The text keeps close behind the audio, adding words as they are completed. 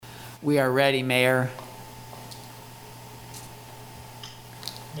We are ready, Mayor.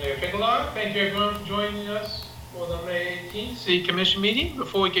 Mayor Finkeldar, thank you everyone for joining us for the May 18th City Commission meeting.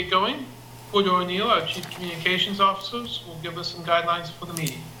 Before we get going, Porter O'Neill, our Chief Communications Officer, will give us some guidelines for the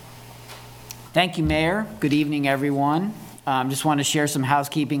meeting. Thank you, Mayor. Good evening, everyone. Just want to share some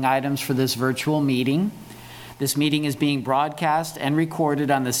housekeeping items for this virtual meeting. This meeting is being broadcast and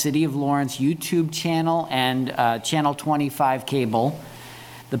recorded on the City of Lawrence YouTube channel and Channel 25 cable.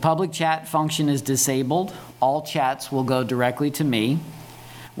 The public chat function is disabled. All chats will go directly to me.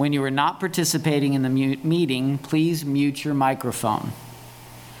 When you are not participating in the meeting, please mute your microphone.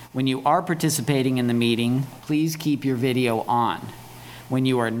 When you are participating in the meeting, please keep your video on. When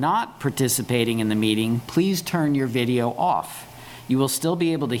you are not participating in the meeting, please turn your video off. You will still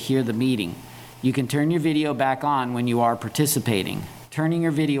be able to hear the meeting. You can turn your video back on when you are participating. Turning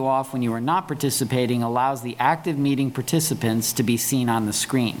your video off when you are not participating allows the active meeting participants to be seen on the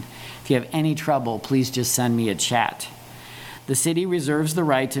screen. If you have any trouble, please just send me a chat. The city reserves the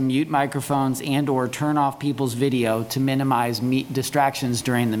right to mute microphones and/or turn off people's video to minimize distractions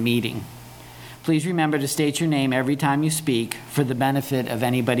during the meeting. Please remember to state your name every time you speak for the benefit of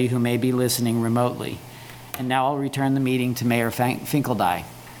anybody who may be listening remotely. And now I'll return the meeting to Mayor Finkeldar.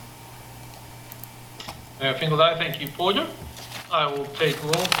 Mayor Finkeldar, thank you, Porter. I will take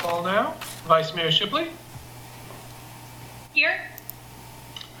roll call now. Vice Mayor Shipley. Here.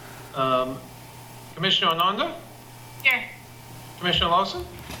 Commissioner Ananda. Here. Commissioner Lawson.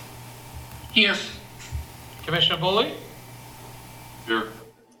 Here. Commissioner Bully. Here.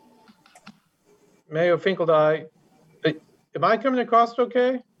 Mayor Finkeldar, am I coming across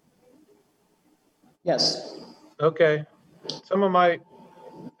okay? Yes. Okay.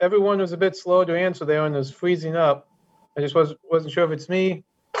 Everyone was a bit slow to answer there and was freezing up. I just wasn't sure if it's me.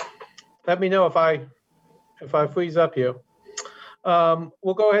 Let me know if I freeze up here.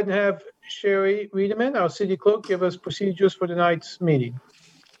 We'll go ahead and have Sherry Riedemann, our city clerk, give us procedures for tonight's meeting.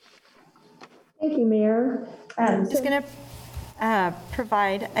 Thank you, Mayor. I'm just going to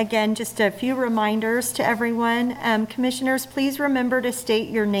provide, again, just a few reminders to everyone. Commissioners, please remember to state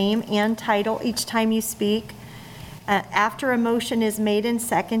your name and title each time you speak. After a motion is made and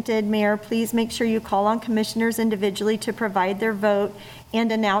seconded, Mayor, please make sure you call on commissioners individually to provide their vote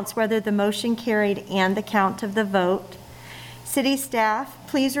and announce whether the motion carried and the count of the vote. City staff,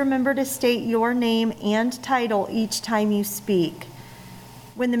 please remember to state your name and title each time you speak.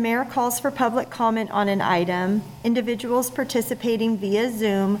 When the mayor calls for public comment on an item, individuals participating via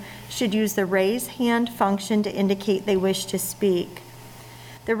Zoom should use the raise hand function to indicate they wish to speak.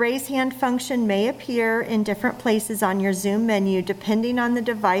 The raise hand function may appear in different places on your Zoom menu depending on the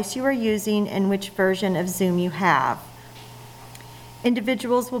device you are using and which version of Zoom you have.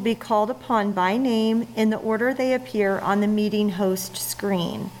 Individuals will be called upon by name in the order they appear on the meeting host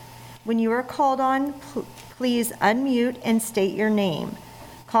screen. When you are called on, please unmute and state your name.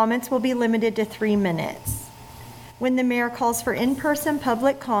 Comments will be limited to 3 minutes. When the mayor calls for in-person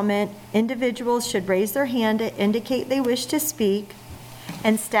public comment, individuals should raise their hand to indicate they wish to speak,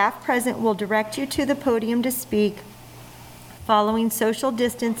 and staff present will direct you to the podium to speak following social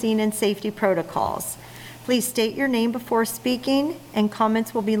distancing and safety protocols. Please state your name before speaking, and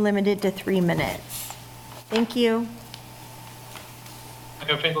comments will be limited to 3 minutes. Thank you.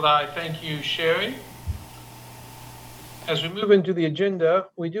 Mayor Finkeldar, thank you, Sherry. As we move into the agenda,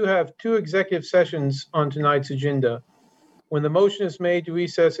 we do have 2 executive sessions on tonight's agenda. When the motion is made to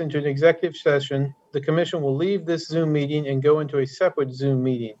recess into an executive session, the commission will leave this Zoom meeting and go into a separate Zoom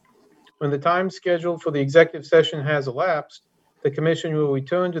meeting. When the time scheduled for the executive session has elapsed, the commission will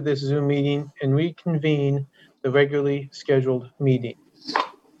return to this Zoom meeting and reconvene the regularly scheduled meeting.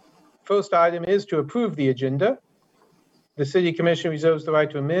 First item is to approve the agenda. The City Commission reserves the right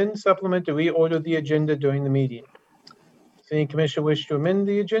to amend, supplement, or reorder the agenda during the meeting. Does any commissioner wish to amend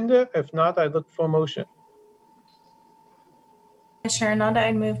the agenda? If not, I look for a motion. Commissioner Ananda,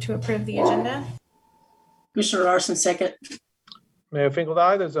 I'd move to approve the agenda. Commissioner Larson, second. Mayor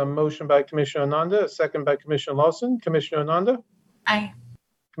Finkeldar, there's a motion by Commissioner Ananda, a second by Commissioner Lawson. Commissioner Ananda? Aye.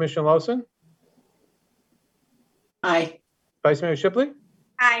 Commissioner Lawson? Aye. Vice Mayor Shipley?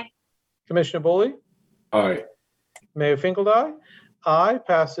 Aye. Commissioner Bully? Aye. Mayor Finkeldar? Aye,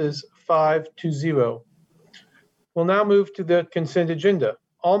 passes 5-0. We'll now move to the consent agenda.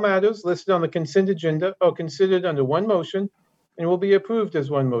 All matters listed on the consent agenda are considered under one motion and will be approved as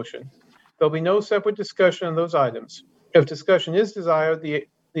one motion. There'll be no separate discussion on those items. If discussion is desired,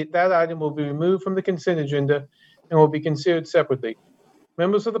 that item will be removed from the consent agenda and will be considered separately.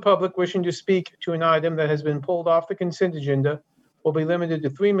 Members of the public wishing to speak to an item that has been pulled off the consent agenda will be limited to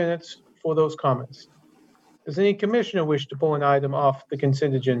 3 minutes for those comments. Does any commissioner wish to pull an item off the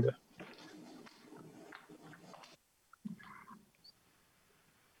consent agenda?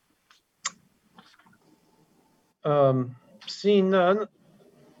 Seeing none.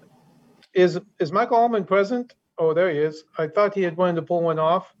 Is Michael Allman present? Oh, there he is. I thought he had wanted to pull one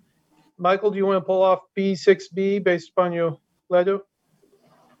off. Michael, do you want to pull off B6B based upon your letter?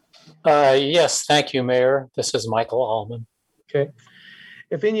 Yes, thank you, Mayor. This is Michael Allman. Okay.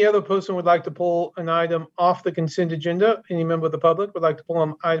 If any other person would like to pull an item off the consent agenda, any member of the public would like to pull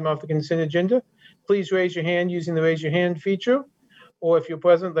an item off the consent agenda, please raise your hand using the raise your hand feature. Or if you're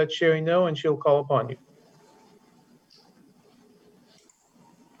present, let Sherry know and she'll call upon you.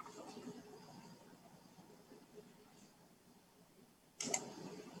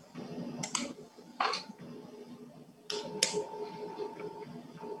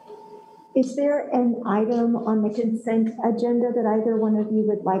 Is there an item on the consent agenda that either one of you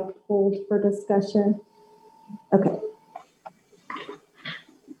would like pulled for discussion? Okay.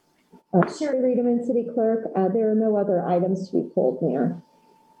 Sherry Reederman, City Clerk, there are no other items to be pulled, Mayor.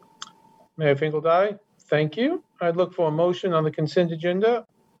 Mayor Finkeldei, thank you. I'd look for a motion on the consent agenda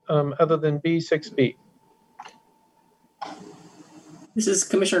other than B6B. This is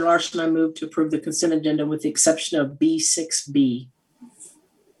Commissioner Larson. I move to approve the consent agenda with the exception of B6B.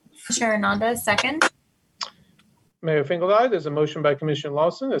 Chair Nanda, second. Mayor Finkeldei, there's a motion by Commissioner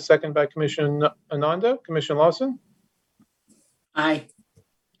Lawson, a second by Commissioner Ananda. Commissioner Lawson? Aye.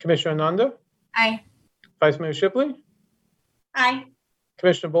 Commissioner Ananda? Aye. Vice Mayor Shipley? Aye.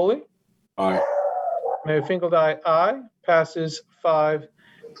 Commissioner Bully? Aye. Mayor Finkeldei, aye. Passes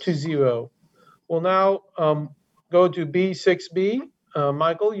 5-0. We'll now go to B6B.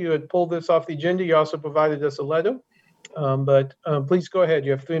 Michael, you had pulled this off the agenda. You also provided us a letter. But please go ahead.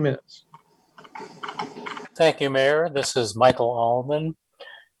 You have 3 minutes. Thank you, Mayor. This is Michael Allman.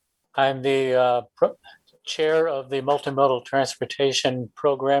 I'm the chair of the Multimodal Transportation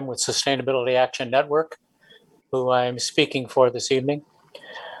Program with Sustainability Action Network, who I'm speaking for this evening.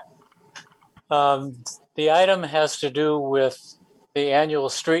 The item has to do with the annual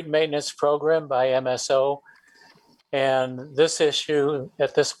street maintenance program by MSO. And this issue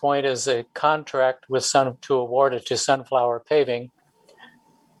at this point is a contract with to award it to Sunflower Paving.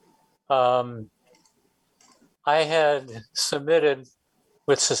 I had submitted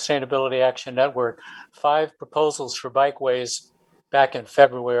with Sustainability Action Network 5 proposals for bikeways back in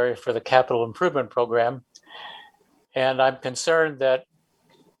February for the capital improvement program. And I'm concerned that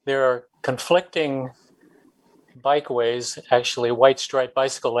there are conflicting bikeways, actually white stripe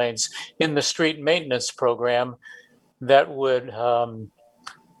bicycle lanes, in the street maintenance program that would,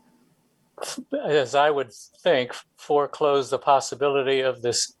 as I would think, foreclose the possibility of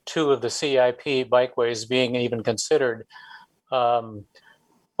this 2 of the CIP bikeways being even considered on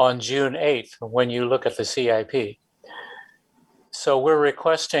June 8th when you look at the CIP. So we're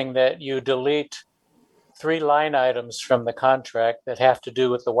requesting that you delete 3 line items from the contract that have to do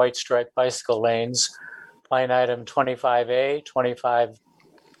with the white stripe bicycle lanes, line item 25A, 25L,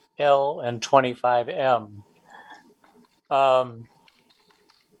 and 25M.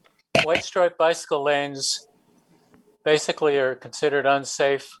 White stripe bicycle lanes basically are considered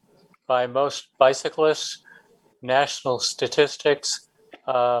unsafe by most bicyclists. National statistics,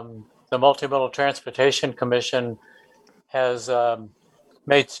 the Multimodal Transportation Commission has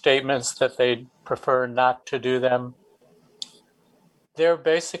made statements that they prefer not to do them. They're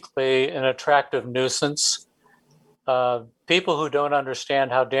basically an attractive nuisance. People who don't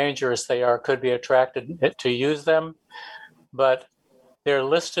understand how dangerous they are could be attracted to use them, but they're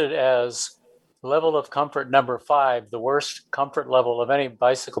listed as level of comfort number 5, the worst comfort level of any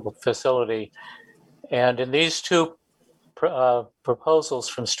bicycle facility. And in these 2 proposals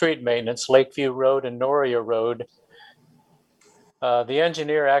from street maintenance, Lakeview Road and Noria Road, the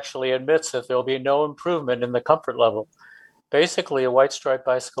engineer actually admits that there'll be no improvement in the comfort level. Basically, a white stripe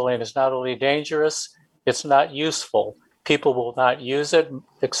bicycle lane is not only dangerous, it's not useful. People will not use it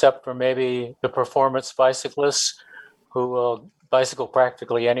except for maybe the performance bicyclists who will bicycle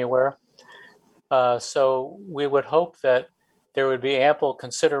practically anywhere. So we would hope that there would be ample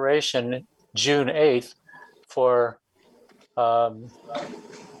consideration June 8th for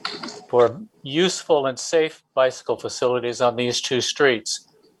useful and safe bicycle facilities on these 2 streets.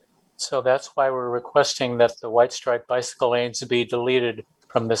 So that's why we're requesting that the white stripe bicycle lanes be deleted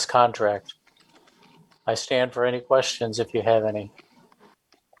from this contract. I stand for any questions if you have any.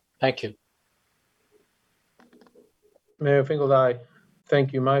 Thank you. Mayor Finkeldei,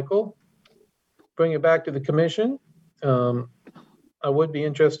 thank you, Michael. Bring it back to the commission. I would be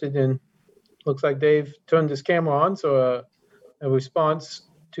interested in, looks like Dave turned his camera on, so a response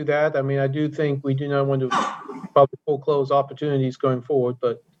to that. I mean, I do think we do not want to probably foreclose opportunities going forward,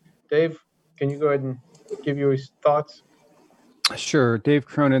 but Dave, can you go ahead and give your thoughts? Sure. Dave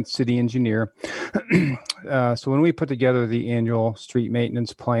Cronin, city engineer. So when we put together the annual street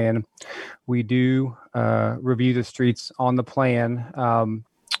maintenance plan, we do review the streets on the plan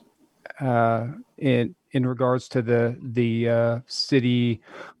in regards to the city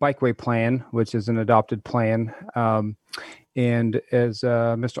bikeway plan, which is an adopted plan. And as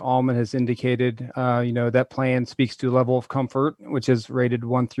Mr. Allman has indicated, that plan speaks to level of comfort, which is rated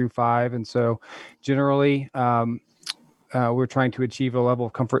 1 through 5. And so generally, we're trying to achieve a level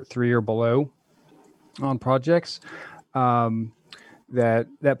of comfort 3 or below on projects.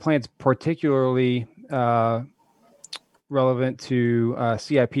 That plan's particularly relevant to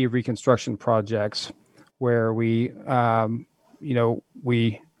CIP reconstruction projects, where we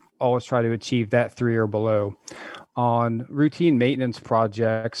always try to achieve that 3 or below. On routine maintenance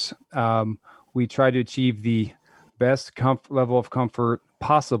projects, we try to achieve the best level of comfort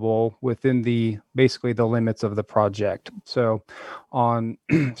possible within basically the limits of the project. So on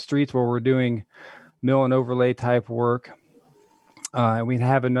streets where we're doing mill and overlay type work, and we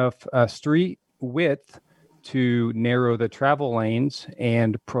have enough street width to narrow the travel lanes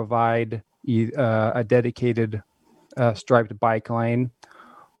and provide a dedicated striped bike lane.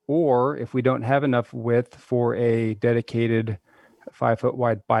 Or if we don't have enough width for a dedicated 5-foot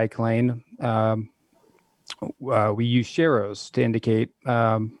wide bike lane, we use sharrows to indicate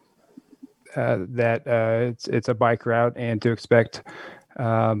that it's a bike route, and to expect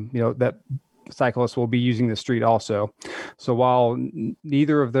that cyclists will be using the street also. So while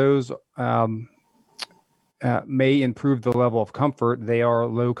neither of those may improve the level of comfort, they are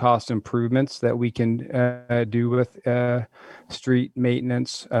low-cost improvements that we can do with street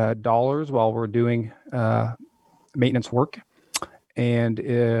maintenance dollars while we're doing maintenance work. And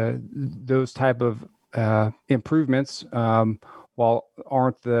those type of improvements, while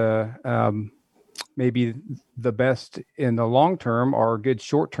aren't maybe the best in the long term, are good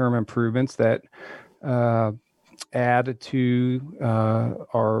short-term improvements that add to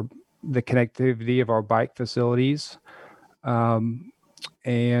the connectivity of our bike facilities, and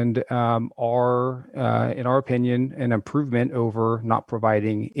are, in our opinion, an improvement over not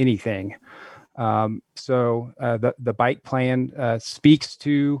providing anything. So the bike plan speaks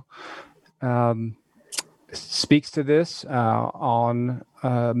to this on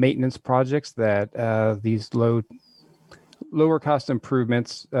maintenance projects, that these lower cost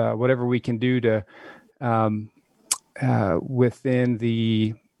improvements, whatever we can do to within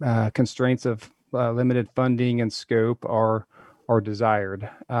the constraints of limited funding and scope, are desired.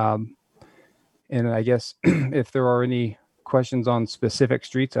 And I guess if there are any questions on specific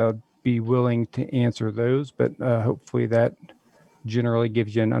streets, I would be willing to answer those, but hopefully that generally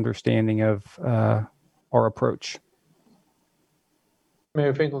gives you an understanding of our approach.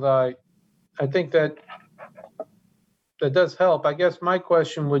 Mayor Finkelstein, I think that does help. I guess my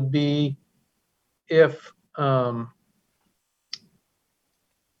question would be if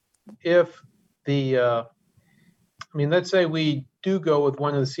let's say we do go with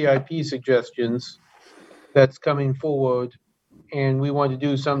one of the CIP suggestions that's coming forward, and we want to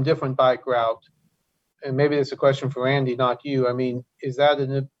do some different bike route, and maybe it's a question for Andy, not you. I mean,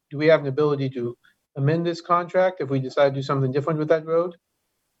 do we have an ability to amend this contract if we decide to do something different with that road?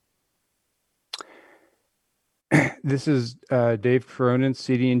 This is Dave Cronin,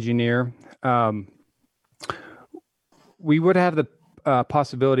 city engineer. We would have the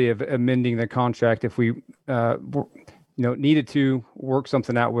possibility of amending the contract if we needed to work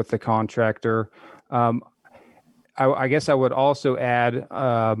something out with the contractor. I guess I would also add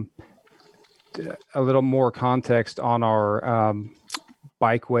a little more context on our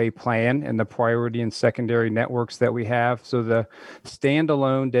bikeway plan and the priority and secondary networks that we have. So the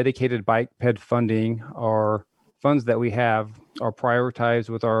standalone dedicated bike ped funding are funds that we have are prioritized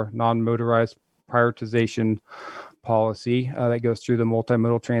with our non-motorized prioritization policy that goes through the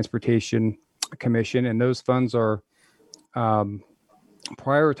Multimodal Transportation Commission, and those funds are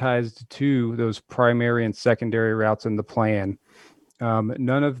prioritized to those primary and secondary routes in the plan.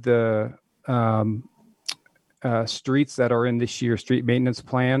 None of the streets that are in this year's street maintenance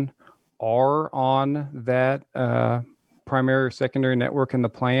plan are on that primary or secondary network in the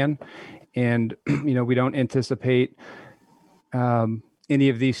plan, and we don't anticipate any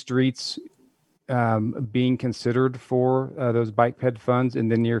of these streets being considered for those bike ped funds in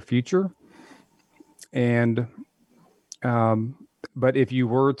the near future. And but if you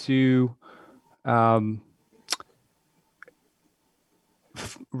were to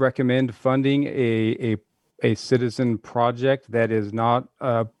recommend funding a citizen project that is not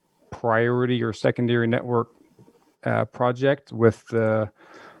a priority or secondary network project with the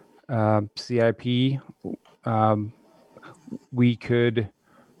CIP, we could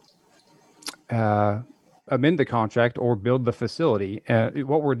amend the contract or build the facility.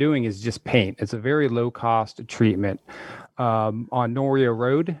 What we're doing is just paint. It's a very low cost treatment. On Noria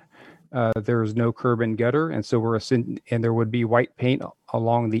Road, there's no curb and gutter, and so and there would be white paint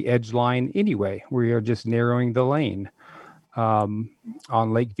along the edge line anyway. We are just narrowing the lane. On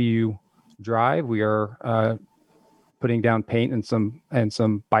Lakeview Drive, we are putting down paint and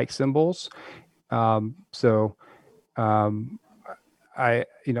some bike symbols. I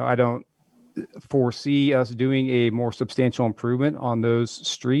don't foresee us doing a more substantial improvement on those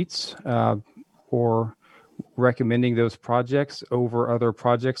streets or recommending those projects over other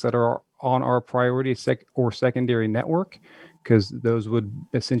projects that are on our priority or secondary network, because those would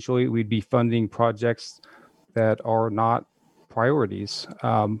essentially, we'd be funding projects that are not priorities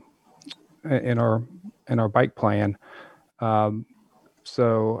in our bike plan. I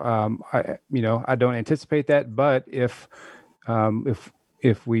don't anticipate that, but if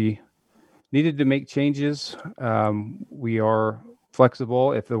we needed to make changes, we are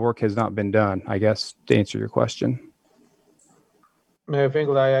flexible if the work has not been done, I guess, to answer your question. Mayor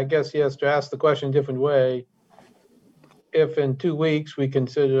Finkel, I guess, yes, to ask the question a different way, if in 2 weeks we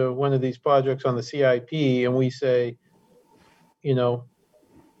consider one of these projects on the CIP and we say,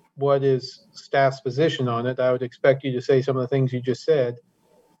 what is staff's position on it, I would expect you to say some of the things you just said.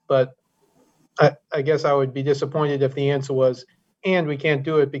 But I guess I would be disappointed if the answer was, and we can't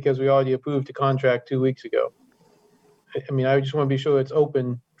do it because we already approved the contract 2 weeks ago. I just want to be sure it's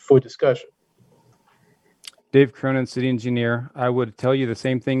open for discussion. Dave Cronin, city engineer. I would tell you the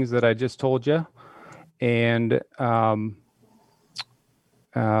same things that I just told you. And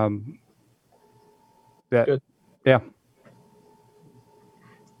Good. Yeah.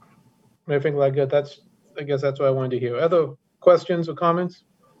 I think I guess that's what I wanted to hear. Other questions or comments?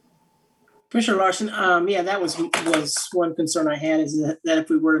 Commissioner Larson, that was one concern I had, is that if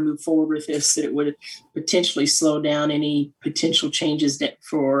we were to move forward with this, that it would potentially slow down any potential changes that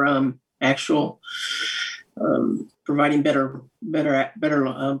for actual providing better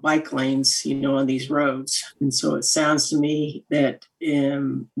bike lanes, on these roads. And so it sounds to me that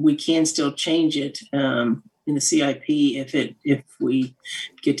we can still change it in the CIP if we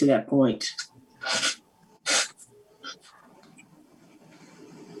get to that point.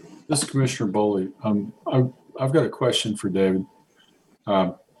 This is Commissioner Boley. I've got a question for David.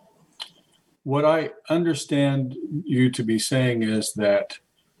 What I understand you to be saying is that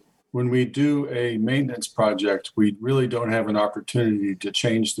when we do a maintenance project, we really don't have an opportunity to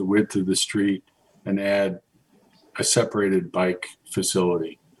change the width of the street and add a separated bike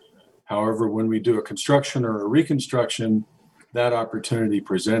facility. However, when we do a construction or a reconstruction, that opportunity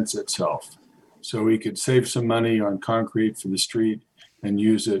presents itself. So we could save some money on concrete for the street and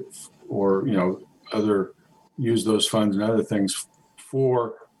use it or, use those funds and other things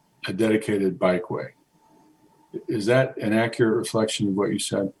for a dedicated bikeway. Is that an accurate reflection of what you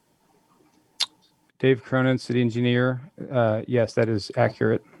said? Dave Cronin, city engineer. Yes, that is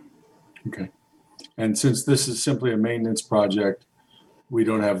accurate. Okay. And since this is simply a maintenance project, we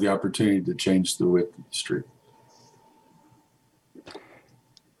don't have the opportunity to change the width of the street.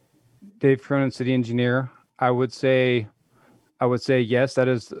 Dave Cronin, city engineer. I would say yes, that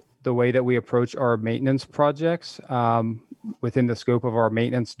is the way that we approach our maintenance projects within the scope of our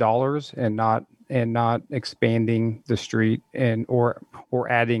maintenance dollars, and not expanding the street or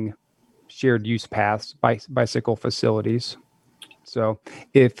adding shared use paths, bicycle facilities. So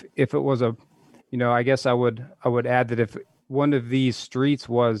if it was I guess I would add that if one of these streets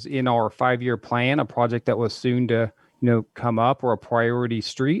was in our 5-year plan, a project that was soon to come up, or a priority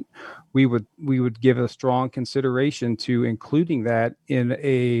street, we would give a strong consideration to including that in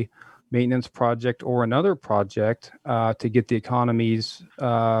a maintenance project or another project to get the economies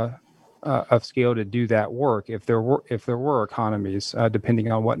of scale to do that work. If there were economies,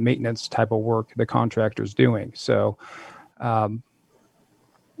 depending on what maintenance type of work the contractor's doing. So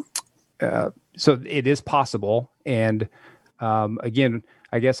it is possible. And again,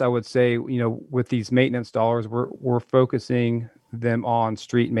 I guess I would say, with these maintenance dollars, we're focusing them on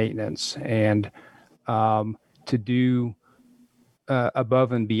street maintenance, and to do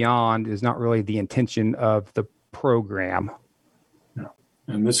above and beyond is not really the intention of the program. Yeah.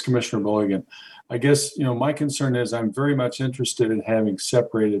 And this Commissioner Bulligan, I guess, my concern is I'm very much interested in having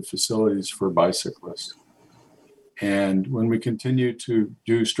separated facilities for bicyclists. And when we continue to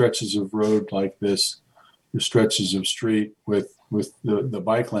do stretches of road like this, or stretches of street with the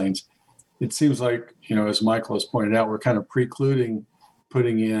bike lanes, it seems like, as Michael has pointed out, we're kind of precluding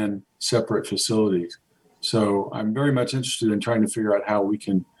putting in separate facilities. So I'm very much interested in trying to figure out how we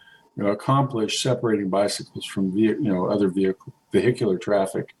can accomplish separating bicycles from other vehicular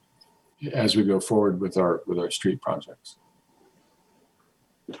traffic as we go forward with our street projects.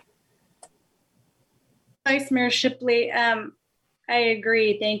 Vice Mayor Shipley, I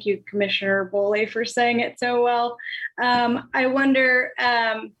agree. Thank you, Commissioner Boley, for saying it so well. I wonder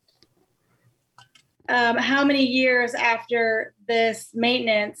how many years after this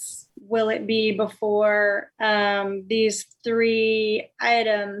maintenance will it be before these 3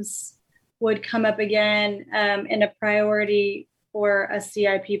 items would come up again in a priority for a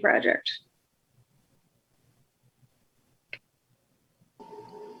CIP project?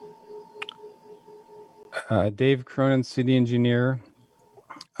 Dave Cronin, city engineer.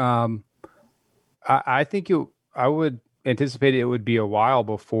 I think I would anticipate it would be a while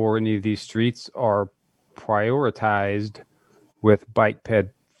before any of these streets are prioritized with bike ped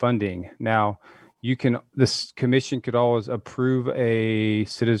funding. Now, this commission could always approve a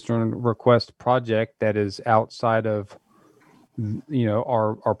citizen request project that is outside of,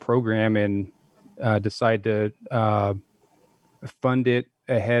 our program and decide to fund it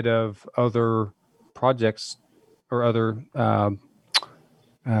ahead of other projects or other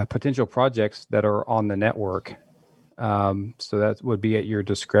potential projects that are on the network. So that would be at your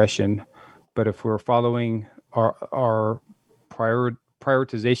discretion. But if we're following our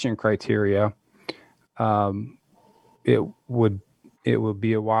prioritization criteria, it would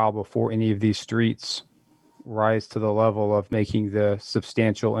be a while before any of these streets rise to the level of making the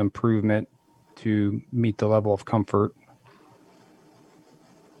substantial improvement to meet the level of comfort.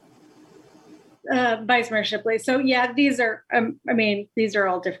 Vice Mayor Shipley. So yeah, these are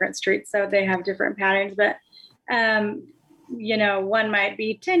all different streets, so they have different patterns, but one might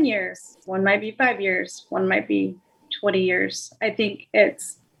be 10 years, one might be 5 years, one might be 20 years. I think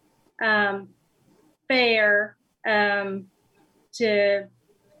it's fair to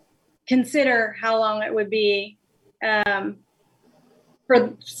consider how long it would be for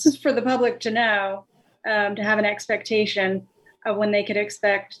the public to know, to have an expectation of when they could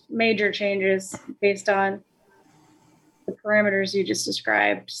expect major changes based on the parameters you just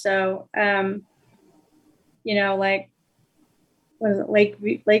described. So, like, what is it,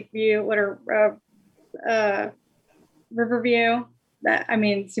 Lakeview, Riverview? That,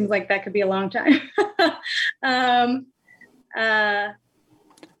 seems like that could be a long time. I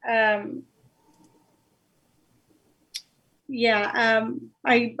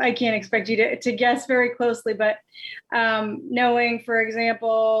can't expect you to guess very closely, but knowing, for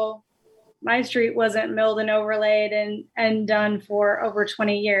example, my street wasn't milled and overlaid and done for over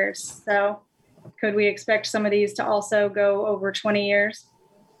 20 years. So could we expect some of these to also go over 20 years?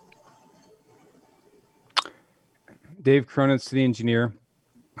 Dave Cronin, city engineer.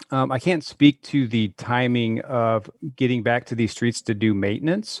 I can't speak to the timing of getting back to these streets to do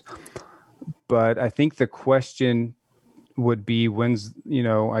maintenance, but I think the question would be when's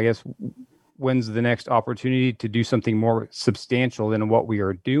the next opportunity to do something more substantial than what we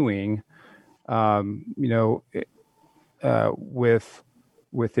are doing,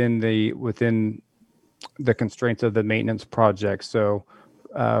 within the constraints of the maintenance project. So,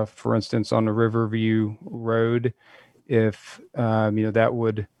 for instance, on the Riverview Road, if that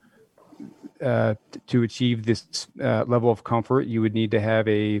would to achieve this level of comfort, you would need to have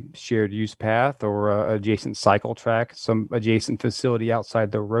a shared use path or a adjacent cycle track, some adjacent facility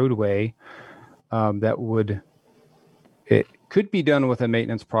outside the roadway. It could be done with a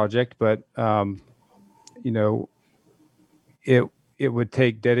maintenance project, but it would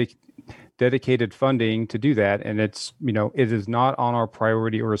take dedicated funding to do that, and it is not on our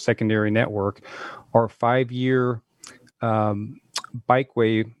priority or a secondary network. Our 5-year bike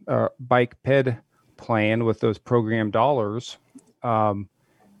ped plan with those program dollars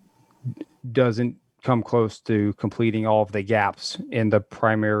doesn't come close to completing all of the gaps in the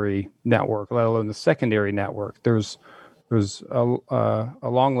primary network, let alone the secondary network. There's a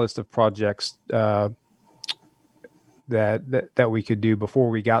long list of projects that we could do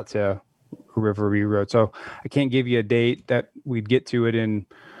before we got to Riverview Road. So I can't give you a date that we'd get to it in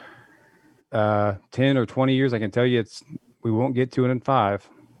 10 or 20 years. I can tell you we won't get to it in 5.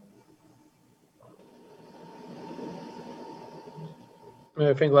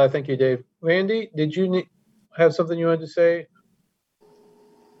 Thank you, Dave. Randy, did you have something you wanted to say?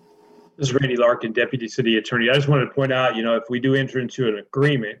 This is Randy Larkin, Deputy City Attorney. I just wanted to point out, if we do enter into an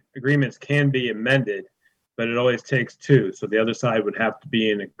agreement, agreements can be amended, but it always takes 2. So the other side would have to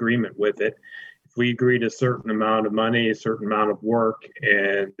be in agreement with it. If we agree to a certain amount of money, a certain amount of work,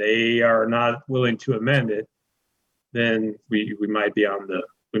 and they are not willing to amend it, then we might be on the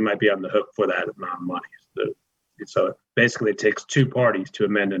hook for that amount of money. So basically, it takes 2 parties to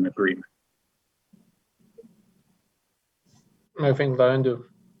amend an agreement. I think Lando.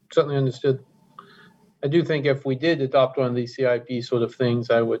 Certainly understood. I do think if we did adopt one of these CIP sort of things,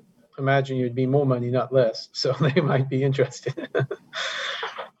 I would imagine you'd be more money, not less. So they might be interested.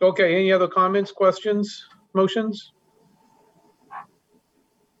 Okay, any other comments, questions, motions?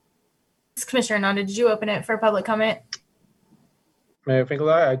 Commissioner Nanda, did you open it for public comment? Mayor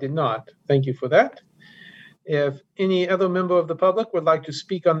Finkelstein, I did not. Thank you for that. If any other member of the public would like to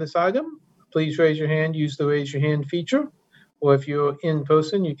speak on this item, please raise your hand, use the raise your hand feature. Or if you're in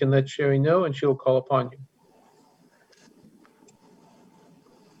person, you can let Sherry know and she'll call upon you.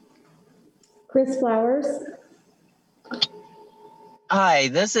 Chris Flowers. Hi,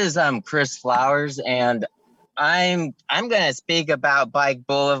 this is Chris Flowers, and I'm going to speak about bike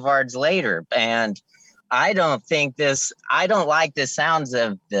boulevards later. And I don't like the sounds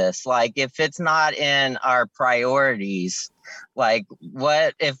of this. Like, if it's not in our priorities, like,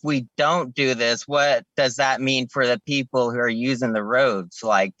 what if we don't do this? What does that mean for the people who are using the roads,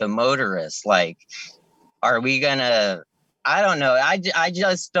 like the motorists? Like, are we gonna? I don't know. I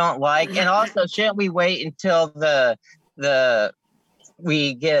just don't like. And also, shouldn't we wait until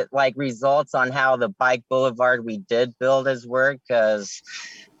we get like results on how the bike boulevard we did build has worked? Because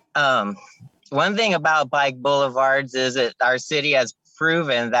one thing about bike boulevards is that our city has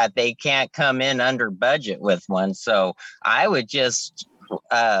proven that they can't come in under budget with one. So I would just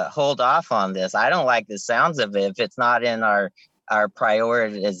hold off on this. I don't like the sounds of it if it's not in our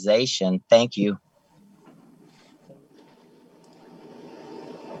prioritization. Thank you.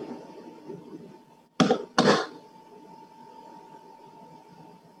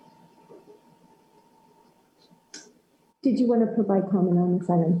 Did you want to provide comment on this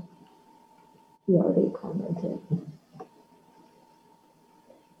item? You already commented.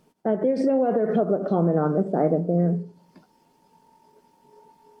 There's no other public comment on this item, Mayor.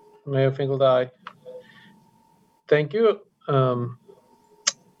 Mayor Finkelstein. Thank you.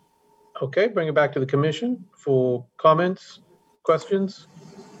 Okay, bring it back to the commission for comments, questions,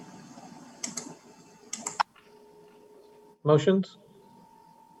 motions.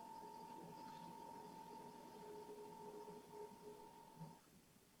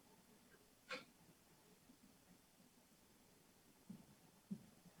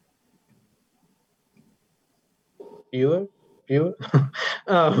 Bueller?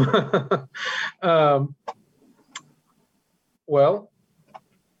 Well,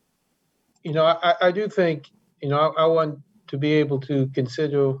 I do think, I want to be able to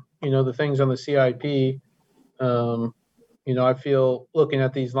consider, the things on the CIP. I feel looking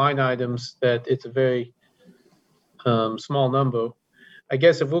at these line items that it's a very small number. I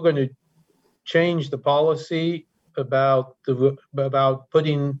guess if we're going to change the policy about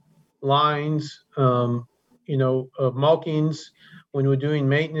putting lines, markings when we're doing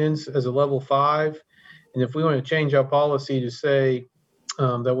maintenance as a level 5. And if we want to change our policy to say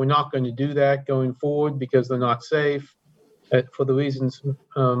that we're not going to do that going forward because they're not safe, for the reasons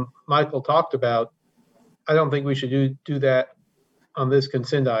Michael talked about, I don't think we should do that on this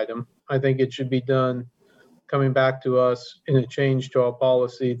consent item. I think it should be done coming back to us in a change to our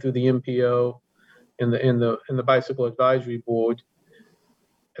policy through the MPO and the Bicycle Advisory Board.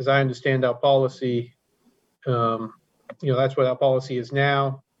 As I understand our policy, that's what our policy is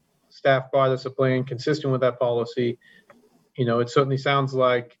now. Staff brought us a plan consistent with that policy. It certainly sounds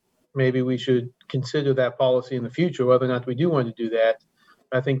like maybe we should consider that policy in the future, whether or not we do want to do that.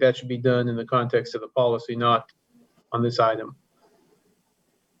 I think that should be done in the context of the policy, not on this item.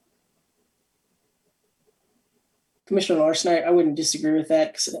 Commissioner Larson, I wouldn't disagree with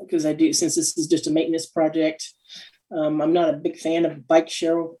that because I do, since this is just a maintenance project. I'm not a big fan of bike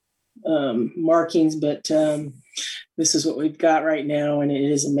share markings, but this is what we've got right now, and it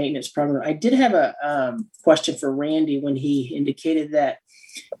is a maintenance problem. I did have a question for Randy when he indicated that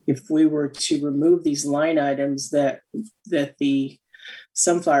if we were to remove these line items, that the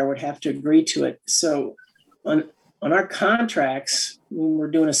Sunflower would have to agree to it. So on our contracts, when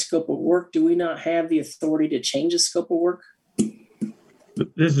we're doing a scope of work, do we not have the authority to change the scope of work?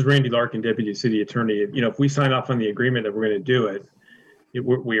 This is Randy Larkin, Deputy City Attorney. If we sign off on the agreement that we're going to do it,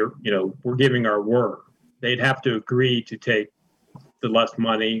 we're giving our work. They'd have to agree to take the less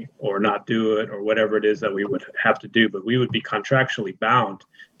money or not do it or whatever it is that we would have to do, but we would be contractually bound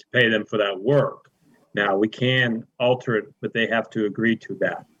to pay them for that work. Now, we can alter it, but they have to agree to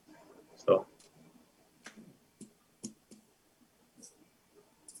that. So.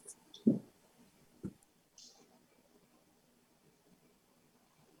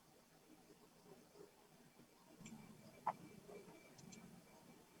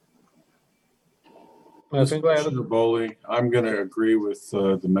 Commissioner Bowley, I'm going to agree with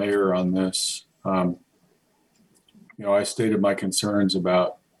the mayor on this. I stated my concerns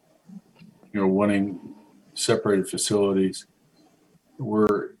about wanting separated facilities.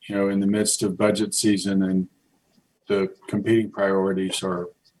 We're, in the midst of budget season, and the competing priorities are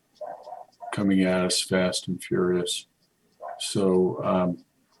coming at us fast and furious. So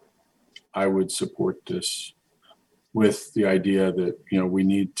I would support this with the idea that, we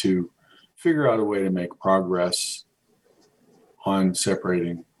need to figure out a way to make progress on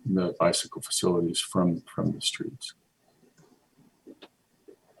separating the bicycle facilities from the streets.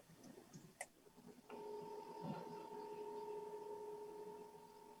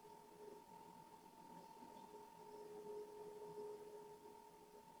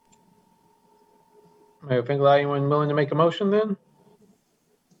 Mayor Finkel, anyone willing to make a motion then?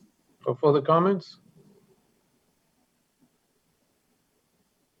 Or further comments?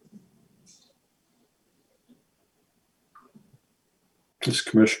 This is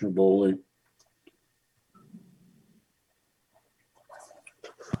Commissioner Bowley.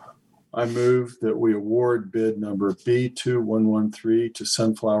 I move that we award bid number B2113 to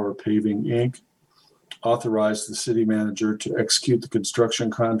Sunflower Paving, Inc. Authorize the city manager to execute the construction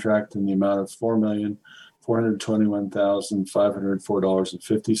contract in the amount of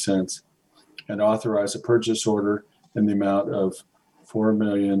 $4,421,504.50 and authorize a purchase order in the amount of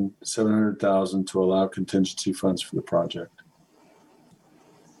 $4,700,000 to allow contingency funds for the project.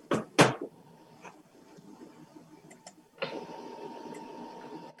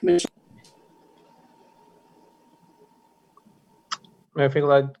 Mayor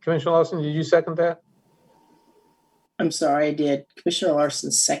Finkel, Commissioner Lawson, did you second that? I'm sorry, I did. Commissioner Larson,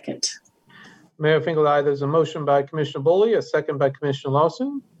 second. Mayor Finkel, there's a motion by Commissioner Bowley, a second by Commissioner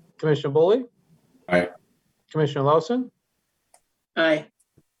Lawson. Commissioner Bowley? Aye. Commissioner Lawson? Aye.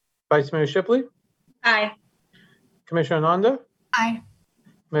 Vice Mayor Shipley? Aye. Commissioner Nanda? Aye.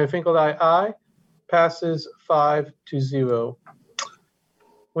 Mayor Finkel, aye. Passes 5-0.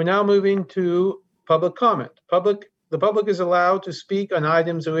 We're now moving to public comment. The public is allowed to speak on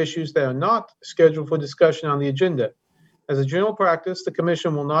items or issues that are not scheduled for discussion on the agenda. As a general practice, the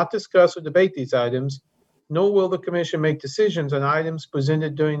commission will not discuss or debate these items, nor will the commission make decisions on items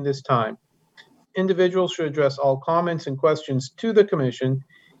presented during this time. Individuals should address all comments and questions to the commission.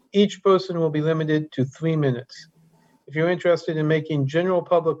 Each person will be limited to 3 minutes. If you're interested in making general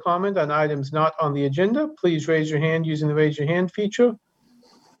public comment on items not on the agenda, please raise your hand using the raise your hand feature.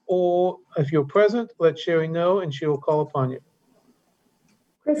 Or if you're present, let Sherry know and she will call upon you.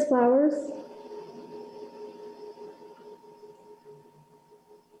 Chris Flowers.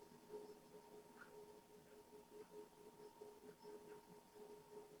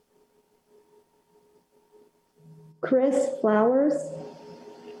 Chris Flowers.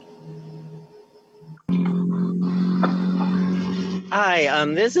 Hi,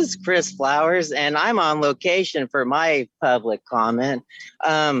 this is Chris Flowers, and I'm on location for my public comment.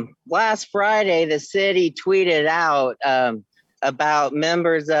 Last Friday, the city tweeted out about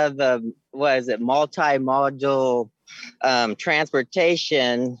members of the, multi-module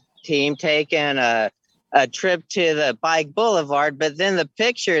transportation team taking a trip to the Bike Boulevard, but then the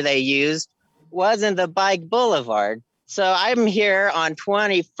picture they used wasn't the Bike Boulevard. So I'm here on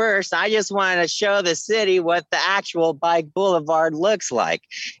 21st. I just want to show the city what the actual Bike Boulevard looks like.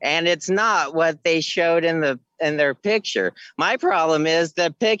 And it's not what they showed in their picture. My problem is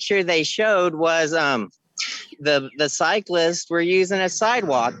the picture they showed was the cyclists were using a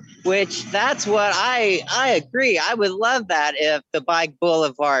sidewalk, which that's what I agree. I would love that if the Bike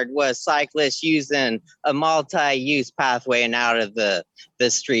Boulevard was cyclists using a multi-use pathway and out of the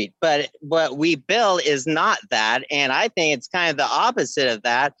street. But what we build is not that. And I think it's kind of the opposite of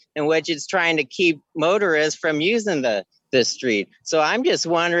that, in which it's trying to keep motorists from using the street. So I'm just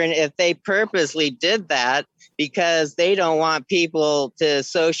wondering if they purposely did that because they don't want people to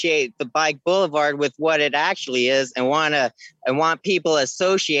associate the Bike Boulevard with what it actually is and want people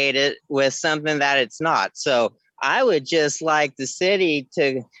associated with something that it's not. So I would just like the city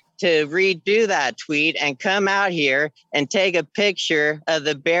to redo that tweet and come out here and take a picture of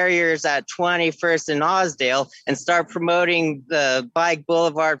the barriers at 21st and Osdale and start promoting the Bike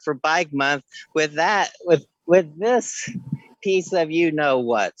Boulevard for Bike Month with this piece of you know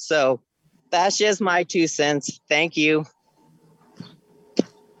what. So that's just my 2 cents. Thank you.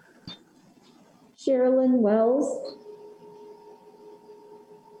 Sherilyn Wells.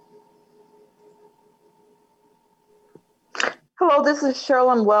 Hello, this is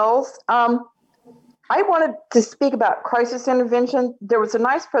Sherilyn Wells. I wanted to speak about crisis intervention. There was a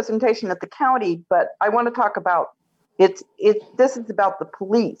nice presentation at the county, but I want to talk about this is about the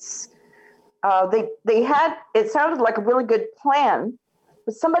police. It sounded like a really good plan,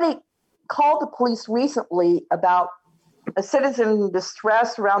 but somebody called the police recently about a citizen in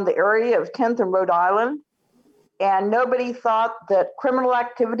distress around the area of 10th and Rhode Island. And nobody thought that criminal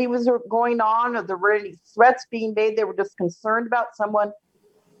activity was going on or there were any threats being made. They were just concerned about someone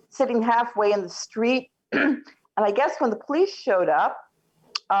sitting halfway in the street. And I guess when the police showed up,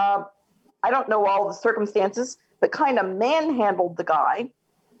 I don't know all the circumstances, but kind of manhandled the guy.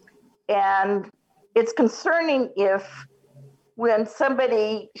 And it's concerning if when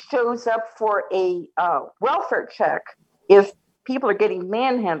somebody shows up for a welfare check, if people are getting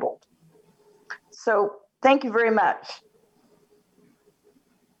manhandled. So thank you very much.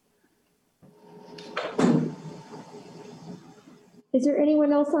 Is there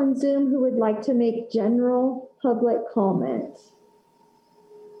anyone else on Zoom who would like to make general public comment?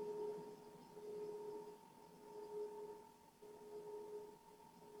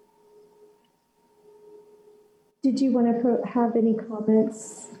 Did you want to have any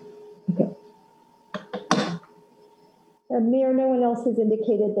comments? Okay. Mayor, no one else has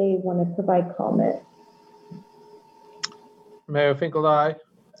indicated they want to provide comment. Mayor Finkel, aye.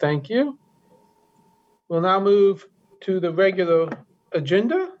 Thank you. We'll now move to the regular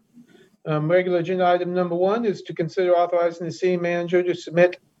agenda. Regular agenda item number 1 is to consider authorizing the city manager to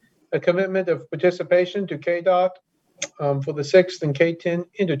submit a commitment of participation to KDOT for the 6th and K10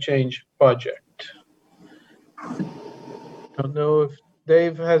 interchange project. Don't know if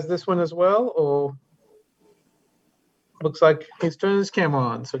Dave has this one as well, or looks like he's turning his camera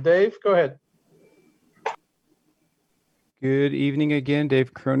on. So Dave, go ahead. Good evening again,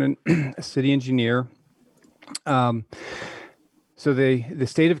 Dave Cronin, city engineer. So the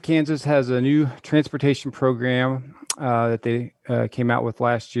state of Kansas has a new transportation program that they came out with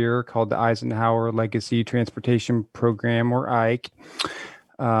last year called the Eisenhower Legacy Transportation Program, or IKE.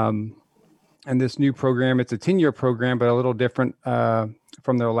 And this new program, it's a 10-year program, but a little different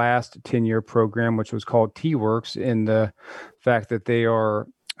from their last 10-year program, which was called T-Works, in the fact that they are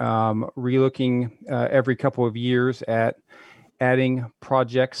relooking every couple of years at adding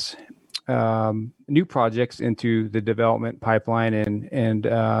projects, new projects into the development pipeline and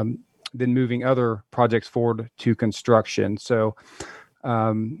then moving other projects forward to construction. So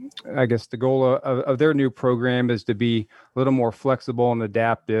I guess the goal of their new program is to be a little more flexible and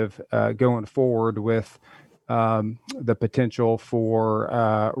adaptive going forward with the potential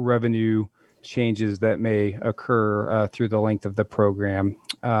for revenue changes that may occur through the length of the program.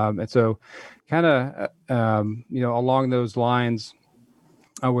 And so kind of, along those lines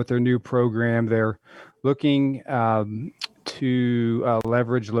with their new program, they're looking to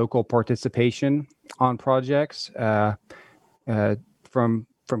leverage local participation on projects from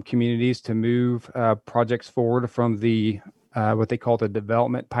communities to move projects forward from the what they call the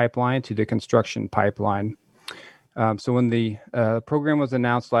development pipeline to the construction pipeline. So when the program was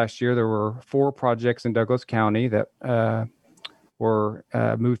announced last year, there were 4 projects in Douglas County that were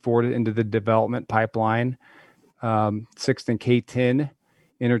moved forward into the development pipeline. 6th and K10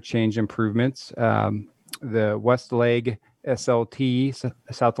 interchange improvements, the West Leg SLT,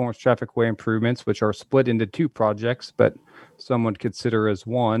 South Lawrence Traffic Way improvements, which are split into 2 projects, but some would consider as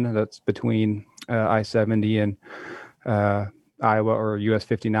one. That's between I-70 and Iowa or US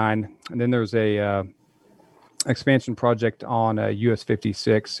 59. And then there's a expansion project on US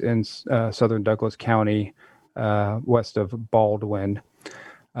 56 in southern Douglas County, west of Baldwin.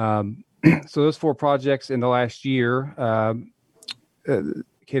 So those 4 projects in the last year,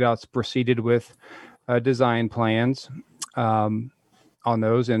 KDOT's proceeded with design plans on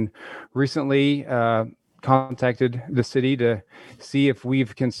those, and recently contacted the city to see if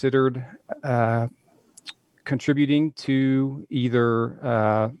we've considered contributing to either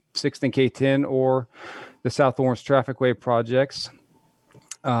 6th and K10 or the South Lawrence Trafficway projects,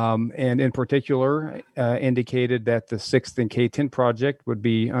 and in particular indicated that the 6th and K10 project would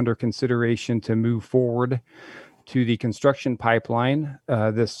be under consideration to move forward to the construction pipeline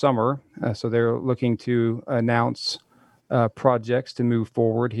this summer. So they're looking to announce projects to move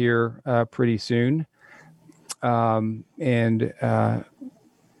forward here pretty soon. And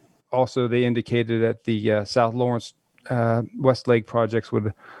also they indicated that the South Lawrence West Lake projects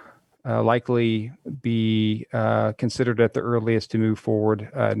would likely be considered at the earliest to move forward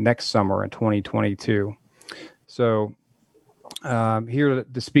next summer in 2022. So here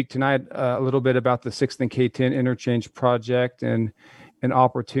to speak tonight a little bit about the 6th and K10 interchange project and an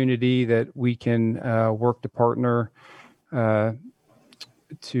opportunity that we can work to partner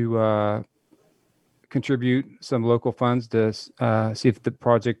to contribute some local funds to see if the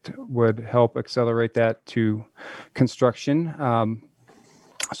project would help accelerate that to construction.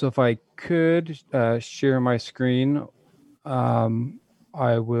 So if I could share my screen,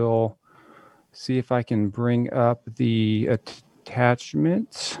 I will see if I can bring up the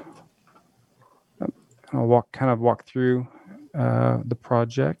attachment. I'll walk through the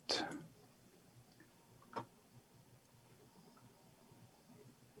project.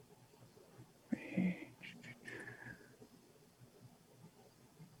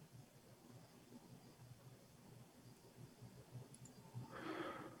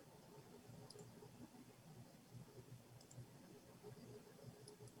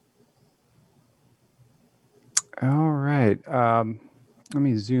 All right. Let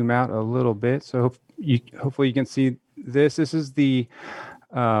me zoom out a little bit. So hopefully you can see this. This is the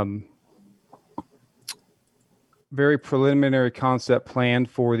very preliminary concept plan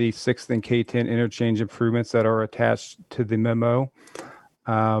for the 6th and K10 interchange improvements that are attached to the memo.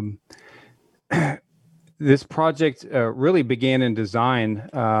 This project really began in design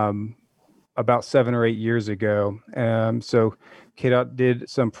about 7 or 8 years ago. So KDOT did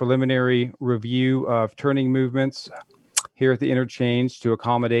some preliminary review of turning movements here at the interchange to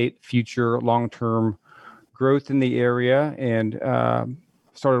accommodate future long-term growth in the area, and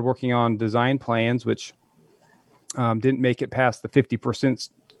started working on design plans, which didn't make it past the 50%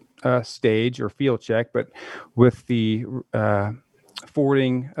 stage or field check. But with the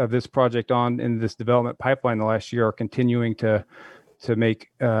forwarding of this project on in this development pipeline the last year, are continuing to make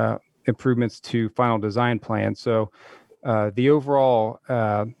improvements to final design plans. So the overall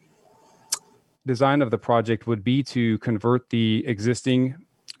design of the project would be to convert the existing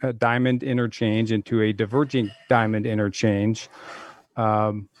diamond interchange into a diverging diamond interchange.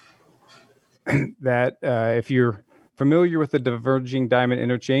 That if you're familiar with the diverging diamond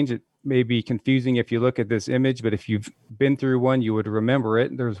interchange, it may be confusing if you look at this image, but if you've been through one, you would remember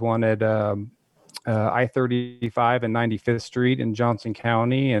it. There's one at I-35 and 95th Street in Johnson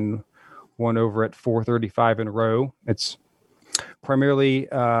County, and one over at 435 in Rowe. It's primarily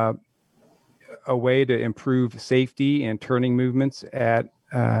a way to improve safety and turning movements at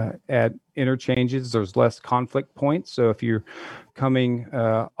interchanges. There's less conflict points. So if you're coming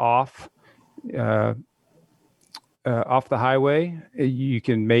off the highway, you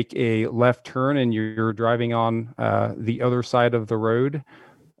can make a left turn and you're driving on the other side of the road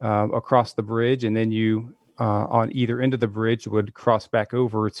across the bridge, and then you on either end of the bridge would cross back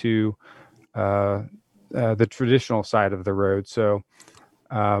over to the traditional side of the road. So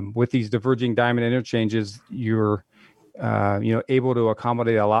with these diverging diamond interchanges, you're able to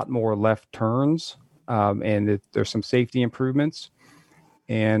accommodate a lot more left turns, and there's some safety improvements.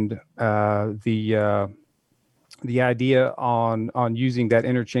 And the idea on using that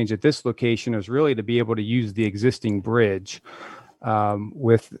interchange at this location is really to be able to use the existing bridge.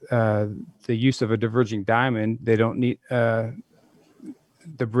 With the use of a diverging diamond, they don't need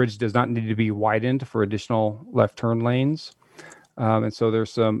the bridge does not need to be widened for additional left turn lanes. And so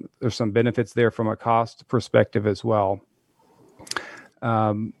there's some benefits there from a cost perspective as well.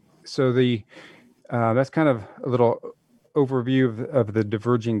 So that's kind of a little overview of the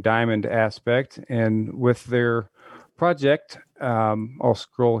diverging diamond aspect. And with their project, I'll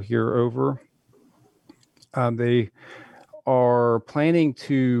scroll here over. They are planning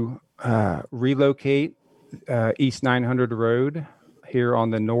to relocate East 900 Road here on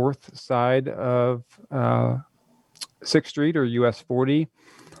the north side of 6th Street or US 40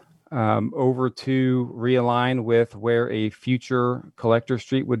 over to realign with where a future collector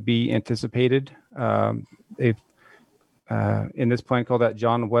street would be anticipated. They've in this plan called that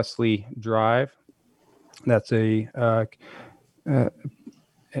John Wesley Drive. That's in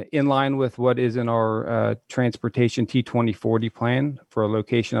line with what is in our transportation T2040 plan for a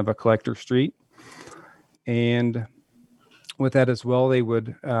location of a collector street. And with that as well, they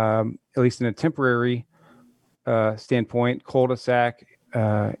would, at least in a temporary standpoint, cul-de-sac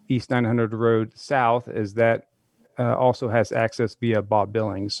East 900 Road South, as that also has access via Bob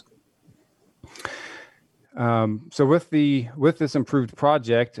Billings. So with this improved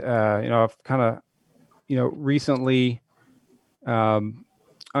project, I've kind of, recently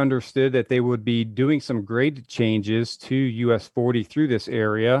understood that they would be doing some grade changes to US 40 through this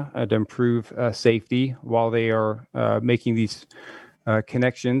area to improve safety while they are making these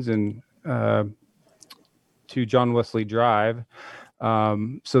connections and to John Wesley Drive.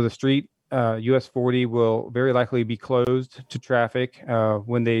 So the street, US 40, will very likely be closed to traffic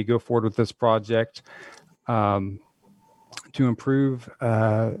when they go forward with this project to improve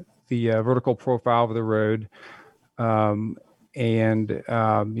the vertical profile of the road. I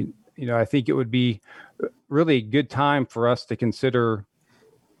think it would be really a good time for us to consider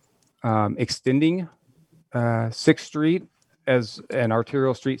extending 6th Street as an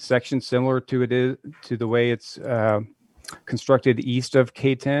arterial street section similar to the way it's constructed east of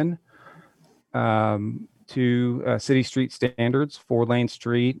K10. to city street standards, 4-lane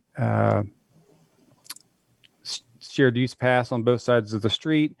street, shared use pass on both sides of the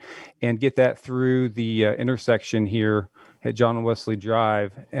street, and get that through the intersection here at John and Wesley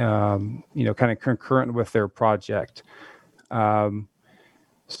Drive, kind of concurrent with their project.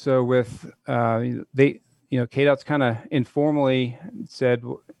 So with KDOT's kind of informally said,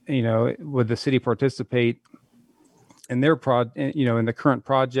 would the city participate in their in the current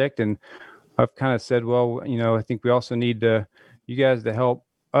project? And I've kind of said, well, I think we also need you guys to help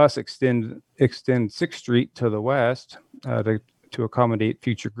us extend 6th Street to the west to accommodate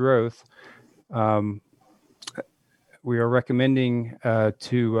future growth. We are recommending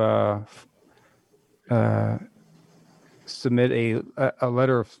to submit a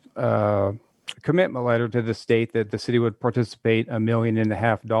letter of commitment letter to the state that the city would participate $1.5 million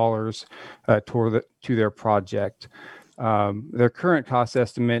to their project. Their current cost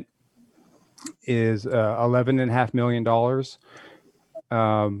estimate is $11.5 million.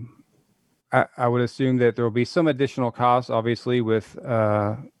 I would assume that there will be some additional costs, obviously, with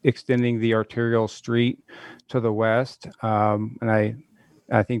extending the arterial street to the west. And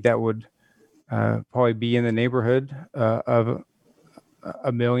I think that would probably be in the neighborhood of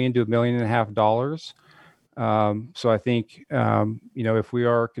 $1 million to $1.5 million. So I think, if we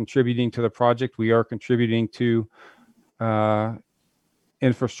are contributing to the project, we are contributing to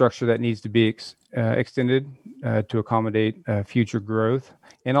infrastructure that needs to be extended to accommodate future growth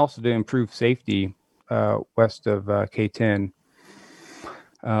and also to improve safety west of K10.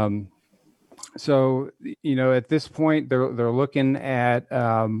 So, at this point, they're looking at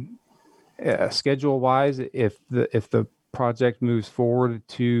schedule-wise, if the project moves forward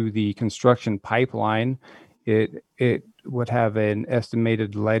to the construction pipeline, it would have an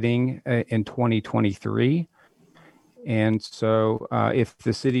estimated letting in 2023. And so if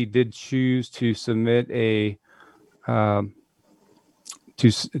the city did choose to submit to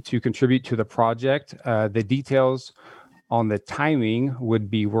contribute to the project, the details on the timing would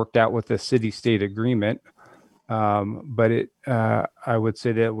be worked out with the city-state agreement. But I would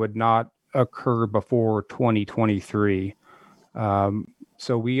say that it would not occur before 2023.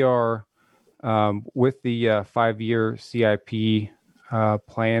 So we are with the 5-year CIP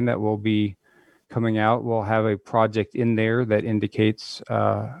plan that will be coming out. We'll have a project in there that indicates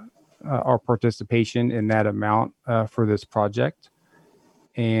our participation in that amount for this project.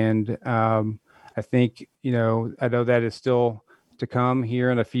 And I think, I know that is still to come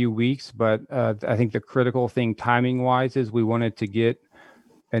here in a few weeks, but I think the critical thing timing wise is we wanted to get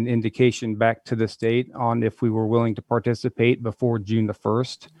an indication back to the state on if we were willing to participate before June the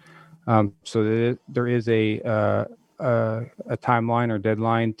 1st. So there is a timeline or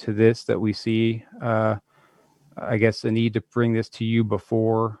deadline to this that we see. I guess the need to bring this to you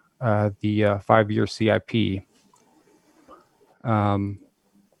before the 5-year CIP.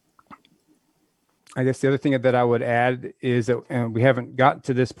 I guess the other thing that I would add is that we haven't gotten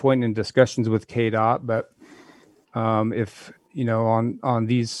to this point in discussions with KDOT, but if on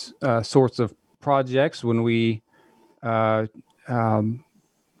these sorts of projects, when we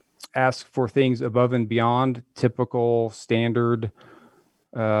ask for things above and beyond typical standard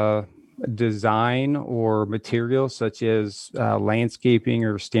design or materials such as landscaping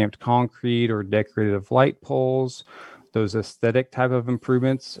or stamped concrete or decorative light poles, those aesthetic type of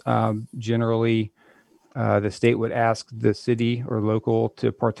improvements, generally the state would ask the city or local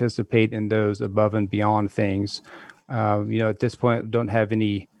to participate in those above and beyond things. At this point, don't have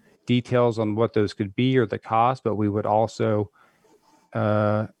any details on what those could be or the cost, but we would also,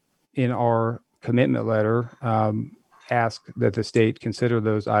 in our commitment letter, ask that the state consider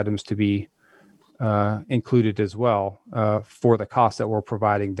those items to be included as well for the cost that we're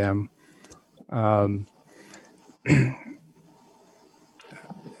providing them.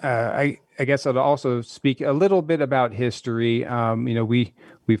 I guess I'd also speak a little bit about history.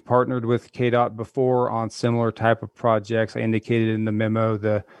 We've partnered with KDOT before on similar type of projects. I indicated in the memo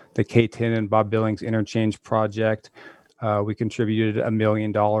the K10 and Bob Billings interchange project. We contributed $1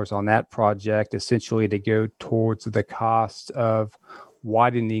 million on that project, essentially to go towards the cost of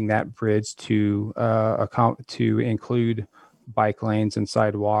widening that bridge to include bike lanes and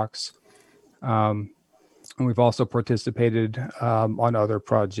sidewalks. And we've also participated on other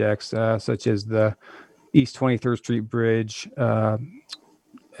projects, such as the East 23rd Street Bridge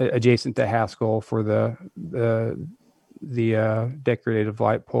adjacent to Haskell for the decorative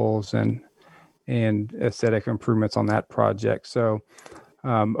light poles and aesthetic improvements on that project. So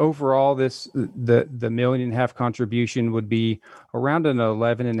overall, the $1.5 million contribution would be around an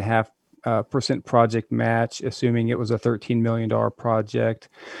 $11.5 percent project match, assuming it was a $13 million project.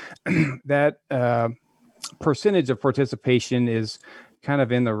 That percentage of participation is kind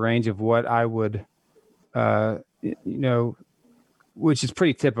of in the range of what I would, which is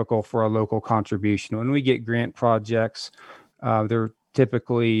pretty typical for a local contribution. When we get grant projects, they're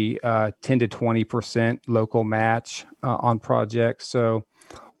typically 10 to 20% local match on projects. So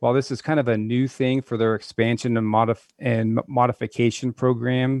while this is kind of a new thing for their expansion and modification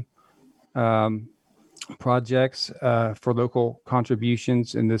program projects for local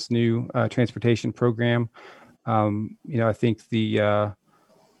contributions in this new transportation program, I think the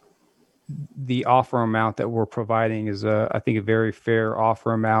offer amount that we're providing is, I think, a very fair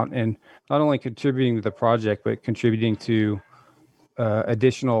offer amount, and not only contributing to the project, but contributing to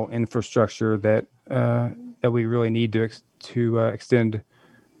additional infrastructure that we really need to extend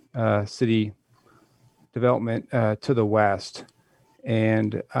city development to the west.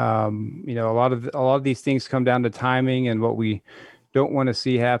 And a lot of these things come down to timing, and what we don't want to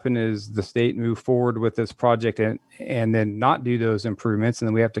see happen is the state move forward with this project and then not do those improvements, and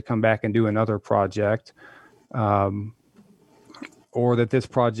then we have to come back and do another project, or that this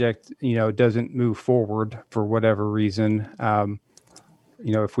project doesn't move forward for whatever reason.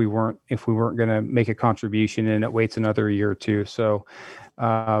 If we weren't going to make a contribution and it waits another year or two. So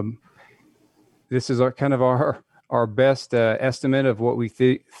this is our best estimate of what we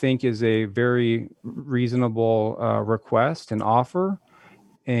think is a very reasonable request and offer.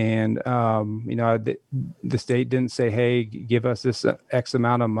 And, the state didn't say, hey, give us this X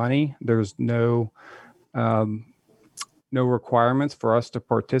amount of money. There's no requirements for us to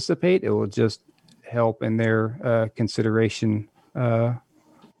participate. It will just help in their consideration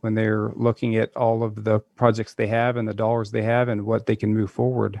when they're looking at all of the projects they have and the dollars they have and what they can move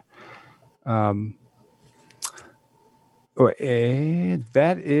forward. And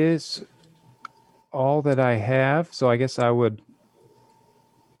that is all that I have. So I guess I would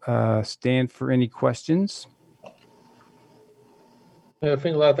stand for any questions.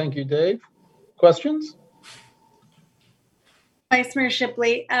 Thank you, Dave. Questions? Vice Mayor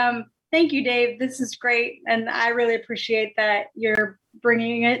Shipley, thank you, Dave. This is great, and I really appreciate that you're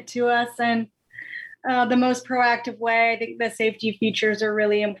bringing it to us in the most proactive way. I think the safety features are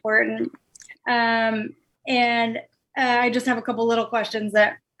really important. And I just have a couple little questions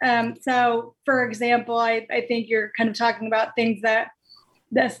that, so for example, I think you're kind of talking about things the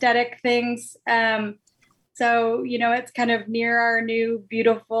aesthetic things. So, it's kind of near our new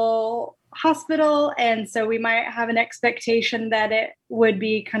beautiful hospital. And so we might have an expectation that it would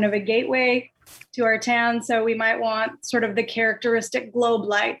be kind of a gateway to our town. So we might want sort of the characteristic globe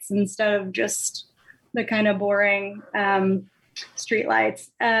lights instead of just the kind of boring street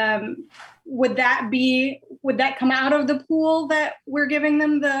lights. Would that come out of the pool that we're giving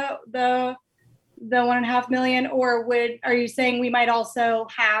them the $1.5 million, or are you saying we might also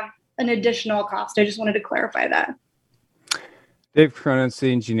have an additional cost? I just wanted to clarify that. Dave Cronin, the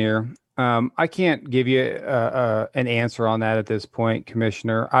engineer. I can't give you an answer on that at this point,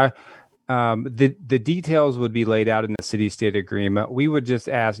 Commissioner. The details would be laid out in the city-state agreement. We would just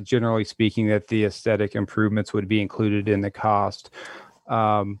ask, generally speaking, that the aesthetic improvements would be included in the cost.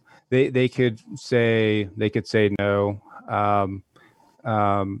 They could say no.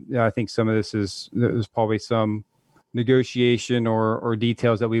 I think some of there's probably some negotiation or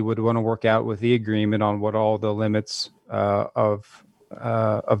details that we would want to work out with the agreement on what all the limits of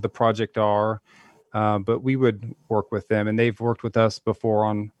the project are. But we would work with them, and they've worked with us before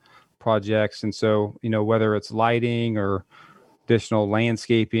on projects. And so, whether it's lighting or additional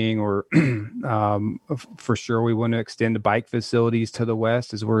landscaping, or for sure, we want to extend the bike facilities to the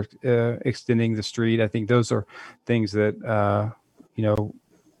west as we're extending the street. I think those are things that,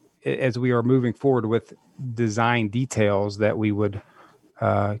 as we are moving forward with design details, that we would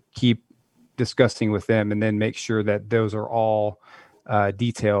keep discussing with them, and then make sure that those are all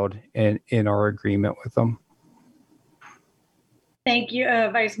detailed in our agreement with them. Thank you,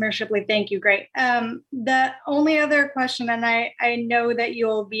 Vice Mayor Shipley. Thank you. Great. The only other question, and I know that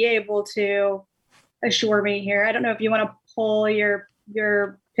you'll be able to assure me here, I don't know if you want to pull your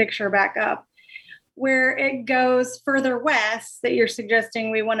picture back up, where it goes further west that you're suggesting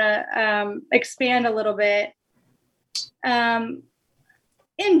we want to expand a little bit.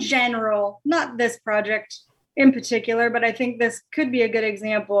 In general, not this project in particular, but I think this could be a good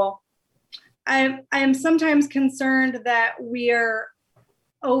example. I am sometimes concerned that we are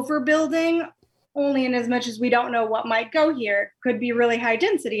overbuilding only in as much as we don't know what might go here. Could be really high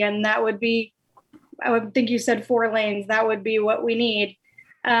density, and that would be, I would think you said 4 lanes, that would be what we need.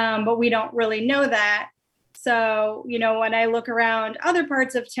 But we don't really know that. So, when I look around other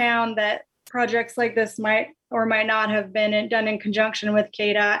parts of town that projects like this might or might not have been done in conjunction with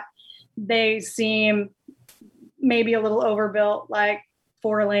KDOT, they seem maybe a little overbuilt, like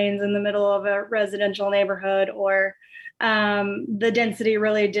 4 lanes in the middle of a residential neighborhood, or the density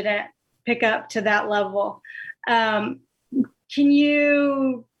really didn't pick up to that level. Can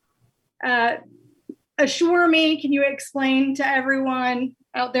you assure me, can you explain to everyone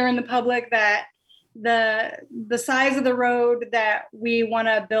out there in the public that the size of the road that we want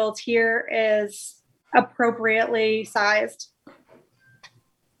to build here is appropriately sized?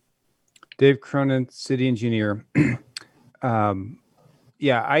 Dave Cronin, city engineer.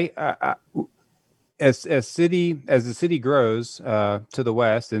 Yeah, as the city grows to the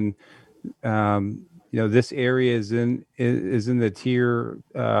west, and this area is in the tier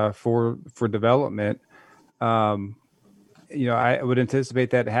for development. I would anticipate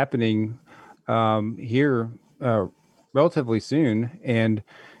that happening here relatively soon, and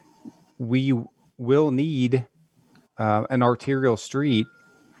we will need an arterial street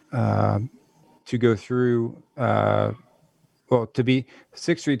to go through. To be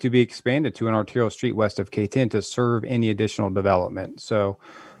 6th Street to be expanded to an arterial street west of K10 to serve any additional development. So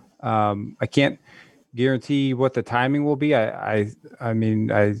I can't guarantee what the timing will be. I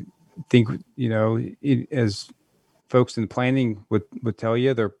think, as folks in planning would tell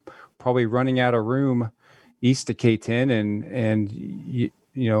you, they're probably running out of room east to K10. And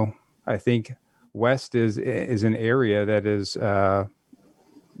I think west is an area that is, going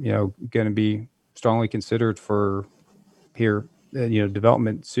to be strongly considered for here,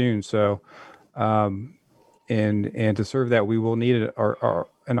 development soon. So, and to serve that, we will need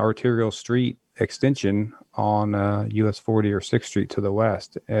an arterial street extension on US 40 or 6th Street to the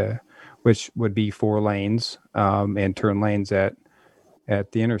west, which would be 4 lanes and turn lanes at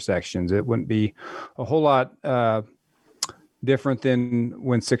the intersections. It wouldn't be a whole lot different than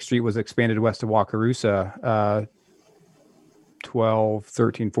when 6th Street was expanded west of Wakarusa 12,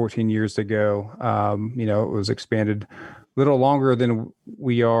 13, 14 years ago. It was expanded a little longer than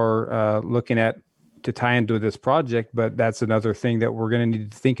we are looking at to tie into this project, but that's another thing that we're going to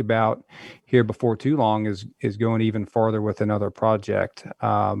need to think about here before too long is going even farther with another project.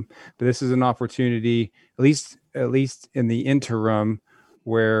 But this is an opportunity, at least in the interim,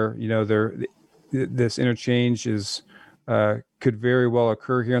 where this interchange is could very well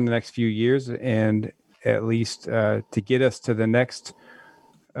occur here in the next few years, and at least to get us to the next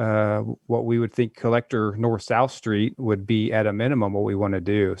what we would think collector North-South Street would be at a minimum what we want to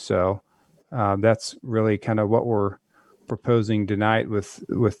do. So that's really kind of what we're proposing tonight with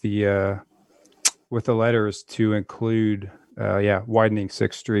the letters to include widening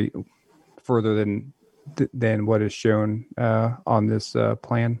 6th Street further than what is shown on this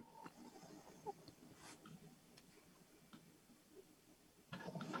plan.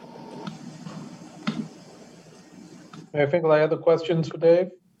 Mayor Finkel, any other questions for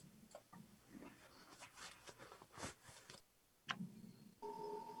Dave?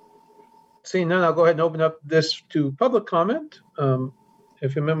 Seeing none, I'll go ahead and open up this to public comment.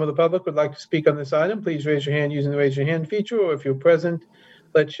 If you're a member of the public would like to speak on this item, please raise your hand using the raise your hand feature, or if you're present,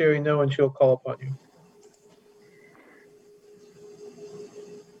 let Sherry know and she'll call upon you.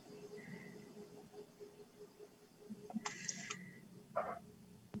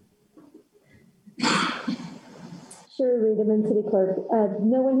 Sherry Reederman, City Clerk.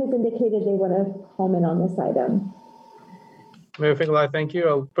 No one has indicated they want to comment on this item. Mayor Finkel, I thank you.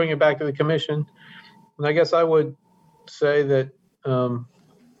 I'll bring it back to the commission. And I guess I would say that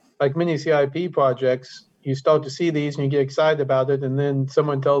like many CIP projects, you start to see these and you get excited about it, and then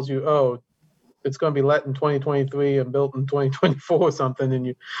someone tells you, oh, it's going to be let in 2023 and built in 2024 or something, and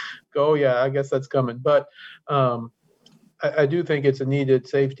you go, oh, yeah, I guess that's coming. But I do think it's a needed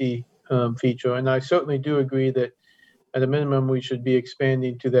safety feature, and I certainly do agree that at a minimum we should be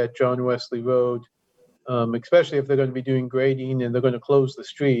expanding to that John Wesley Road, especially if they're going to be doing grading and they're going to close the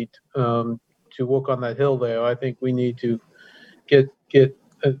street to work on that hill there. I think we need to get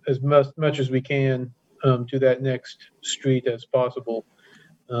as much as we can to that next street as possible.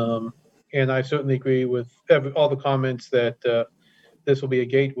 And I certainly agree with all the comments that this will be a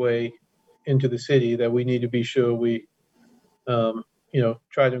gateway into the city, that we need to be sure we,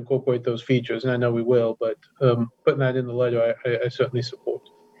 try to incorporate those features. And I know we will, but putting that in the letter, I certainly support.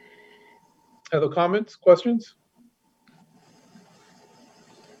 Other comments, questions?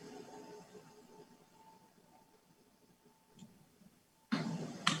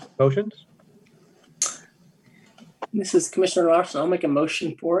 Motions? This is Commissioner Larson. I'll make a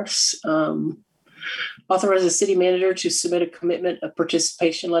motion for us Authorize the city manager to submit a commitment of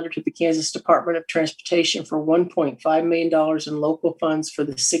participation letter to the Kansas Department of Transportation for $1.5 million in local funds for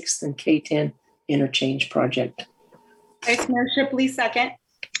the 6th and K10 interchange project. Vice Mayor Shipley, second.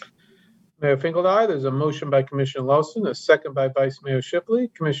 Mayor Finkel, aye. There's a motion by Commissioner Lawson, a second by Vice Mayor Shipley.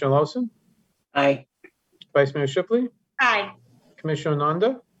 Commissioner Lawson? Aye. Vice Mayor Shipley? Aye. Commissioner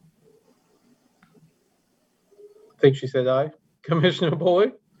Nanda? I think she said aye. Commissioner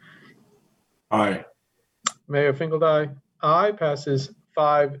Boyd? Aye. Mayor Finkel, aye. Aye, passes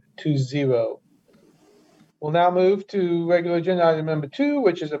 5-0. We'll now move to regular agenda item number 2,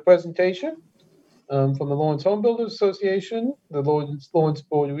 which is a presentation from the Lawrence Home Builders Association, the Lawrence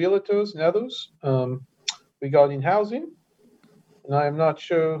Board of Realtors, and others regarding housing. And I am not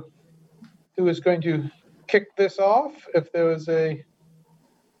sure who is going to kick this off, if there is a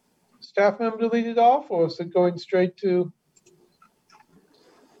staff member to lead it off, or is it going straight to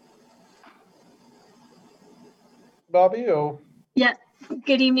Bobby? Or Yeah.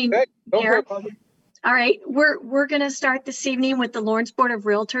 Good evening, okay, go for Mayor. it, Bobby. All right, we're going to start this evening with the Lawrence Board of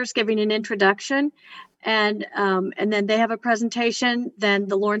Realtors giving an introduction, and then they have a presentation. Then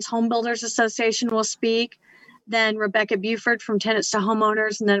the Lawrence Home Builders Association will speak. Then Rebecca Buford from Tenants to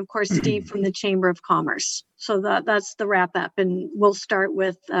Homeowners, and then of course Steve from the Chamber of Commerce. So that's the wrap up, and we'll start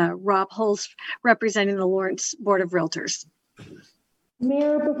with Rob Holst representing the Lawrence Board of Realtors.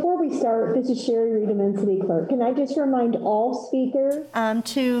 Mayor, before we start, this is Sherry Riedemann, City Clerk. Can I just remind all speakers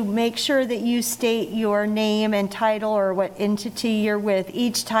To make sure that you state your name and title or what entity you're with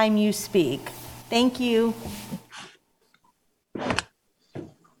each time you speak. Thank you.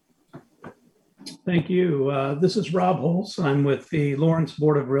 Thank you. This is Rob Holtz. I'm with the Lawrence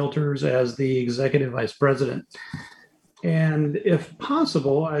Board of Realtors as the Executive Vice President. And if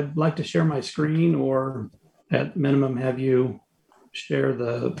possible, I'd like to share my screen, or at minimum have you share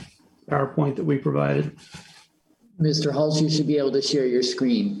the PowerPoint that we provided. Mr. Hulse, you should be able to share your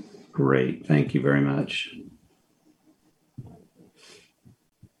screen. Great. Thank you very much.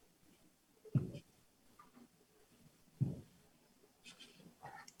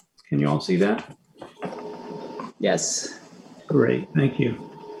 Can you all see that? Yes. Great, thank you.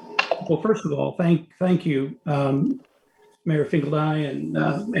 Well, first of all, thank you, Mayor Finkeldine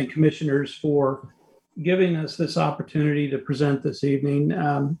and commissioners for giving us this opportunity to present this evening.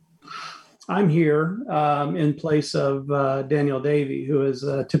 I'm here in place of Danielle Davey, who is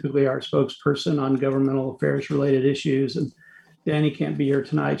typically our spokesperson on governmental affairs related issues. And Danny can't be here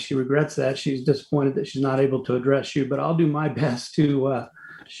tonight. She regrets that. She's disappointed that she's not able to address you, but I'll do my best to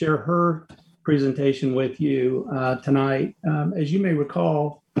share her presentation with you tonight. As you may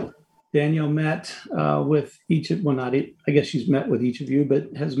recall, Danielle met with each of, well, not, I guess she's met with each of you,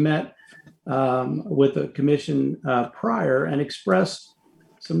 but has met with the commission prior and expressed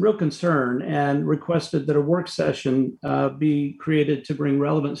some real concern and requested that a work session be created to bring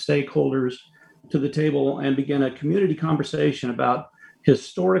relevant stakeholders to the table and begin a community conversation about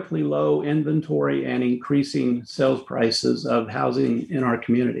historically low inventory and increasing sales prices of housing in our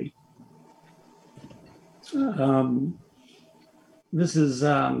community. This is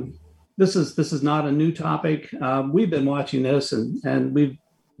not a new topic. We've been watching this, and we've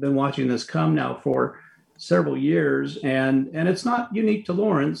been watching this come now for several years, and it's not unique to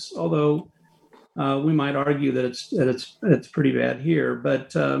Lawrence, although we might argue that it's pretty bad here. But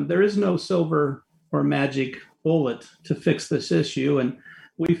there is no silver or magic bullet to fix this issue, and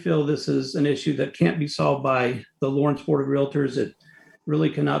we feel this is an issue that can't be solved by the Lawrence Board of Realtors. It really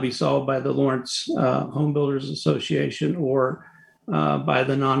cannot be solved by the Lawrence Home Builders Association or by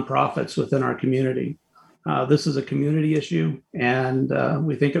the nonprofits within our community. This is a community issue, and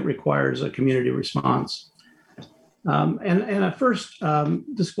we think it requires a community response. And a first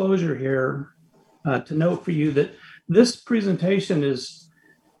disclosure here to note for you that this presentation is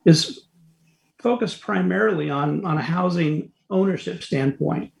focused primarily on a housing ownership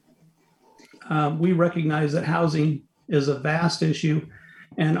standpoint. We recognize that housing is a vast issue,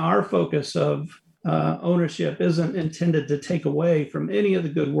 and our focus of ownership isn't intended to take away from any of the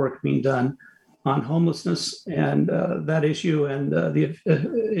good work being done on homelessness and that issue, and the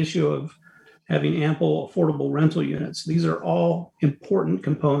issue of having ample affordable rental units. These are all important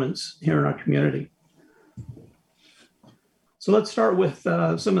components here in our community. So let's start with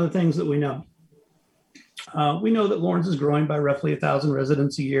some of the things that we know. We know that Lawrence is growing by roughly 1,000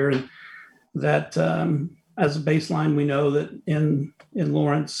 residents a year, and that as a baseline, we know that in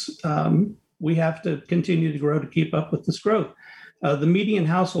Lawrence, we have to continue to grow to keep up with this growth. The median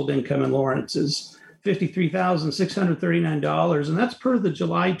household income in Lawrence is $53,639, and that's per the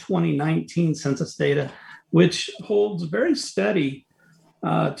July 2019 census data, which holds very steady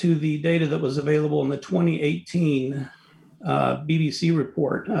to the data that was available in the 2018 BBC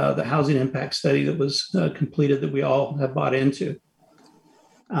report, the housing impact study that was completed that we all have bought into.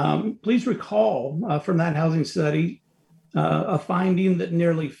 Please recall from that housing study a finding that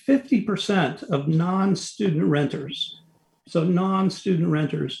nearly 50% of non-student renters, so non-student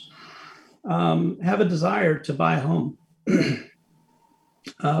renters, have a desire to buy a home.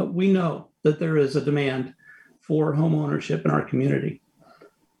 We know that there is a demand for home ownership in our community.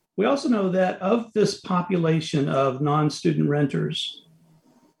 We also know that of this population of non-student renters,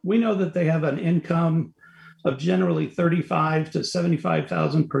 we know that they have an income of generally $35,000 to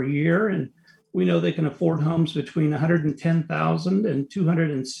 $75,000 per year, and we know they can afford homes between $110,000 and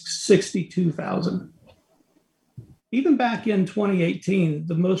 $262,000. Even back in 2018,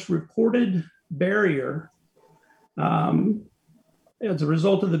 the most reported barrier as a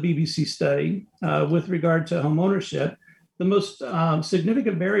result of the BBC study with regard to home ownership, the most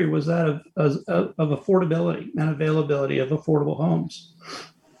significant barrier was that of affordability and availability of affordable homes.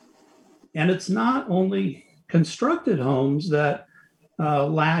 And it's not only constructed homes that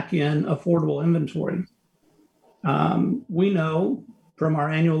lack in affordable inventory. We know from our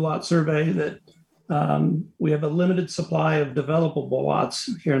annual lot survey that we have a limited supply of developable lots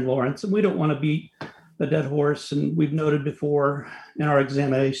here in Lawrence, and we don't want to beat a dead horse. And we've noted before in our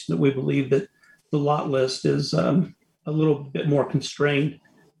examination that we believe that the lot list is a little bit more constrained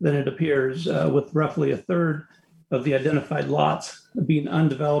than it appears, with roughly a third of the identified lots being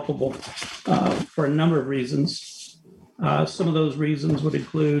undevelopable for a number of reasons. Some of those reasons would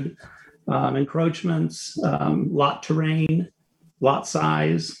include encroachments, lot terrain, lot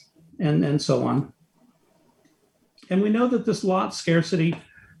size, and so on. And we know that this lot scarcity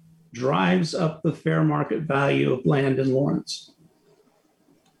drives up the fair market value of land in Lawrence.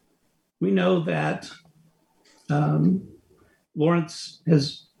 We know that Lawrence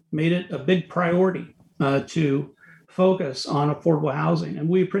has made it a big priority to focus on affordable housing. And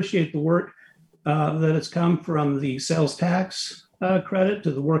we appreciate the work that has come from the sales tax credit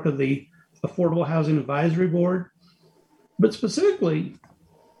to the work of the Affordable Housing Advisory Board. But specifically,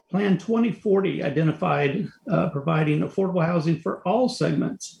 Plan 2040 identified providing affordable housing for all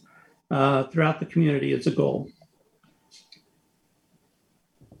segments throughout the community as a goal.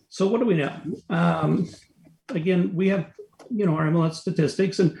 So what do we know? Again, we have our MLS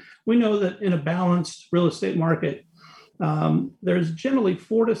statistics, and we know that in a balanced real estate market, there's generally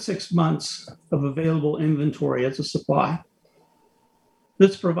 4 to 6 months of available inventory as a supply.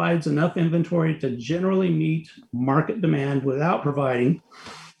 This provides enough inventory to generally meet market demand without providing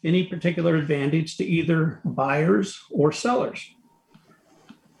any particular advantage to either buyers or sellers.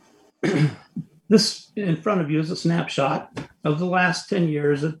 This in front of you is a snapshot of the last 10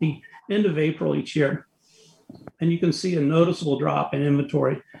 years at the end of April each year. And you can see a noticeable drop in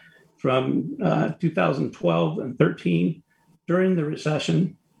inventory from 2012 and 13 during the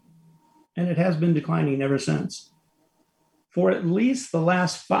recession, and it has been declining ever since. For at least the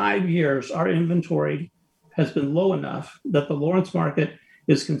last 5 years, our inventory has been low enough that the Lawrence market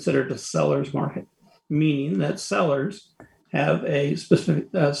is considered a seller's market, meaning that sellers have a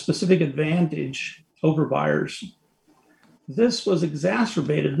specific advantage over buyers. This was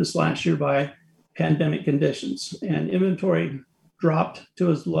exacerbated this last year by pandemic conditions, and inventory dropped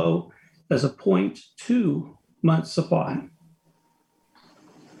to as low as a 0.2 month supply.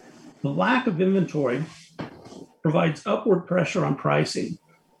 The lack of inventory provides upward pressure on pricing,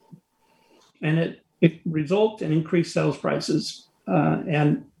 and it results in increased sales prices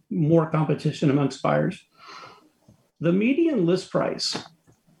and more competition amongst buyers. The median list price,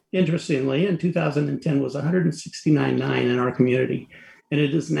 interestingly, in 2010 was $169,900 in our community, and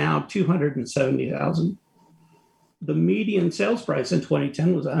it is now $270,000. The median sales price in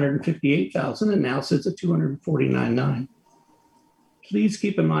 2010 was $158,000 and now sits at $249,900. Please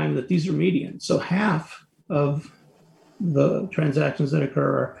keep in mind that these are median, so half of the transactions that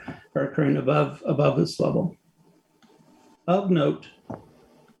occur are occurring above this level. Of note,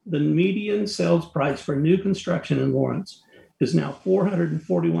 the median sales price for new construction in Lawrence is now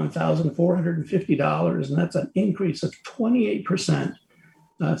 $441,450, and that's an increase of 28%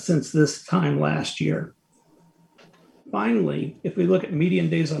 since this time last year. Finally, if we look at median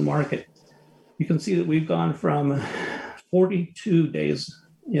days on market, you can see that we've gone from 42 days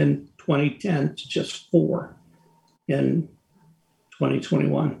in 2010 to just 4 in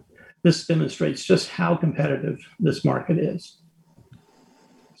 2021. This demonstrates just how competitive this market is.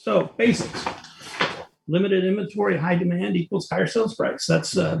 So basics: limited inventory, high demand equals higher sales price.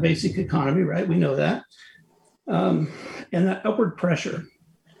 That's basic economy, right? We know that. And that upward pressure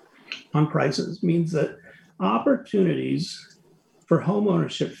on prices means that opportunities for home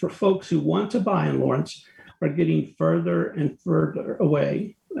ownership for folks who want to buy in Lawrence are getting further and further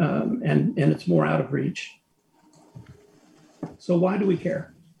away, and it's more out of reach. So why do we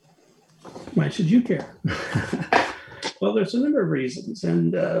care? Why should you care? Well, there's a number of reasons,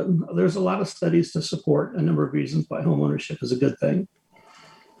 and there's a lot of studies to support a number of reasons why home ownership is a good thing.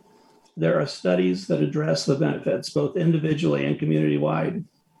 There are studies that address the benefits, both individually and community-wide.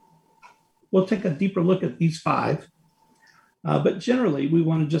 We'll take a deeper look at these 5, but generally, we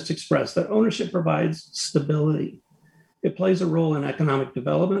want to just express that ownership provides stability. It plays a role in economic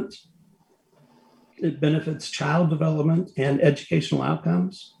development. It benefits child development and educational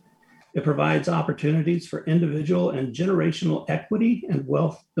outcomes. It provides opportunities for individual and generational equity and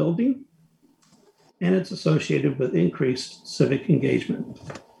wealth building. And it's associated with increased civic engagement.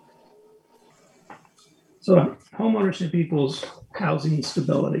 So homeownership equals housing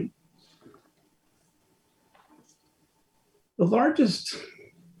stability. The largest,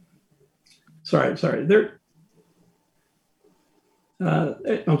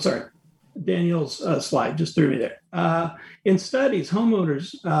 Daniel's slide just threw me there. In studies,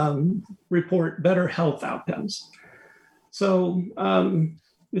 homeowners report better health outcomes. So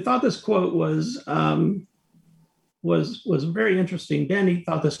we thought this quote was very interesting. Danny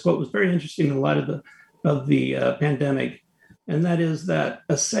thought this quote was very interesting in light of the pandemic, and that is that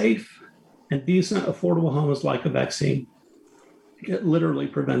a safe and decent, affordable home is like a vaccine. It literally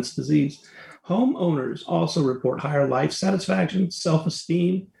prevents disease. Homeowners also report higher life satisfaction,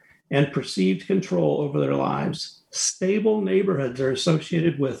 self-esteem, and perceived control over their lives. Stable neighborhoods are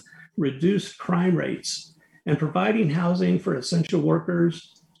associated with reduced crime rates, and providing housing for essential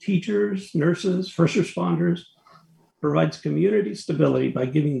workers, teachers, nurses, first responders provides community stability by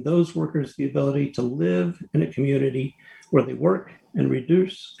giving those workers the ability to live in a community where they work and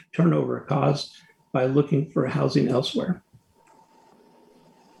reduce turnover caused by looking for housing elsewhere.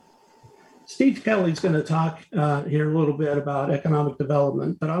 Steve Kelly's going to talk here a little bit about economic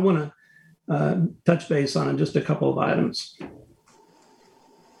development, but I want to touch base on just a couple of items.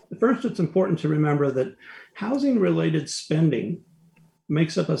 First, it's important to remember that housing-related spending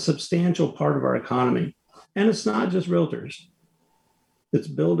makes up a substantial part of our economy. And it's not just realtors. It's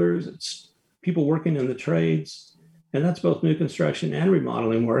builders, it's people working in the trades, and that's both new construction and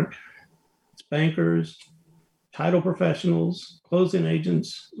remodeling work. It's bankers, title professionals, closing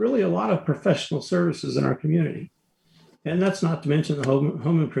agents, really a lot of professional services in our community. And that's not to mention the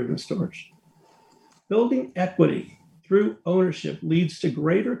home improvement stores. Building equity through ownership leads to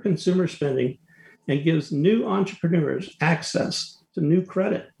greater consumer spending and gives new entrepreneurs access to new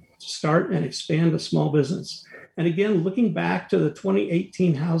credit to start and expand a small business. And again, looking back to the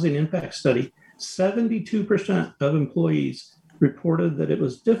 2018 Housing Impact Study, 72% of employees reported that it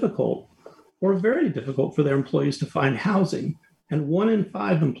was difficult or very difficult for their employees to find housing. And 1 in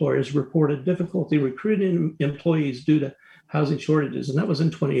 5 employers reported difficulty recruiting employees due to housing shortages. And that was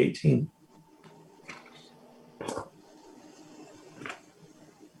in 2018.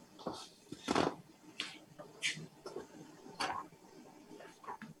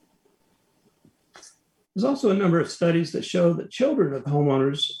 There's also a number of studies that show that children of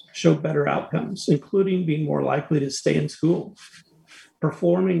homeowners show better outcomes, including being more likely to stay in school,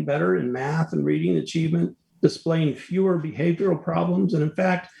 performing better in math and reading achievement, displaying fewer behavioral problems. And in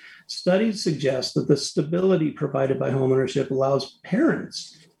fact, studies suggest that the stability provided by homeownership allows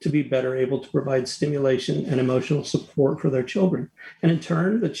parents to be better able to provide stimulation and emotional support for their children. And in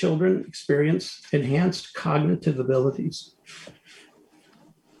turn, the children experience enhanced cognitive abilities.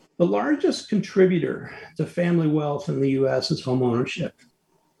 The largest contributor to family wealth in the US is homeownership.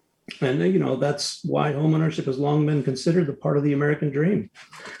 And, that's why homeownership has long been considered the part of the American dream.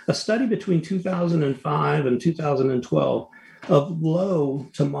 A study between 2005 and 2012 of low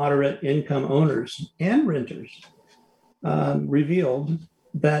to moderate income owners and renters revealed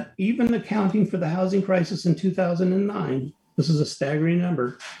that even accounting for the housing crisis in 2009, this is a staggering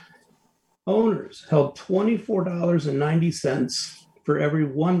number, owners held $24.90 for every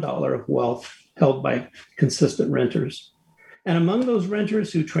 $1 of wealth held by consistent renters. And among those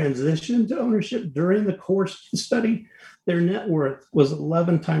renters who transitioned to ownership during the course of the study, their net worth was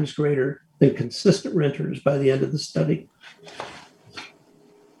 11 times greater than consistent renters by the end of the study.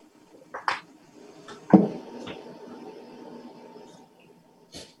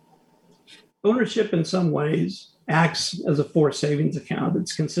 Ownership in some ways acts as a forced savings account.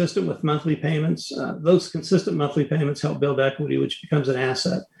 It's consistent with monthly payments. Those consistent monthly payments help build equity, which becomes an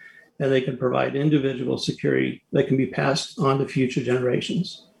asset, and they can provide individual security that can be passed on to future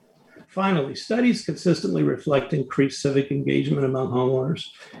generations. Finally, studies consistently reflect increased civic engagement among homeowners,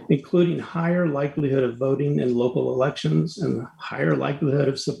 including higher likelihood of voting in local elections and higher likelihood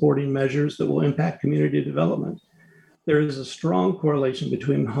of supporting measures that will impact community development. There is a strong correlation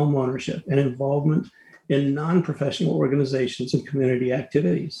between homeownership and involvement in non-professional organizations and community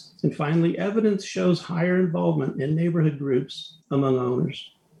activities. And finally, evidence shows higher involvement in neighborhood groups among owners.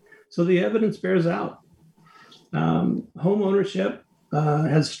 So the evidence bears out. Homeownership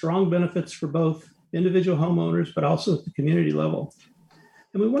has strong benefits for both individual homeowners, but also at the community level.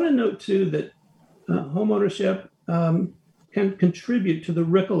 And we want to note too that homeownership can contribute to the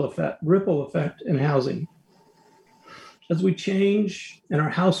ripple effect in housing. As we change and our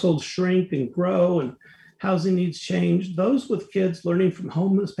households shrink and grow and housing needs change, those with kids learning from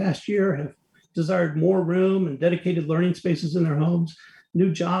home this past year have desired more room and dedicated learning spaces in their homes.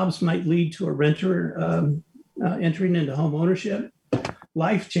 New jobs might lead to a renter entering into home ownership.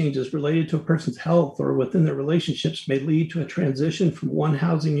 Life changes related to a person's health or within their relationships may lead to a transition from one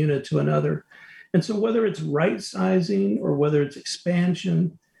housing unit to another. And so whether it's right sizing or whether it's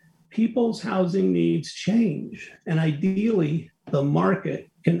expansion, people's housing needs change. And ideally, the market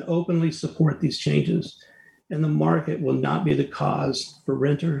can openly support these changes. And the market will not be the cause for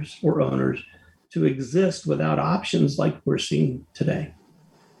renters or owners to exist without options like we're seeing today.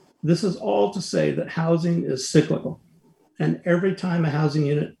 This is all to say that housing is cyclical. And every time a housing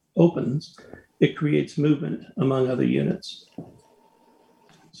unit opens, it creates movement among other units.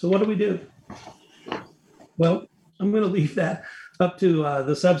 So what do we do? Well, I'm going to leave that up to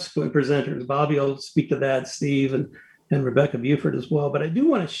the subsequent presenters. Bobby will speak to that, Steve and Rebecca Buford as well. But I do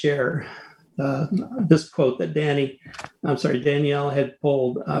want to share this quote that Danielle had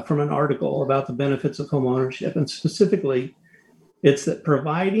pulled from an article about the benefits of homeownership. And specifically, it's that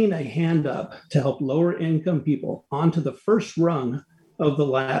providing a hand up to help lower income people onto the first rung of the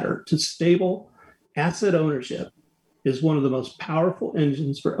ladder to stable asset ownership is one of the most powerful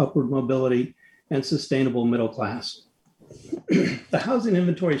engines for upward mobility and sustainable middle class. The housing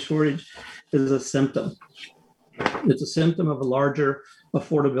inventory shortage is a symptom. It's a symptom of a larger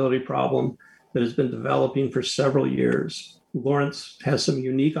affordability problem that has been developing for several years. Lawrence has some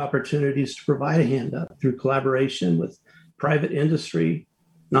unique opportunities to provide a hand up through collaboration with private industry,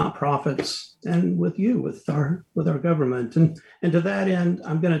 nonprofits, and with our government. And to that end,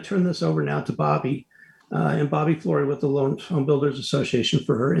 I'm going to turn this over now to Bobby and Bobby Flory with the Lawrence Home Builders Association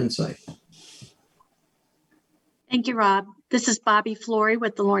for her insight. Thank you, Rob. This is Bobby Flory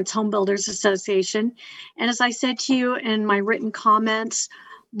with the Lawrence Home Builders Association. And as I said to you in my written comments,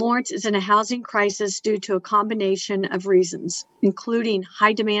 Lawrence is in a housing crisis due to a combination of reasons, including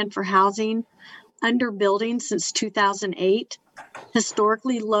high demand for housing, underbuilding since 2008,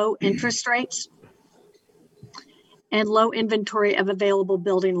 historically low interest rates, and low inventory of available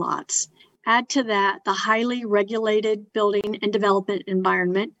building lots. Add to that the highly regulated building and development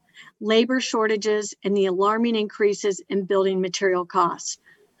environment, labor shortages, and the alarming increases in building material costs.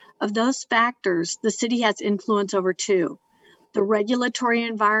 Of those factors, the city has influence over two: the regulatory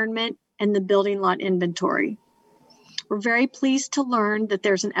environment and the building lot inventory. We're very pleased to learn that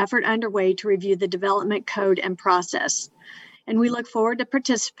there's an effort underway to review the development code and process. And we look forward to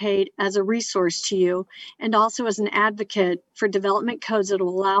participate as a resource to you and also as an advocate for development codes that will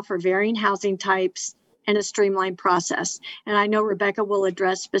allow for varying housing types and a streamlined process. And I know Rebecca will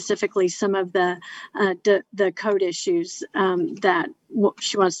address specifically some of the code issues that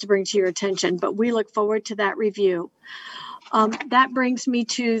she wants to bring to your attention, but we look forward to that review. That brings me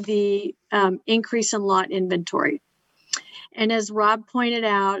to the increase in lot inventory. And as Rob pointed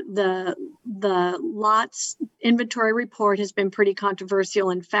out, the lots inventory report has been pretty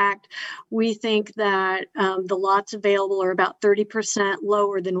controversial. In fact, we think that the lots available are about 30%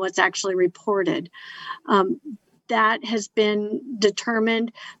 lower than what's actually reported. That has been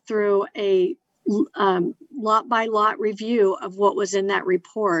determined through a lot by lot review of what was in that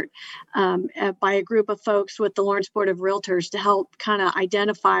report by a group of folks with the Lawrence Board of Realtors to help kind of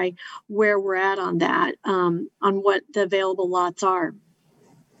identify where we're at on that, on what the available lots are.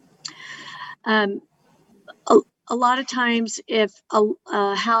 A lot of times, if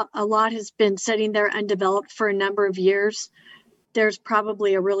a lot has been sitting there undeveloped for a number of years, there's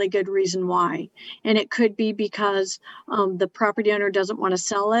probably a really good reason why. And it could be because the property owner doesn't want to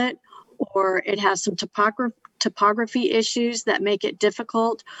sell it, or it has some topography issues that make it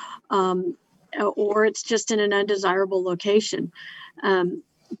difficult, or it's just in an undesirable location.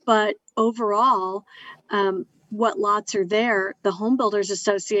 But overall, what lots are there, the Home Builders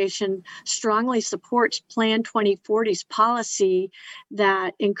Association strongly supports Plan 2040's policy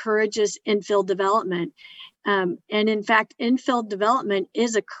that encourages infill development. And in fact, infill development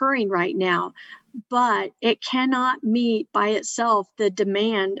is occurring right now, but it cannot meet by itself the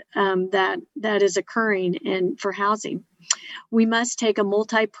demand that is occurring for housing. We must take a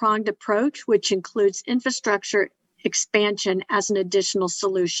multi-pronged approach, which includes infrastructure expansion as an additional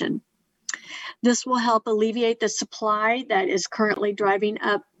solution. This will help alleviate the supply that is currently driving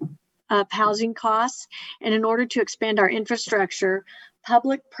up housing costs. And in order to expand our infrastructure,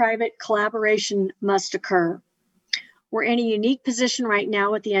 public-private collaboration must occur. We're in a unique position right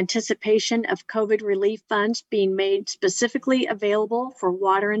now with the anticipation of COVID relief funds being made specifically available for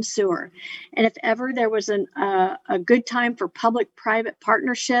water and sewer. And if ever there was a good time for public-private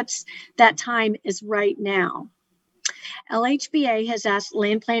partnerships, that time is right now. LHBA has asked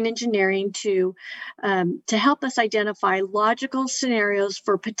Land Plan Engineering to help us identify logical scenarios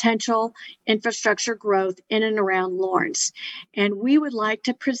for potential infrastructure growth in and around Lawrence. And we would like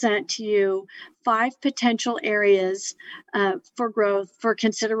to present to you 5 potential areas for growth for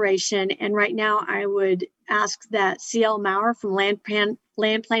consideration. And right now I would ask that CL Maurer from Land Plan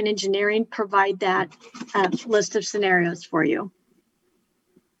Engineering provide that list of scenarios for you.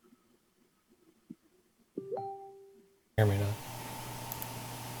 Hear me now.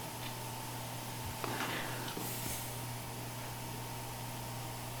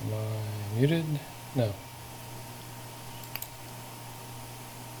 Am I muted? No.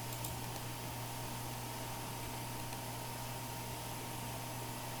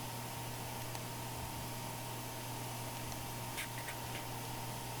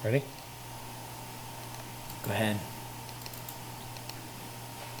 Ready? Go ahead.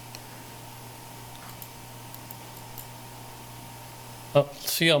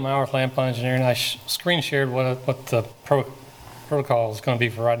 CL Maurer, Land Plan Engineering. I screen shared what the protocol is going to be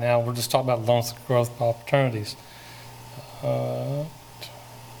for right now. We're just talking about Lawrence growth opportunities. The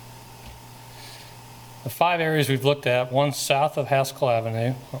 5 areas we've looked at: one south of Haskell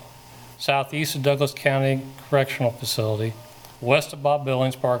Avenue, southeast of Douglas County Correctional Facility, west of Bob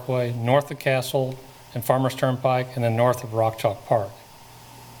Billings Parkway, north of Castle and Farmers Turnpike, and then north of Rock Chalk Park.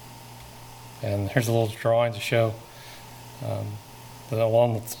 And here's a little drawing to show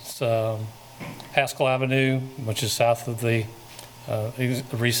along Haskell Avenue, which is south of the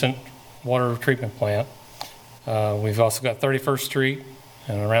recent water treatment plant. We've also got 31st Street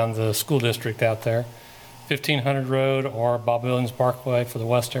and around the school district out there, 1500 Road or Bob Billings Parkway for the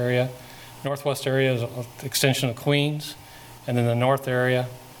west area. Northwest area is an extension of Queens, and then the north area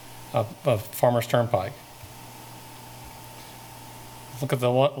of Farmers Turnpike. Look at the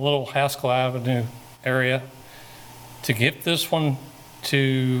little Haskell Avenue area. To get this one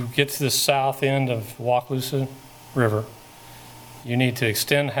to get to the south end of Wakalusa River, you need to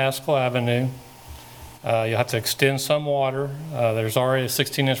extend Haskell Avenue. You have to extend some water. There's already a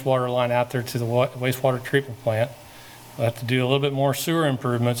 16-inch water line out there to the wastewater treatment plant. We'll have to do a little bit more sewer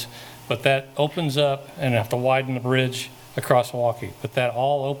improvements, but that opens up, and have to widen the bridge across Milwaukee. But that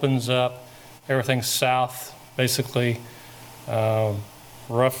all opens up everything south, basically,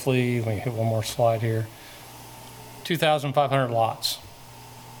 roughly, let me hit one more slide here, 2,500 lots.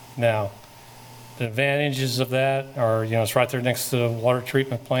 Now, the advantages of that are, it's right there next to the water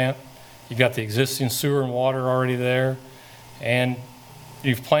treatment plant. You've got the existing sewer and water already there, and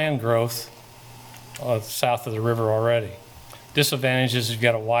you've planned growth south of the river already. Disadvantage is you've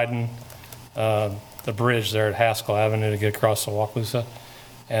got to widen the bridge there at Haskell Avenue to get across the Wakalusa,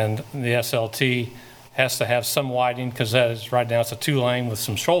 and the SLT has to have some widening because that is right now it's a 2-lane with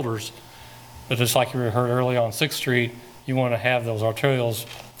some shoulders. But just like you heard earlier on 6th Street, you want to have those arterials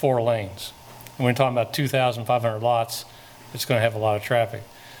 4 lanes. And when you're talking about 2,500 lots, it's going to have a lot of traffic.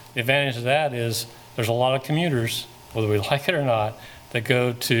 The advantage of that is there's a lot of commuters, whether we like it or not, that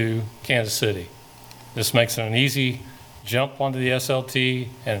go to Kansas City. This makes it an easy jump onto the SLT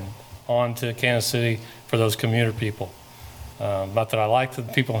and onto Kansas City for those commuter people. Not that I like the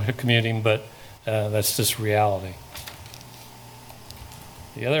people commuting, but that's just reality.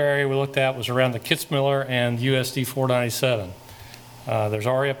 The other area we looked at was around the Kitzmiller and USD 497. There's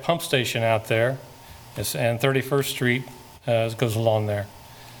already a pump station out there, and 31st Street goes along there.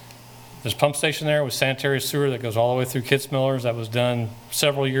 There's a pump station there with sanitary sewer that goes all the way through Kitzmiller's. That was done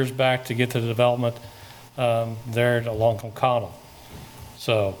several years back to get to the development there along O'Connell.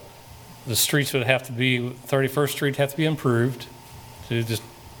 So the streets would have to be, 31st Street have to be improved to just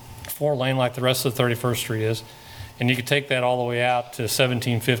 4-lane like the rest of the 31st Street is. And you could take that all the way out to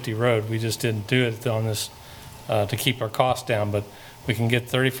 1750 Road. We just didn't do it on this to keep our costs down, but we can get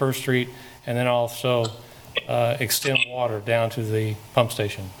 31st Street and then also extend water down to the pump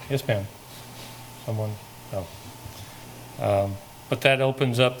station. Yes, ma'am. Someone? No. But that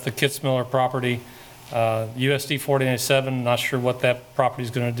opens up the Kitzmiller property USD 497, not sure what that property is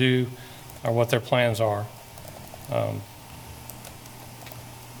going to do or what their plans are.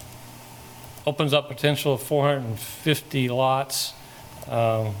 Opens up potential of 450 lots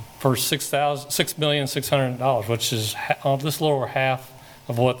for $6,600,000, which is just a little over half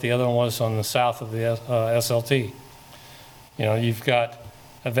of what the other one was on the south of the SLT. You know, you've got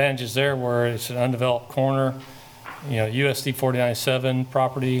advantages there where it's an undeveloped corner. You know, USD 497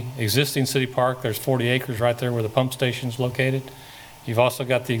 property, existing city park, there's 40 acres right there where the pump station's located. You've also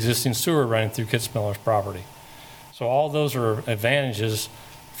got the existing sewer running through Kitzmiller's property. So all those are advantages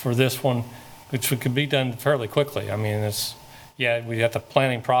for this one, which could be done fairly quickly. I mean, it's, yeah, we have the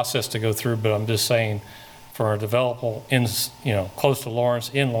planning process to go through, but I'm just saying for a developable in, you know, close to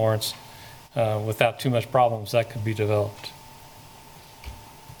Lawrence, in Lawrence, without too much problems, that could be developed.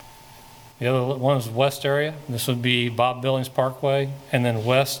 The other one is west area. This would be Bob Billings Parkway, and then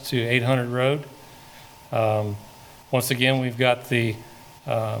west to 800 Road. Once again, we've got the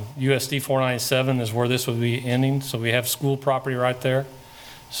USD 497 is where this would be ending. So we have school property right there.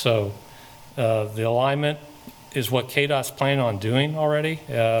 So the alignment is what KDOT's planning on doing already,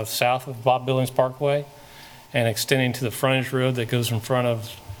 south of Bob Billings Parkway, and extending to the frontage road that goes in front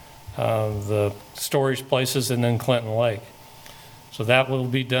of the storage places and then Clinton Lake. So that will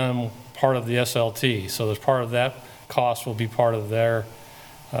be done part of the SLT. So there's part of that cost will be part of their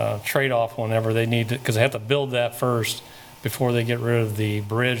trade-off whenever they need to, because they have to build that first before they get rid of the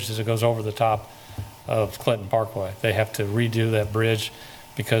bridge as it goes over the top of Clinton Parkway. They have to redo that bridge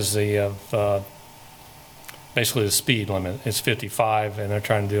because of basically the speed limit. It's 55 and they're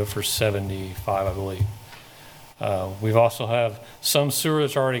trying to do it for 75, I believe. We've also have some sewer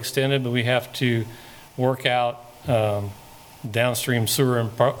that's already extended, but we have to work out downstream sewer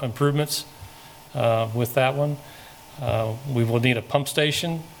improvements with that one. We will need a pump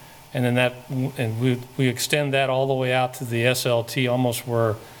station, and then we extend that all the way out to the SLT, almost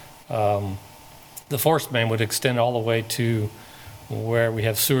where the force main would extend all the way to where we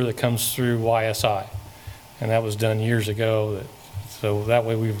have sewer that comes through YSI, and that was done years ago. So that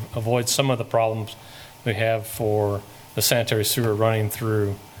way we avoid some of the problems we have for the sanitary sewer running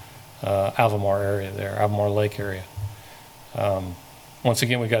through Albemarle area there, Albemarle Lake area. Once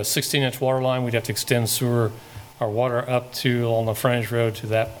again, we've got a 16-inch water line. We'd have to extend sewer or water up to along the frontage road to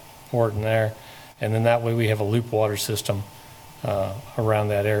that port in there. And then that way we have a loop water system around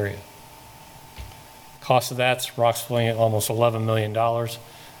that area. Cost of that's approximately almost $11 million,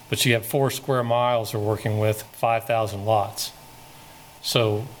 but you have 4 square miles we're working with, 5,000 lots.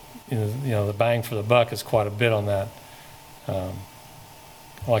 So, you know, the bang for the buck is quite a bit on that.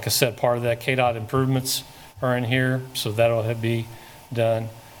 Like I said, part of that KDOT improvements are in here, so that'll be done.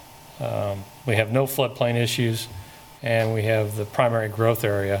 We have no floodplain issues, and we have the primary growth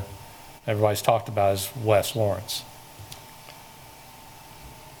area everybody's talked about is West Lawrence.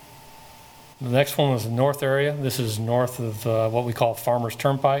 The next one was the north area. This is north of what we call Farmers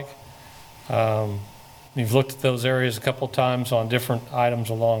Turnpike. We've looked at those areas a couple of times on different items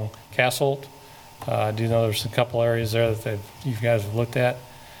along Castle. I do know there's a couple areas there that you guys have looked at.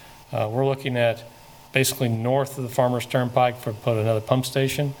 We're looking at basically north of the Farmers Turnpike for put another pump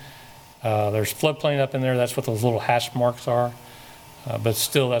station. There's floodplain up in there. That's what those little hash marks are. But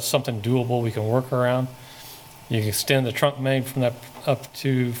still, that's something doable we can work around. You can extend the trunk main from that up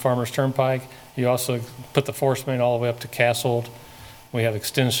to Farmers Turnpike. You also put the force main all the way up to Castle. We have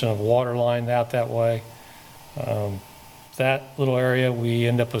extension of water line out that way. That little area, we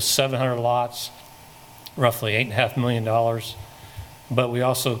end up with 700 lots, roughly $8.5 million. But we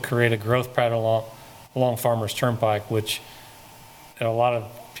also create a growth pattern along Farmers Turnpike, which a lot of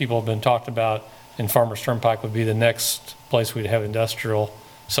people have been talked about in Farmers Turnpike would be the next place we'd have industrial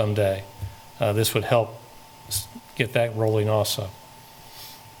someday. This would help get that rolling also.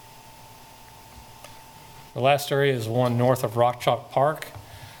 The last area is one north of Rock Chalk Park.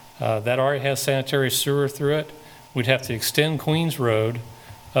 That already has sanitary sewer through it. We'd have to extend Queens Road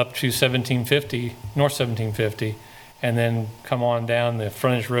up to 1750, North 1750, and then come on down the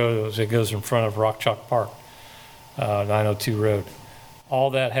frontage road as it goes in front of Rock Chalk Park, 902 Road. All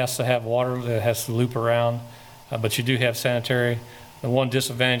that has to have water that has to loop around, but you do have sanitary. The one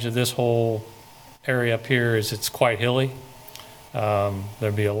disadvantage of this whole area up here is it's quite hilly.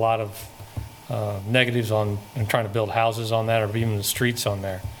 There'd be a lot of negatives on trying to build houses on that or even the streets on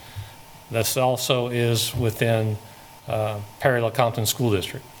there. This also is within Perry-LeCompton School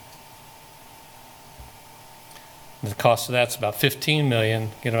District. The cost of that's about $15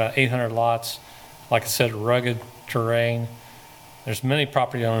 million, get about 800 lots. Like I said, rugged terrain. There's many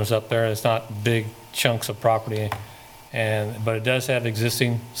property owners up there. It's not big chunks of property, but it does have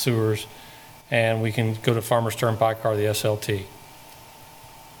existing sewers, and we can go to Farmers Turnpike or the SLT.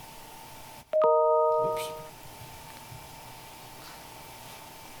 Oops.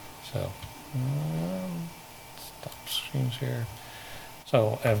 So, stop screens here.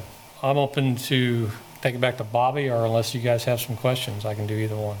 So I'm open to take it back to Bobby, or unless you guys have some questions, I can do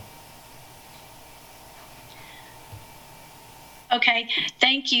either one. Okay,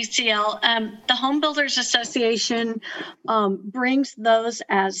 thank you, CL. The Home Builders Association brings those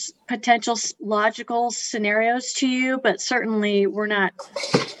as potential logical scenarios to you, but certainly we're not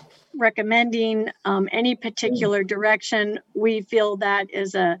recommending any particular direction. We feel that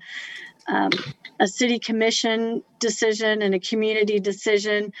is a city commission decision and a community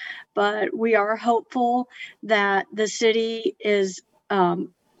decision, but we are hopeful that the city is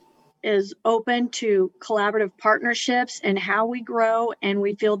open to collaborative partnerships and how we grow, and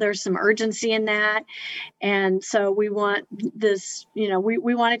we feel there's some urgency in that. And so we want this,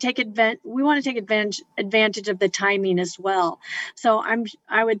 we want to take advantage of the timing as well. So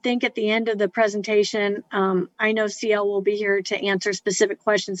I would think at the end of the presentation, I know CL will be here to answer specific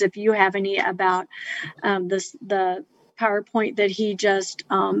questions if you have any about the PowerPoint that he just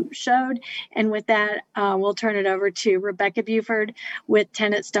showed. And with that, we'll turn it over to Rebecca Buford with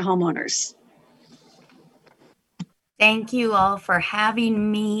Tenants to Homeowners. Thank you all for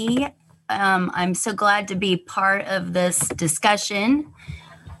having me. I'm so glad to be part of this discussion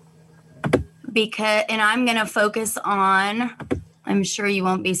and I'm going to focus on, I'm sure you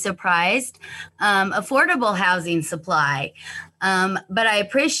won't be surprised, affordable housing supply. But I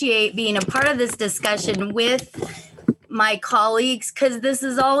appreciate being a part of this discussion with my colleagues, because this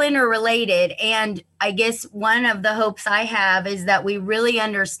is all interrelated. And I guess one of the hopes I have is that we really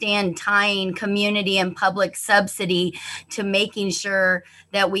understand tying community and public subsidy to making sure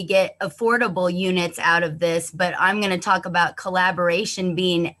that we get affordable units out of this. But I'm going to talk about collaboration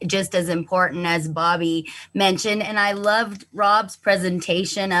being just as important, as Bobby mentioned. And I loved Rob's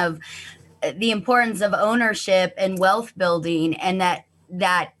presentation of the importance of ownership and wealth building, and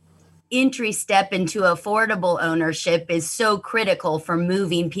that entry step into affordable ownership is so critical for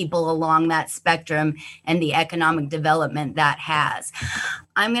moving people along that spectrum and the economic development that has.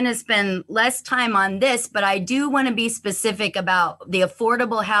 I'm going to spend less time on this, but I do want to be specific about the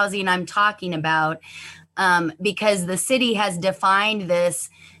affordable housing I'm talking about, because the city has defined this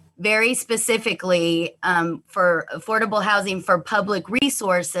very specifically for affordable housing for public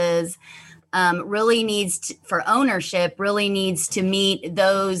resources. For ownership, really needs to meet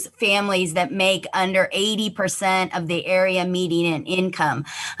those families that make under 80% of the area median income.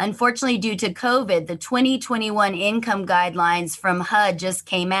 Unfortunately, due to COVID, the 2021 income guidelines from HUD just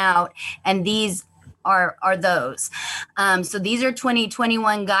came out, and these are those. So these are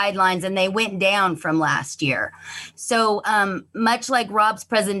 2021 guidelines, and they went down from last year. So much like Rob's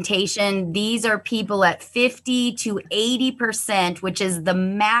presentation, these are people at 50 to 80%, which is the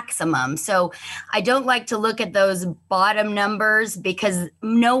maximum. So I don't like to look at those bottom numbers because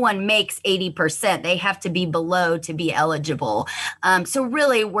no one makes 80%. They have to be below to be eligible. So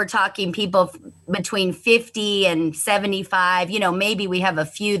really, we're talking people between 50 and 75. Maybe we have a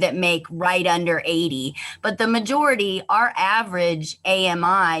few that make right under 80. But the majority, our average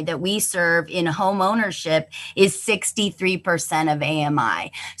AMI that we serve in home ownership is 63% of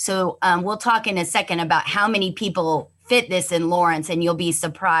AMI. So we'll talk in a second about how many people fit this in Lawrence, and you'll be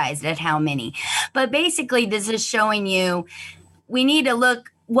surprised at how many. But basically, this is showing you we need to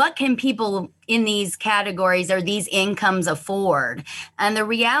look, what can people in these categories or these incomes afford? And the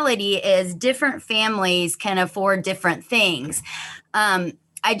reality is different families can afford different things.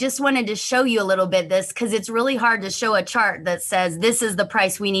 I just wanted to show you a little bit this because it's really hard to show a chart that says this is the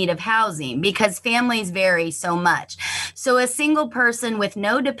price we need of housing, because families vary so much. So a single person with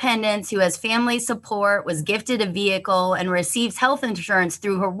no dependents who has family support, was gifted a vehicle, and receives health insurance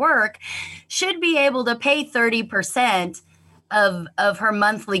through her work should be able to pay 30% of her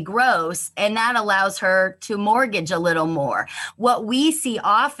monthly gross, and that allows her to mortgage a little more. What we see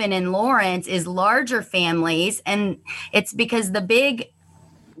often in Lawrence is larger families, and it's because the big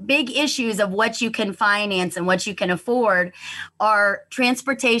issues of what you can finance and what you can afford are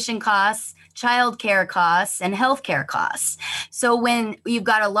transportation costs, childcare costs, and healthcare costs. So when you've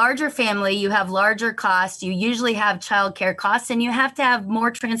got a larger family, you have larger costs, you usually have childcare costs, and you have to have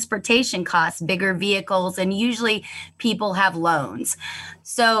more transportation costs, bigger vehicles, and usually people have loans.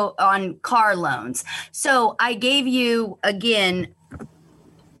 So on car loans. So I gave you, again,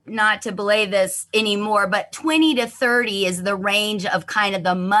 not to belay this anymore, but 20 to 30 is the range of kind of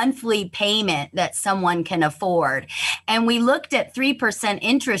the monthly payment that someone can afford. And we looked at 3%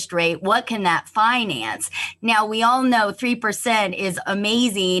 interest rate. What can that finance? Now, we all know 3% is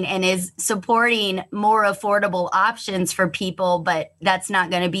amazing and is supporting more affordable options for people, but that's not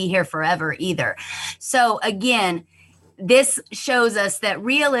going to be here forever either. So again, this shows us that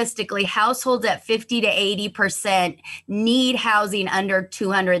realistically, households at 50 to 80% need housing under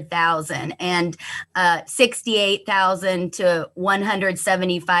 200,000, and 68,000 to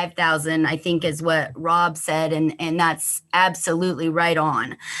 175,000, I think, is what Rob said, and that's absolutely right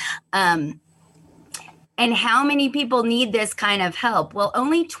on. And how many people need this kind of help? Well,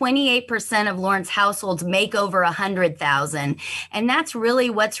 only 28% of Lawrence households make over 100,000. And that's really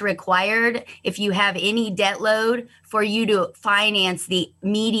what's required if you have any debt load for you to finance the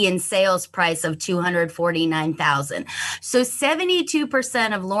median sales price of 249,000. So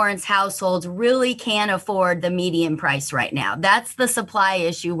 72% of Lawrence households really can't afford the median price right now. That's the supply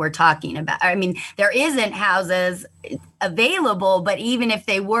issue we're talking about. I mean, there isn't houses available, but even if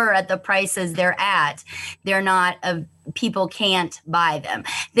they were at the prices they're at, they're not people can't buy them.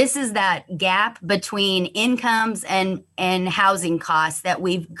 This is that gap between incomes and housing costs that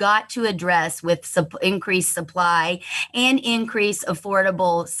we've got to address with increased supply and increased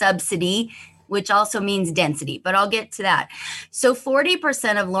affordable subsidy, which also means density, but I'll get to that. So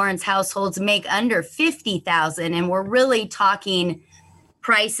 40% of Lawrence households make under 50,000, and we're really talking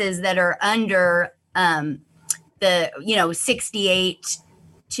prices that are under the 68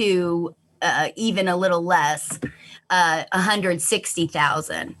 to even a little less,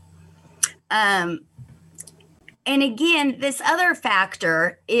 160,000. And again, this other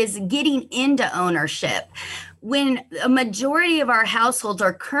factor is getting into ownership. When a majority of our households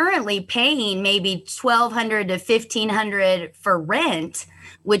are currently paying maybe $1,200 to $1,500 for rent,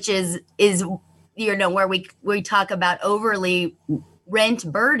 which is where we talk about overly rent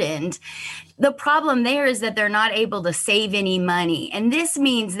burdened, the problem there is that they're not able to save any money. And this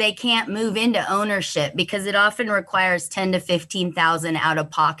means they can't move into ownership because it often requires $10,000 to $15,000 out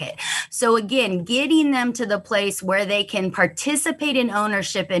of pocket. So again, getting them to the place where they can participate in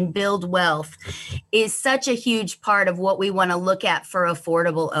ownership and build wealth is such a huge part of what we want to look at for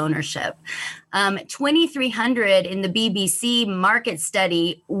affordable ownership. 2,300 in the BBC market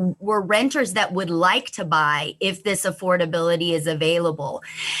study were renters that would like to buy if this affordability is available.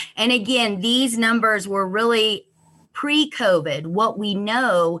 And again, these numbers were really pre-COVID. What we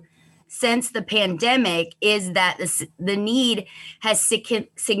know since the pandemic is that the need has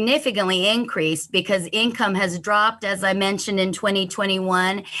significantly increased because income has dropped, as I mentioned, in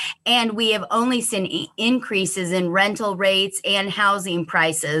 2021, and we have only seen increases in rental rates and housing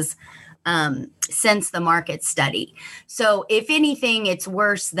prices since the market study. So if anything, it's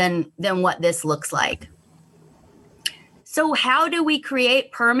worse than what this looks like. So how do we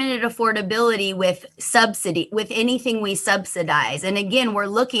create permanent affordability with subsidy, with anything we subsidize? And again, we're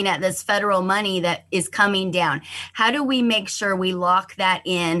looking at this federal money that is coming down. How do we make sure we lock that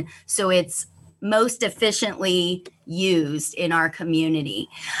in so it's most efficiently used in our community?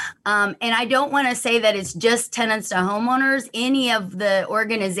 And I don't want to say that it's just tenants to homeowners. Any of the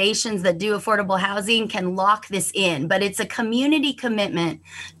organizations that do affordable housing can lock this in, but it's a community commitment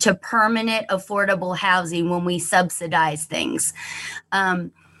to permanent affordable housing when we subsidize things.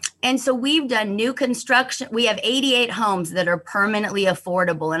 And so we've done new construction. We have 88 homes that are permanently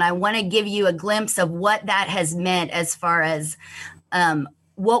affordable. And I want to give you a glimpse of what that has meant as far as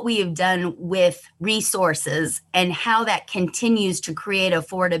what we have done with resources and how that continues to create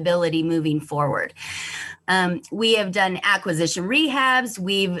affordability moving forward. We have done acquisition rehabs.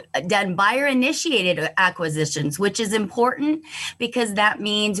 We've done buyer-initiated acquisitions, which is important because that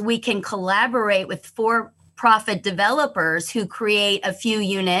means we can collaborate with for-profit developers who create a few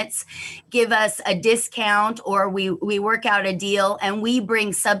units, give us a discount, or we work out a deal and we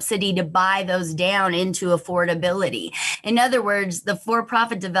bring subsidy to buy those down into affordability. In other words, the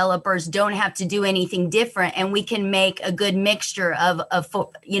for-profit developers don't have to do anything different, and we can make a good mixture of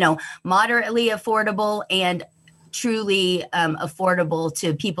moderately affordable and truly affordable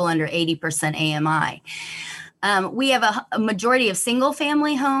to people under 80% AMI. We have a majority of single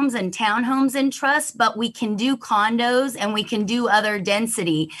family homes and townhomes in trust, but we can do condos and we can do other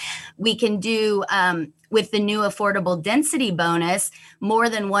density. We can do, with the new affordable density bonus, more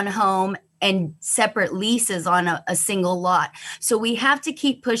than one home and separate leases on a single lot. So we have to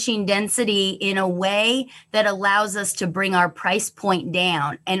keep pushing density in a way that allows us to bring our price point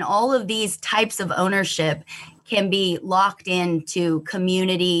down. And all of these types of ownership can be locked into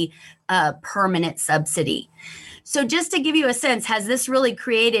community permanent subsidy. So just to give you a sense, has this really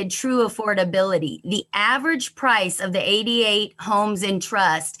created true affordability? The average price of the 88 homes in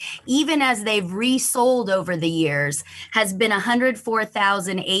trust, even as they've resold over the years, has been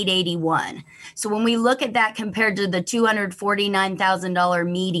 $104,881. So when we look at that compared to the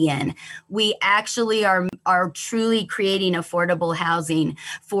 $249,000 median, we actually are truly creating affordable housing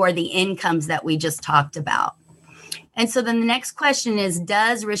for the incomes that we just talked about. And so then the next question is,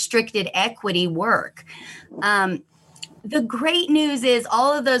 does restricted equity work? The great news is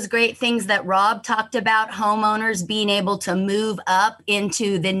all of those great things that Rob talked about, homeowners being able to move up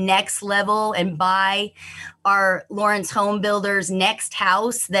into the next level and buy our Lawrence Home Builders next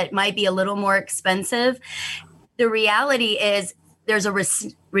house that might be a little more expensive. The reality is there's a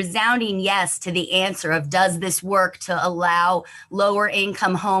resounding yes to the answer of, does this work to allow lower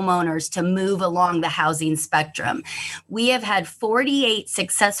income homeowners to move along the housing spectrum? We have had 48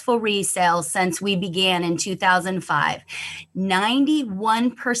 successful resales since we began in 2005.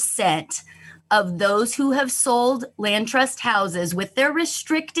 91% of those who have sold land trust houses with their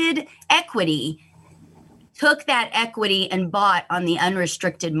restricted equity took that equity and bought on the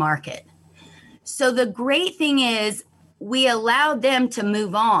unrestricted market. So the great thing is, we allowed them to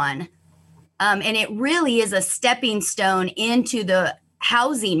move on. And it really is a stepping stone into the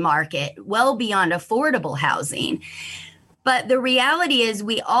housing market, well beyond affordable housing. But the reality is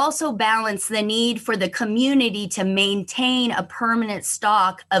we also balance the need for the community to maintain a permanent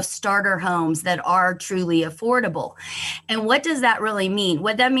stock of starter homes that are truly affordable. And what does that really mean?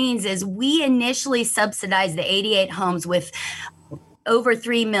 What that means is we initially subsidized the 88 homes with over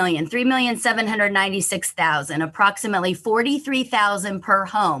 3,796,000, approximately 43,000 per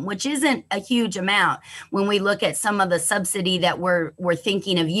home, which isn't a huge amount when we look at some of the subsidy that we're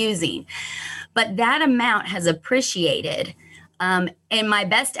thinking of using. But that amount has appreciated. And my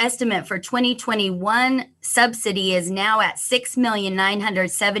best estimate for 2021 subsidy is now at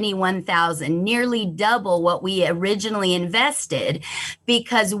 $6,971,000, nearly double what we originally invested,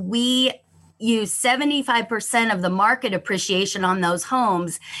 because we use 75% of the market appreciation on those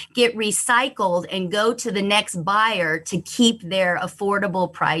homes, get recycled and go to the next buyer to keep their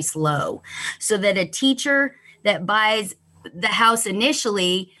affordable price low. So that a teacher that buys the house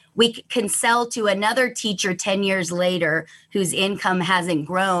initially, we can sell to another teacher 10 years later whose income hasn't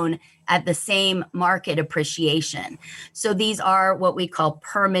grown at the same market appreciation. So these are what we call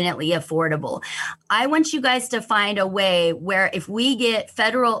permanently affordable. I want you guys to find a way where if we get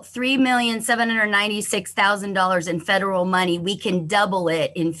federal $3,796,000 in federal money, we can double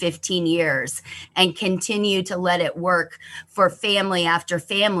it in 15 years and continue to let it work for family after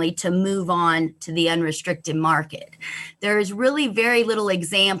family to move on to the unrestricted market. There is really very little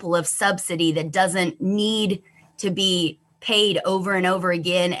example of subsidy that doesn't need to be paid over and over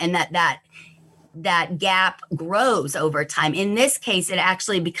again, and that gap grows over time. In this case, it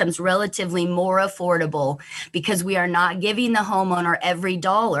actually becomes relatively more affordable because we are not giving the homeowner every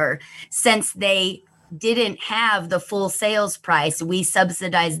dollar. Since they didn't have the full sales price, we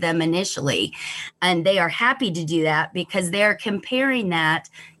subsidized them initially, and they are happy to do that because they're comparing that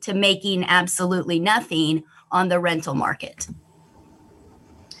to making absolutely nothing on the rental market.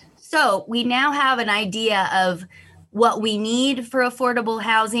 So we now have an idea of what we need for affordable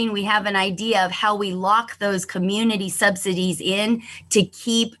housing. We have an idea of how we lock those community subsidies in to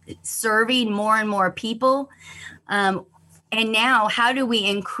keep serving more and more people. And now, how do we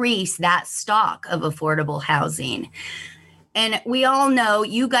increase that stock of affordable housing? And we all know,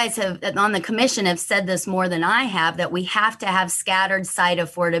 you guys have on the commission have said this more than I have, that we have to have scattered site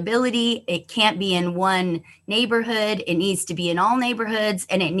affordability. It can't be in one neighborhood. It needs to be in all neighborhoods,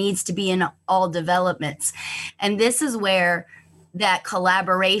 and it needs to be in all developments. And this is where that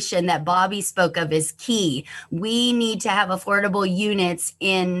collaboration that Bobby spoke of is key. We need to have affordable units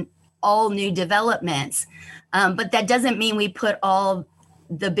in all new developments. But that doesn't mean we put all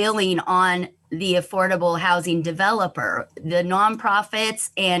the billing on the affordable housing developer. The nonprofits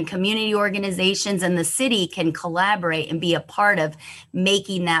and community organizations and the city can collaborate and be a part of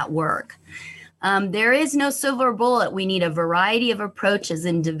making that work. There is no silver bullet. We need a variety of approaches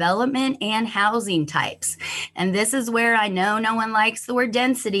in development and housing types. And this is where I know no one likes the word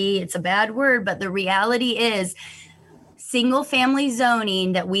density. It's a bad word, but the reality is single family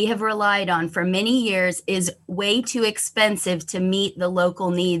zoning that we have relied on for many years is way too expensive to meet the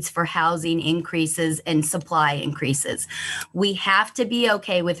local needs for housing increases and supply increases. We have to be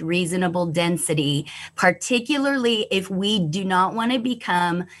okay with reasonable density, particularly if we do not want to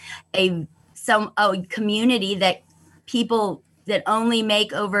become a community that people that only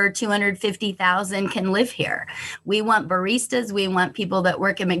make over 250,000 can live here. We want baristas. We want people that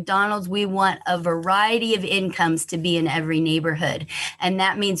work at McDonald's. We want a variety of incomes to be in every neighborhood. And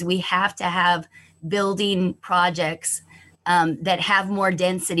that means we have to have building projects that have more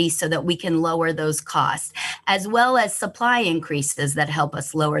density so that we can lower those costs, as well as supply increases that help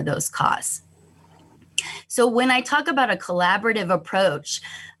us lower those costs. So when I talk about a collaborative approach,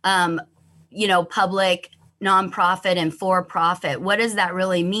 public, nonprofit, and for-profit, what does that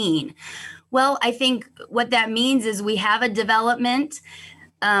really mean? Well, I think what that means is we have a development,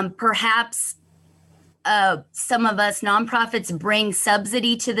 perhaps some of us nonprofits bring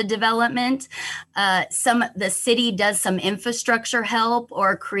subsidy to the development. The city does some infrastructure help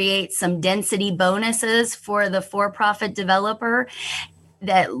or create some density bonuses for the for-profit developer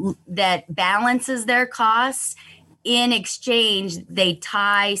that balances their costs. In exchange, they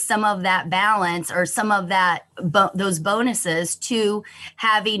tie some of that balance or some of that those bonuses to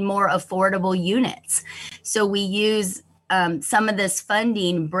having more affordable units. So we use some of this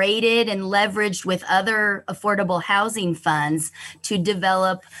funding braided and leveraged with other affordable housing funds to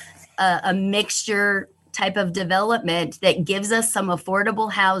develop a mixture type of development that gives us some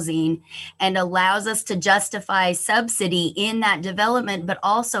affordable housing and allows us to justify subsidy in that development, but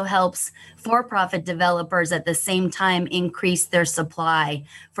also helps for-profit developers at the same time increase their supply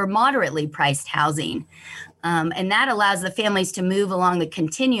for moderately priced housing. And that allows the families to move along the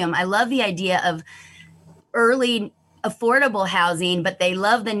continuum. I love the idea of early affordable housing, but they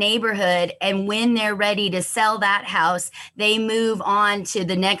love the neighborhood. And when they're ready to sell that house, they move on to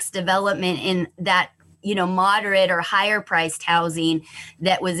the next development in that, moderate or higher priced housing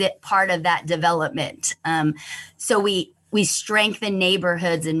that was part of that development. So we strengthen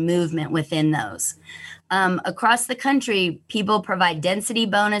neighborhoods and movement within those. Across the country, people provide density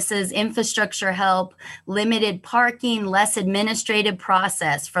bonuses, infrastructure help, limited parking, less administrative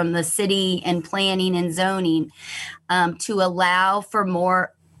process from the city and planning and zoning to allow for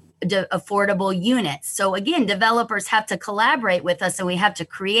more affordable units. So again, developers have to collaborate with us and we have to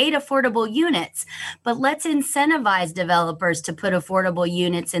create affordable units, but let's incentivize developers to put affordable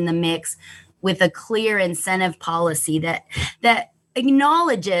units in the mix with a clear incentive policy that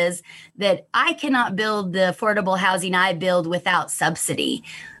acknowledges that I cannot build the affordable housing I build without subsidy.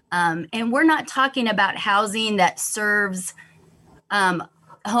 And we're not talking about housing that serves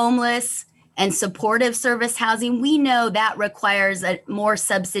homeless and supportive service housing. We know that requires more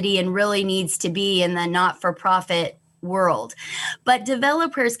subsidy and really needs to be in the not-for-profit world. But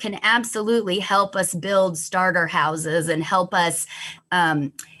developers can absolutely help us build starter houses and help us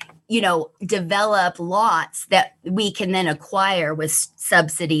develop lots that we can then acquire with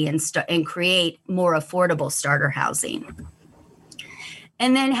subsidy and create more affordable starter housing.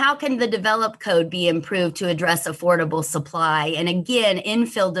 And then how can the develop code be improved to address affordable supply? And again,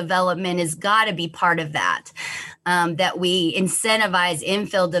 infill development has got to be part of that, that we incentivize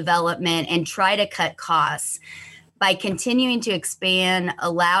infill development and try to cut costs by continuing to expand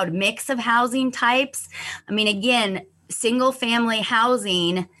allowed mix of housing types. I mean, again, single family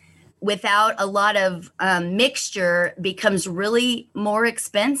housing without a lot of mixture becomes really more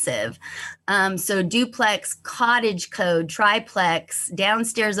expensive. So duplex, cottage code, triplex,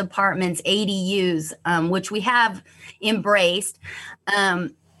 downstairs apartments, ADUs, which we have embraced,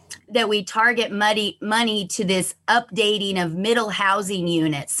 that we target money to this updating of middle housing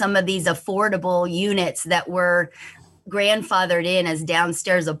units, some of these affordable units that were grandfathered in as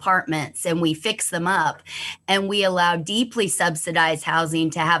downstairs apartments, and we fix them up and we allow deeply subsidized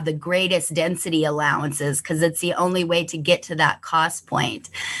housing to have the greatest density allowances because it's the only way to get to that cost point.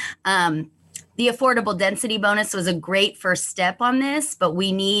 The affordable density bonus was a great first step on this, but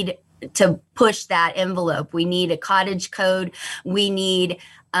we need to push that envelope. We need a cottage code. We need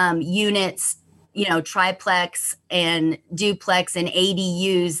units, triplex and duplex and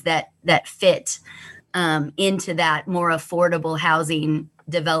ADUs that fit into that more affordable housing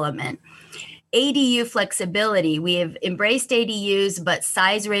development. ADU flexibility. We have embraced ADUs, but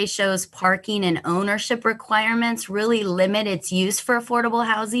size ratios, parking, and ownership requirements really limit its use for affordable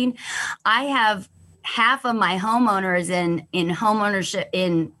housing. I have half of my homeowners in homeownership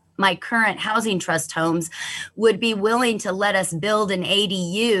in my current housing trust homes would be willing to let us build an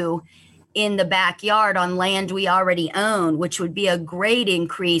ADU in the backyard on land we already own, which would be a great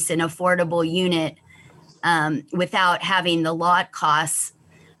increase in affordable unit without having the lot costs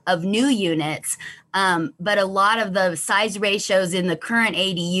of new units. But a lot of the size ratios in the current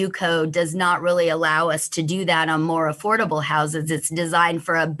ADU code does not really allow us to do that on more affordable houses. It's designed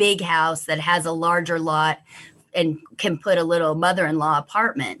for a big house that has a larger lot and can put a little mother-in-law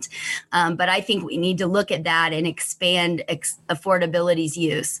apartment. But I think we need to look at that and expand affordability's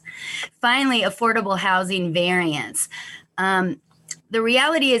use. Finally, affordable housing variance. The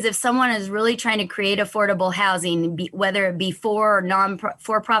reality is if someone is really trying to create affordable housing, whether it be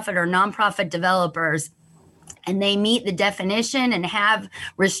for-profit or nonprofit developers, and they meet the definition and have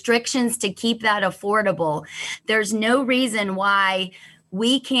restrictions to keep that affordable, there's no reason why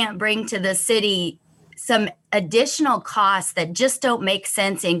we can't bring to the city some additional costs that just don't make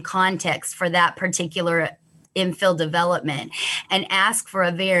sense in context for that particular infill development and ask for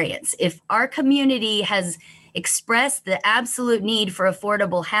a variance. If our community has expressed the absolute need for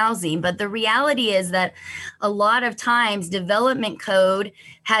affordable housing, but the reality is that a lot of times development code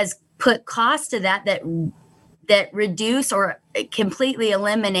has put costs to that reduce or completely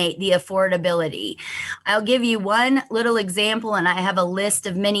eliminate the affordability. I'll give you one little example, and I have a list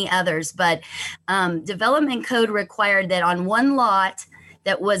of many others, but development code required that on one lot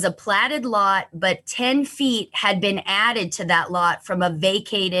that was a platted lot, but 10 feet had been added to that lot from a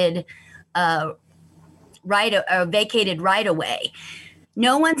vacated right-of-way.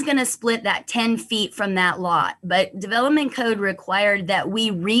 No one's going to split that 10 feet from that lot, but development code required that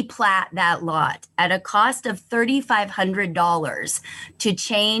we replat that lot at a cost of $3,500 to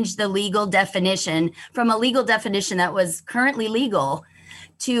change the legal definition from a legal definition that was currently legal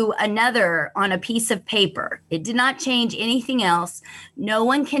to another on a piece of paper. It did not change anything else. No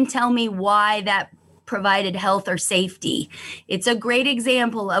one can tell me why that provided health or safety. It's a great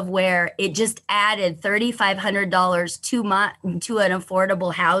example of where it just added $3,500 to an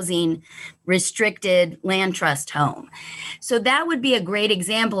affordable housing restricted land trust home. So that would be a great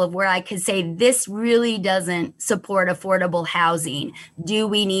example of where I could say this really doesn't support affordable housing. Do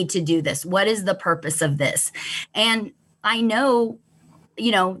we need to do this? What is the purpose of this? And I know,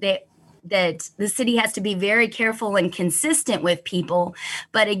 that the city has to be very careful and consistent with people.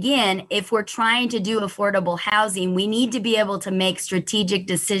 But again, if we're trying to do affordable housing, we need to be able to make strategic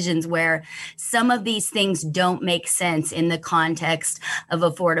decisions where some of these things don't make sense in the context of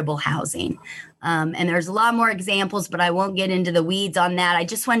affordable housing. And there's a lot more examples, but I won't get into the weeds on that. I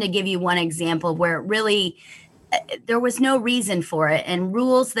just wanted to give you one example where it really, there was no reason for it, and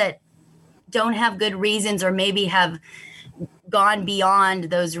rules that don't have good reasons or maybe have gone beyond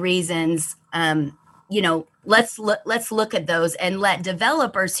those reasons, let's look at those and let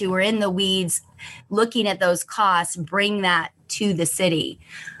developers who are in the weeds looking at those costs bring that to the city.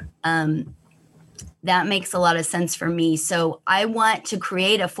 That makes a lot of sense for me. So I want to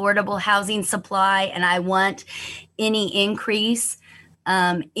create affordable housing supply, and I want any increase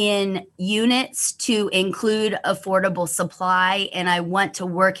in units to include affordable supply. And I want to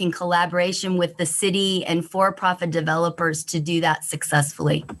work in collaboration with the city and for-profit developers to do that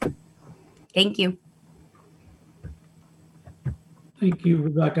successfully. Thank you. Thank you,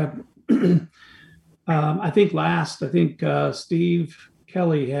 Rebecca. I think Steve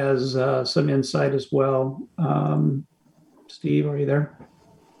Kelly has some insight as well. Steve, are you there?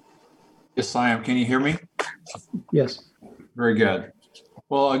 Yes, I am. Can you hear me? Yes. Very good.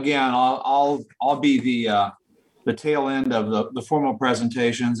 Well, again, I'll be the tail end of the formal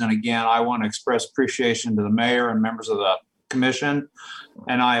presentations. And again, I want to express appreciation to the mayor and members of the commission.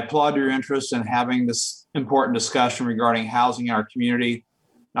 And I applaud your interest in having this important discussion regarding housing in our community.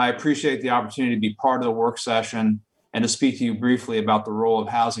 And I appreciate the opportunity to be part of the work session and to speak to you briefly about the role of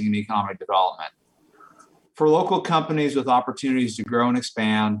housing in economic development. For local companies with opportunities to grow and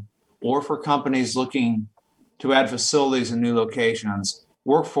expand, or for companies looking to add facilities in new locations,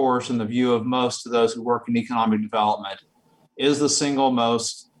 workforce, in the view of most of those who work in economic development, is the single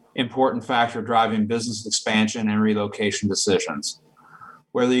most important factor driving business expansion and relocation decisions.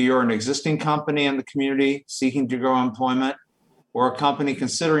 Whether you're an existing company in the community seeking to grow employment, or a company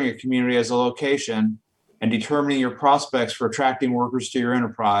considering a community as a location and determining your prospects for attracting workers to your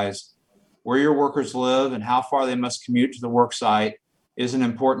enterprise, where your workers live and how far they must commute to the work site is an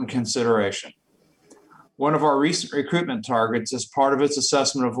important consideration. One of our recent recruitment targets, as part of its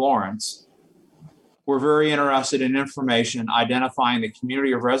assessment of Lawrence, we're very interested in information identifying the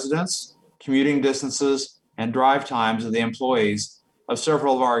community of residents, commuting distances, and drive times of the employees of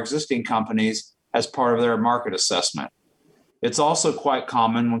several of our existing companies as part of their market assessment. It's also quite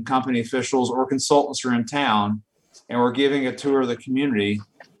common when company officials or consultants are in town and we're giving a tour of the community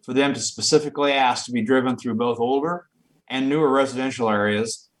for them to specifically ask to be driven through both older and newer residential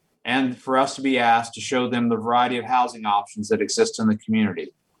areas, and for us to be asked to show them the variety of housing options that exist in the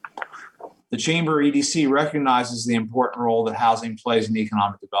community. The Chamber EDC recognizes the important role that housing plays in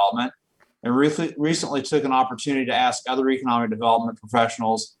economic development, and recently took an opportunity to ask other economic development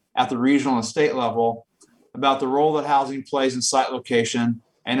professionals at the regional and state level about the role that housing plays in site location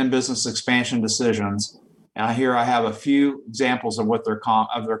and in business expansion decisions. And here I have a few examples of what their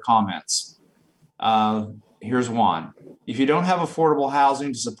comments. Here's one. If you don't have affordable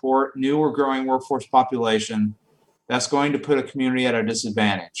housing to support new or growing workforce population, that's going to put a community at a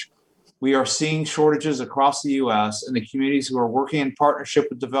disadvantage. We are seeing shortages across the U.S., and the communities who are working in partnership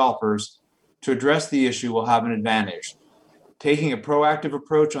with developers to address the issue will have an advantage. Taking a proactive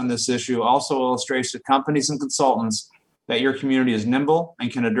approach on this issue also illustrates to companies and consultants that your community is nimble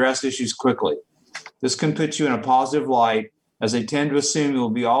and can address issues quickly. This can put you in a positive light, as they tend to assume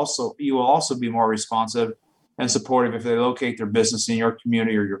you will also be more responsive and supportive if they locate their business in your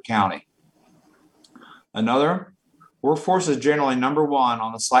community or your county. Another, workforce is generally number one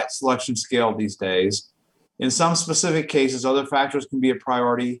on the site selection scale these days. In some specific cases, other factors can be a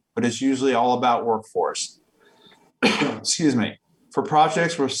priority, but it's usually all about workforce. Excuse me. For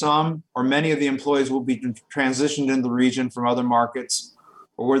projects where some or many of the employees will be transitioned in the region from other markets,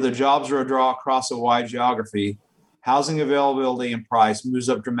 or where the jobs are a draw across a wide geography, housing availability and price moves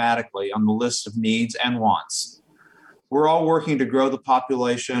up dramatically on the list of needs and wants. We're all working to grow the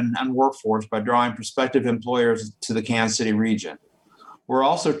population and workforce by drawing prospective employers to the Kansas City region. We're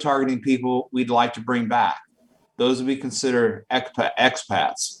also targeting people we'd like to bring back, those we consider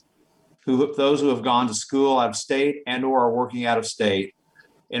expats, those who have gone to school out of state and or are working out of state,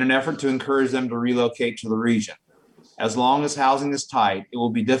 in an effort to encourage them to relocate to the region. As long as housing is tight, it will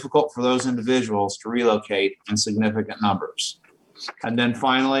be difficult for those individuals to relocate in significant numbers. And then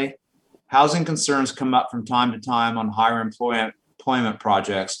finally, housing concerns come up from time to time on higher employment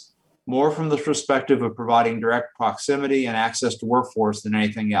projects, more from the perspective of providing direct proximity and access to workforce than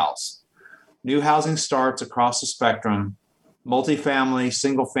anything else. New housing starts across the spectrum, multifamily,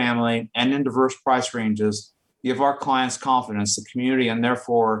 single family, and in diverse price ranges, give our clients confidence the community and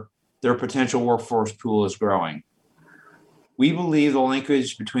therefore their potential workforce pool is growing. We believe the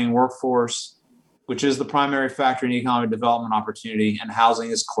linkage between workforce, which is the primary factor in economic development opportunity, and housing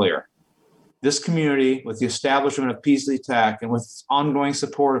is clear. This community, with the establishment of Peasley Tech and with ongoing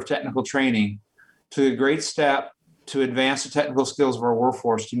support of technical training, took a great step to advance the technical skills of our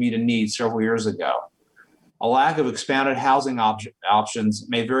workforce to meet a need several years ago. A lack of expanded housing options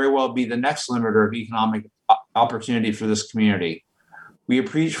may very well be the next limiter of economic opportunity for this community. We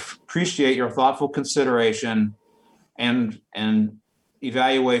appreciate your thoughtful consideration and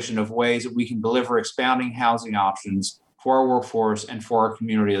evaluation of ways that we can deliver expanding housing options for our workforce and for our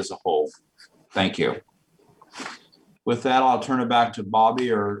community as a whole. Thank you. With that, I'll turn it back to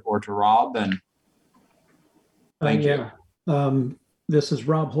Bobby or to Rob. And thank you. This is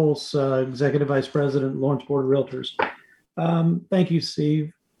Rob Holtz, Executive Vice President, Lawrence Board of Realtors. Thank you,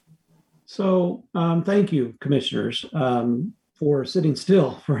 Steve. So thank you, commissioners, for sitting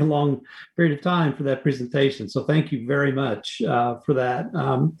still for a long period of time for that presentation. So thank you very much for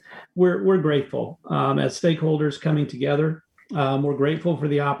that. We're grateful as stakeholders coming together. We're grateful for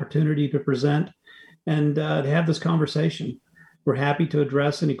the opportunity to present and to have this conversation. We're happy to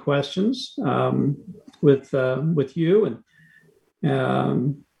address any questions with you,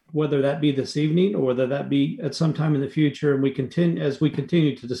 and whether that be this evening or whether that be at some time in the future. And we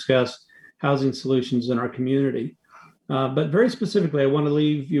continue to discuss housing solutions in our community. But very specifically, I want to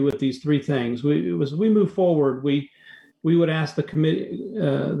leave you with these three things. As we move forward, we would ask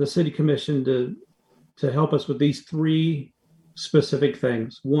the City Commission to help us with these three specific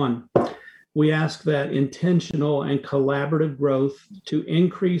things. One, we ask that intentional and collaborative growth to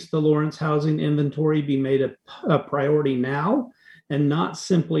increase the Lawrence housing inventory be made a priority now and not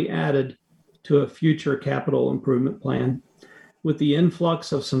simply added to a future capital improvement plan. With the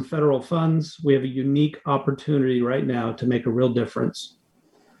influx of some federal funds, we have a unique opportunity right now to make a real difference.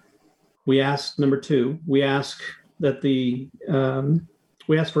 Number two, we ask for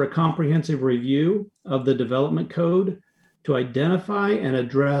a comprehensive review of the development code to identify and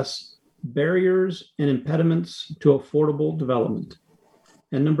address barriers and impediments to affordable development.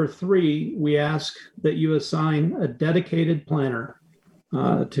 And number three, we ask that you assign a dedicated planner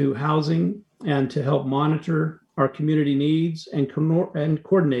to housing and to help monitor our community needs and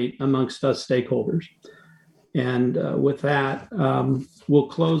coordinate amongst us stakeholders. And with that, we'll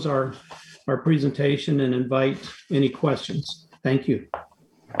close our presentation and invite any questions. Thank you.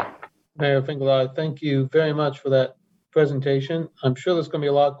 Mayor Finkelstein, thank you very much for that presentation. I'm sure there's going to be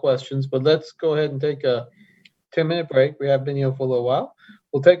a lot of questions, but let's go ahead and take a 10-minute break. We have been here for a little while.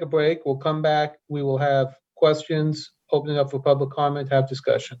 We'll take a break. We'll come back. We will have questions, open it up for public comment, have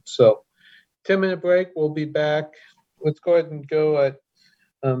discussion. So 10-minute break. We'll be back. Let's go ahead and go at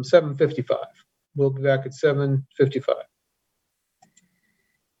 7:55. We'll be back at 7:55.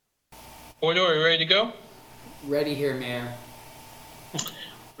 Boyd, are you ready to go? Ready here, Mayor.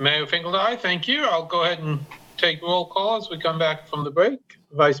 Mayor Finkel, aye. Thank you. I'll go ahead and take roll call as we come back from the break.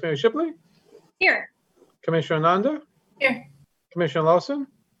 Vice Mayor Shipley, Here. Commissioner Nanda, Here. Commissioner Lawson,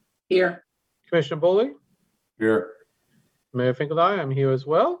 Here. Commissioner Bully, Here. Mayor Finkel, aye. I'm here as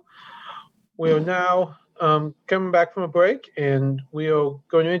well. We are now coming back from a break, and we are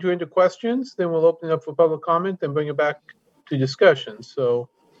going to enter into questions. Then we'll open it up for public comment, then bring it back to discussion. So,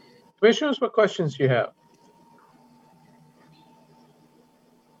 commissioners, what questions do you have?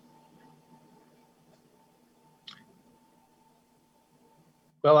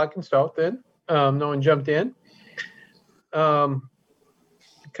 Well, I can start then. No one jumped in. Kind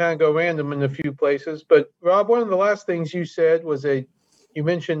of go random in a few places, but Rob, one of the last things you said was you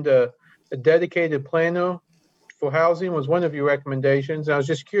mentioned a dedicated planner for housing was one of your recommendations. I was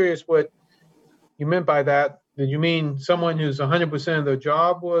just curious what you meant by that. Did you mean someone who's 100% of their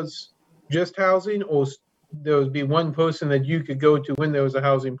job was just housing, or there would be one person that you could go to when there was a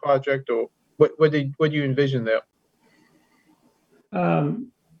housing project, or what do you envision there?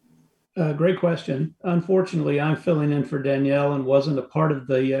 Great question. Unfortunately, I'm filling in for Danielle and wasn't a part of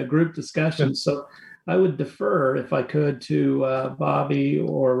the group discussion. So I would defer, if I could, to Bobby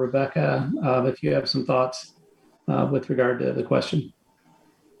or Rebecca, if you have some thoughts with regard to the question.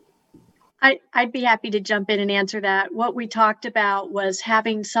 I'd be happy to jump in and answer that. What we talked about was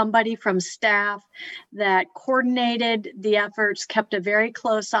having somebody from staff that coordinated the efforts, kept a very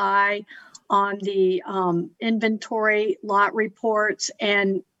close eye on the inventory lot reports,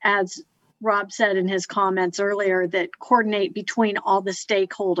 and as Rob said in his comments earlier, that coordinate between all the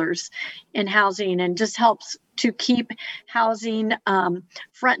stakeholders in housing and just helps to keep housing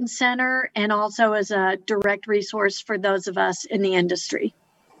front and center, and also as a direct resource for those of us in the industry.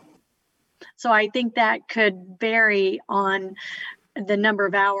 So I think that could vary on the number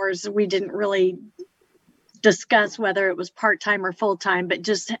of hours. We didn't really discuss whether it was part-time or full-time, but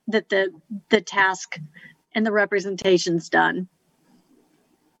just that the task and the representation's done.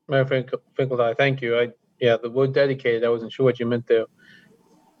 Mayor Finkel, thank you. The word dedicated, I wasn't sure what you meant there.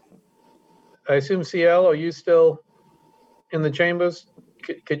 I assume CL, are you still in the chambers?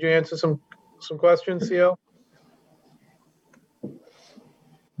 Could you answer some questions, CL?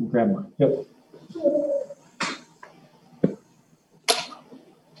 Grab one. Yep.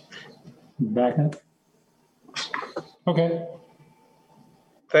 Back up. Okay.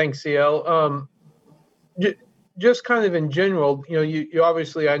 Thanks, CL. Just kind of in general, you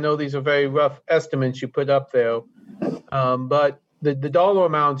obviously, I know these are very rough estimates you put up there, but the dollar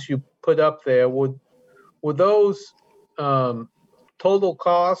amounts you put up there, were those total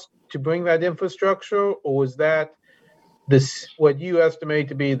cost to bring that infrastructure, or was that what you estimate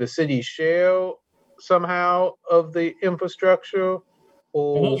to be the city's share somehow of the infrastructure?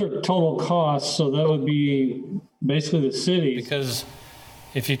 And those are total costs, so that would be basically the city. Because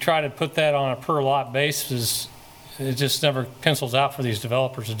if you try to put that on a per lot basis, it just never pencils out for these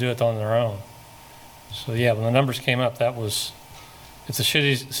developers to do it on their own. So yeah, when the numbers came up, if the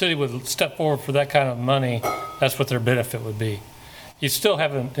city would step forward for that kind of money, that's what their benefit would be. You still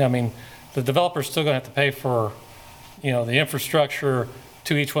haven't, the developer's still gonna have to pay for, the infrastructure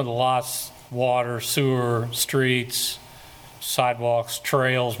to each one of the lots, water, sewer, streets, sidewalks,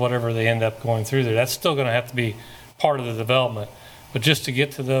 trails, whatever they end up going through there. That's still gonna have to be part of the development. But just to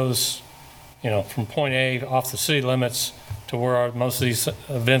get to those, from point A off the city limits to where most of these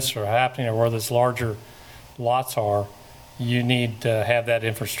events are happening, or where these larger lots are, you need to have that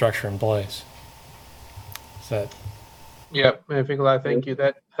infrastructure in place. Yeah, Mayor Finkel, thank you.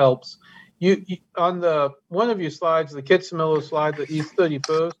 That helps. You on one of your slides, the Kitsamiller slide, the East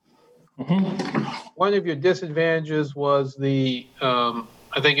 31st, one of your disadvantages was I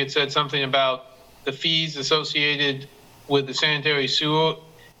think it said something about the fees associated with the sanitary sewer.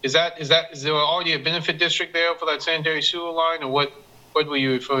 Is there already a benefit district there for that sanitary sewer line, or what were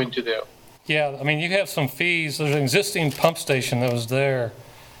you referring to there? Yeah, you have some fees. There's an existing pump station that was there,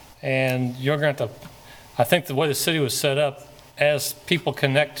 and you're going to I think the way the city was set up, as people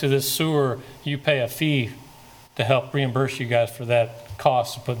connect to this sewer, you pay a fee to help reimburse you guys for that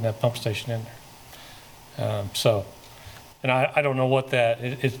cost of putting that pump station in there. And I don't know what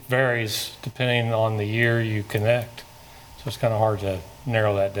it varies depending on the year you connect. So it's kind of hard to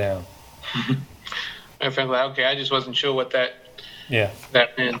narrow that down. Okay, I just wasn't sure what that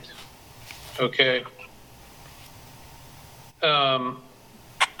meant. Okay.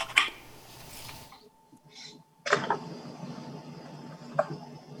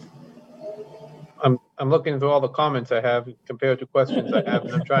 I'm looking through all the comments I have compared to questions I have,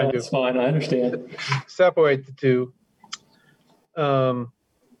 and I'm trying That's fine, I understand. Separate the two.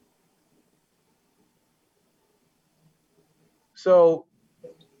 So,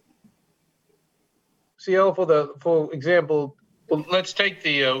 CL, for example, well, let's take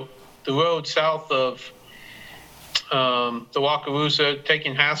the road south of the Wakarusa,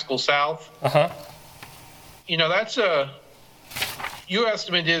 taking Haskell south. You know, that's your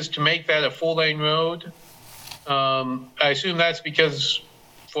estimate is to make that a full lane road. I assume that's because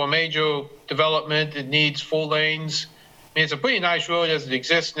for major development, it needs full lanes. I mean, it's a pretty nice road as it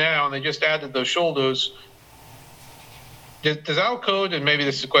exists now, and they just added those shoulders. Does our code, and maybe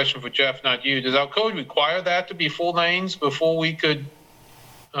this is a question for Jeff, not you, does our code require that to be full lanes before we could,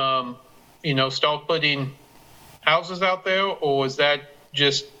 you know, start putting houses out there? Or is that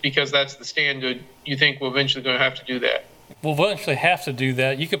just because that's the standard, you think we're eventually going to have to do that? We'll eventually have to do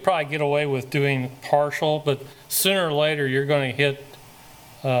that. You could probably get away with doing partial, but sooner or later you're going to hit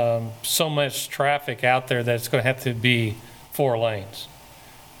so much traffic out there that it's going to have to be 4 lanes.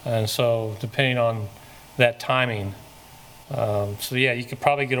 And so depending on that timing, so yeah, you could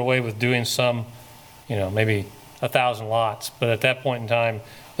probably get away with doing some, you know, maybe 1,000 lots, but at that point in time,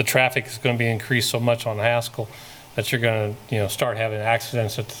 the traffic is going to be increased so much on Haskell that you're going to, you know, start having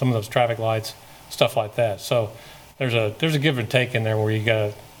accidents at some of those traffic lights, stuff like that. So there's a give and take in there where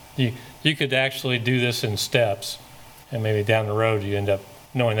you could actually do this in steps, and maybe down the road you end up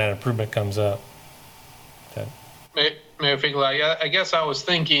knowing that improvement comes up. Mayor Finkelstein, I guess I was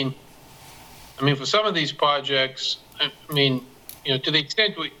thinking, I mean, for some of these projects, I mean, you know, to the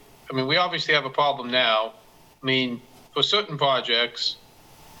extent we obviously have a problem now. I mean, for certain projects,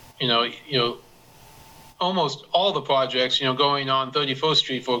 you know, almost all the projects, you know, going on 31st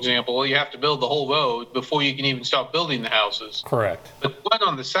Street, for example, you have to build the whole road before you can even start building the houses. Correct. But the one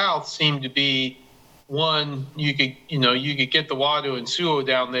on the south seemed to be one you could get the water and sewer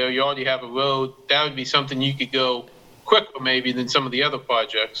down there. You already have a road. That would be something you could go quicker maybe than some of the other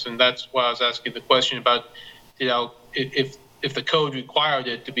projects. And that's why I was asking the question about, you know, if the code required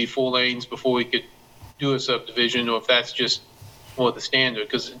it to be 4 lanes before we could do a subdivision, or if that's just more the standard,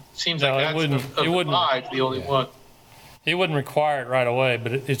 because it seems like that's the only one. It wouldn't require it right away,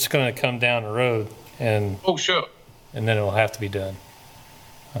 but it's going to come down the road, and oh sure, and then it'll have to be done.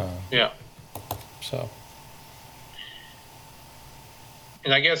 Yeah. So.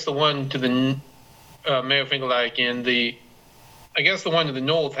 And I guess the one to the Mayor Finkelstein again, I guess the one to the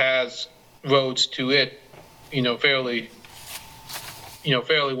north has roads to it, you know, fairly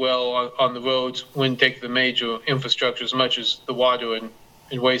well on the roads. Wouldn't take the major infrastructure as much as the water and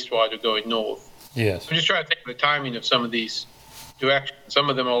wastewater going north. Yes. I'm just trying to think of the timing of some of these directions. Some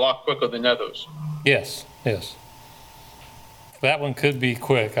of them are a lot quicker than others. Yes. That one could be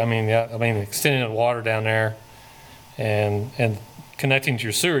quick. I mean, extending the water down there and connecting to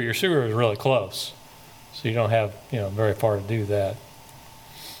your sewer. Your sewer is really close, so you don't have, you know, very far to do that.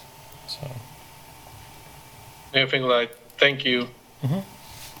 So. Mayor Finkelstein, thank you. Mm-hmm.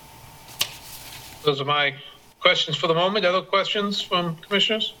 Those are my questions for the moment. Other questions from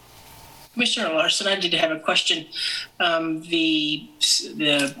commissioners? Commissioner Larson, I did have a question. The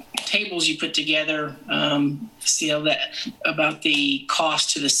tables you put together, about the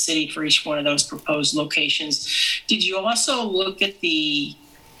cost to the city for each one of those proposed locations. Did you also look at the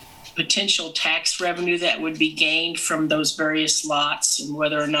potential tax revenue that would be gained from those various lots, and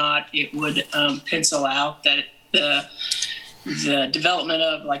whether or not it would pencil out that the development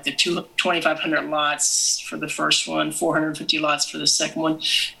of like the 2,500 lots for the first one, 450 lots for the second one?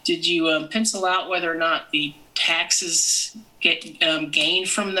 Did you pencil out whether or not the taxes gained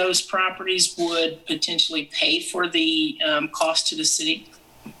from those properties would potentially pay for the cost to the city?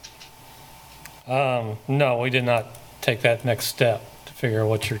 No, we did not take that next step to figure out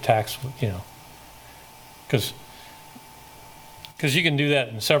what your tax, you know, because you can do that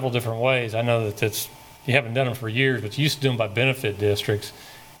in several different ways. I know that you haven't done them for years, but you used to do them by benefit districts,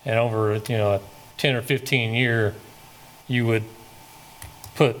 and over, you know, a 10 or 15 year, you would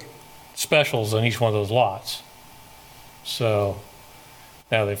put specials on each one of those lots. So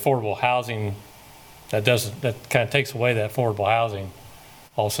now the affordable housing, that kind of takes away that affordable housing.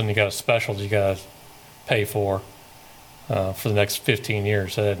 All of a sudden you got a special you got to pay for the next 15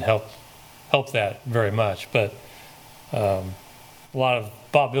 years. That didn't help that very much. But a lot of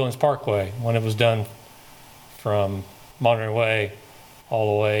Bob Billings Parkway, when it was done from Monterey Way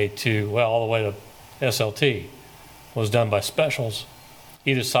all the way to SLT, was done by specials.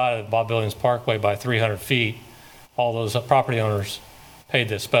 Either side of Bob Billings Parkway by 300 feet, all those property owners paid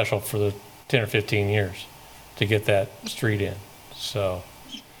that special for the 10 or 15 years to get that street in. So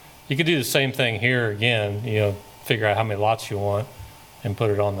you could do the same thing here again, you know, figure out how many lots you want and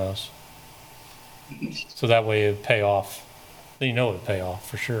put it on those. So that way it would pay off. Then you know it would pay off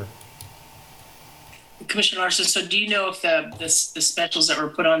for sure. Commissioner Larson, so do you know if the specials that were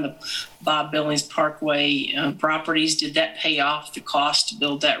put on the Bob Billings Parkway properties, did that pay off the cost to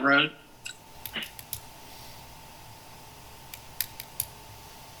build that road?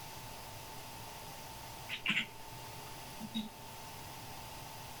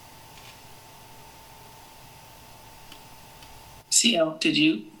 CL, did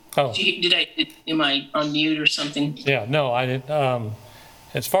you? Oh. Am I on mute or something? Yeah, no, I didn't.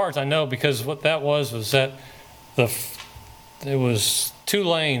 As far as I know, because what that was that it was 2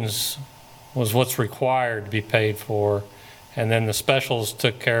 lanes was what's required to be paid for, and then the specials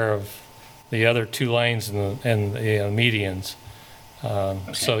took care of the other 2 lanes and the medians.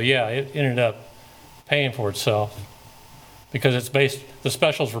 So yeah, it ended up paying for itself because the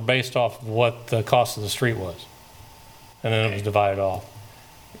specials were based off of what the cost of the street was, and then it was divided off.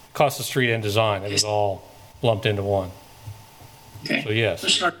 Cost of street and design, it was all lumped into one. Okay. So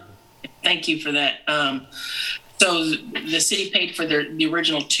yes. Thank you for that. So the city paid for the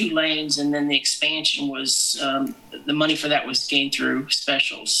original 2 lanes, and then the expansion was the money for that was gained through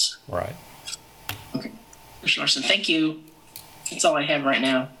specials. Right. Okay. Commissioner Larson, thank you. That's all I have right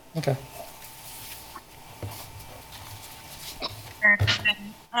now. Okay.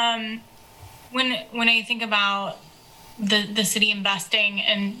 When I think about the city investing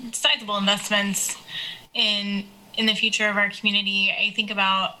in sizable investments in the future of our community, I think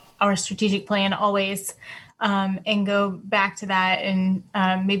about our strategic plan always, and go back to that. And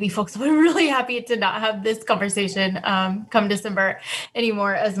maybe folks will be really happy to not have this conversation come December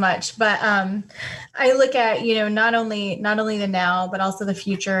anymore as much. But I look at, not only the now, but also the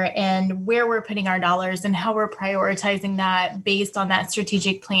future and where we're putting our dollars and how we're prioritizing that based on that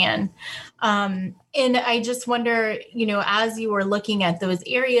strategic plan. And I just wonder, as you were looking at those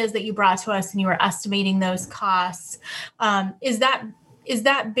areas that you brought to us and you were estimating those costs, is that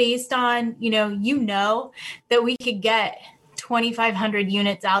based on, that we could get 2,500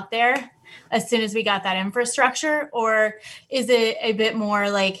 units out there as soon as we got that infrastructure? Or is it a bit more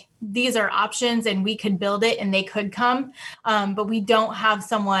like these are options and we could build it and they could come, but we don't have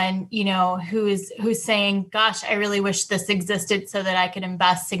someone, who's saying, gosh, I really wish this existed so that I could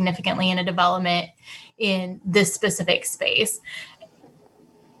invest significantly in a development in this specific space?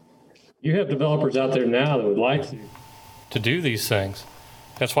 You have developers out there now that would like to do these things.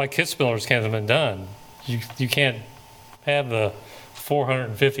 That's why Kitzmiller's hasn't been done. You can't have the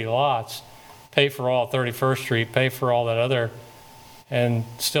 450 lots, pay for all 31st Street, pay for all that other, and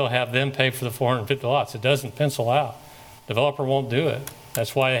still have them pay for the 450 lots. It doesn't pencil out. Developer won't do it.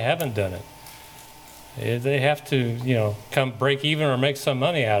 That's why they haven't done it. They have to, come break even or make some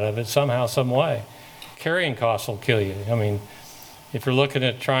money out of it somehow, some way. Carrying costs will kill you. I mean, if you're looking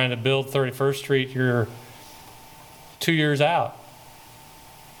at trying to build 31st Street, you're 2 years out.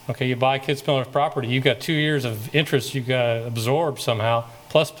 Okay, you buy Kitzmiller's property, you've got 2 years of interest you've got to absorb somehow,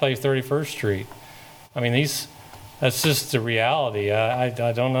 plus pay 31st Street. I mean, that's just the reality. I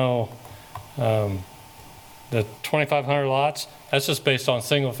don't know. The 2,500 lots, that's just based on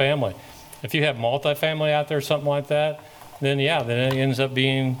single family. If you have multifamily out there, something like that, then yeah, then it ends up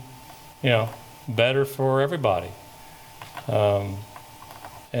being, better for everybody. And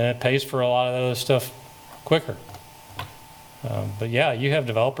it pays for a lot of other stuff quicker. But yeah, you have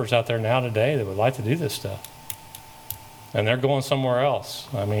developers out there now today that would like to do this stuff. And they're going somewhere else.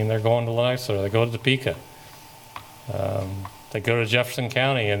 I mean, they're going to Lenexa, they go to Topeka. They go to Jefferson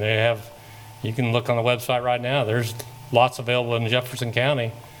County and you can look on the website right now, there's lots available in Jefferson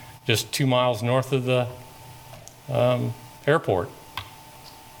County, just 2 miles north of the airport.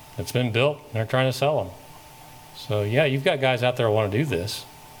 It's been built and they're trying to sell them. So yeah, you've got guys out there who want to do this.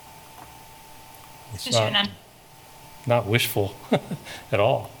 It's not wishful at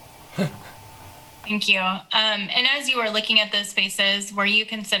all. Thank you. And as you were looking at those spaces, were you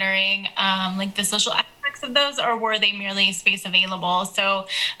considering like the social aspects of those, or were they merely space available? So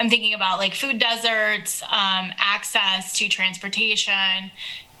I'm thinking about like food deserts, access to transportation,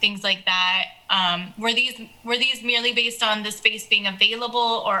 things like that. Were these merely based on the space being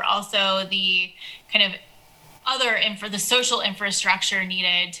available, or also the kind of the social infrastructure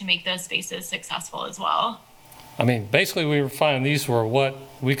needed to make those spaces successful as well? I mean, basically we were finding these were what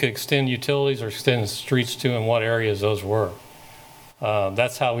we could extend utilities or extend streets to, and what areas those were.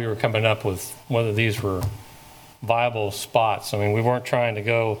 That's how we were coming up with whether these were viable spots. I mean, we weren't trying to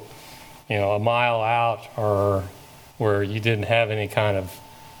go, a mile out or where you didn't have any kind of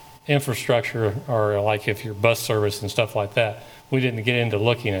infrastructure, or like if your bus service and stuff like that. We didn't get into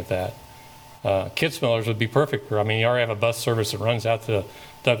looking at that. Kitzmiller's would be perfect. I mean, you already have a bus service that runs out to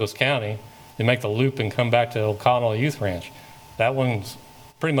Douglas County. They make the loop and come back to O'Connell Youth Ranch. That one's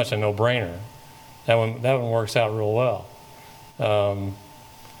pretty much a no-brainer. That one works out real well.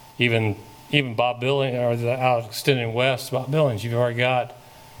 Even Bob Billings, or out extending west, Bob Billings, you've already got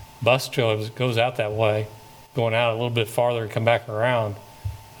bus trailers that goes out that way, going out a little bit farther and come back around.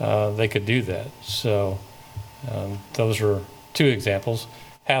 They could do that. So those are two examples.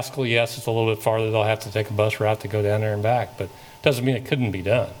 Haskell, yes, it's a little bit farther. They'll have to take a bus route to go down there and back, but doesn't mean it couldn't be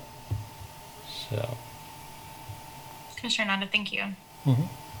done. So. Commissioner Nanda, thank you. Mm-hmm.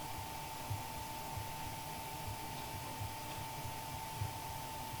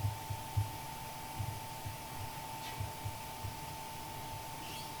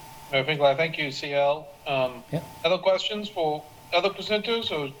 Mayor Finkel, thank you, CL. Other questions for other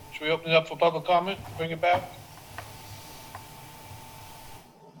presenters, or should we open it up for public comment? Bring it back?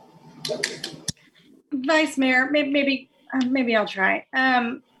 Vice Mayor, maybe I'll try.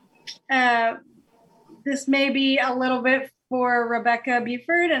 This may be a little bit for Rebecca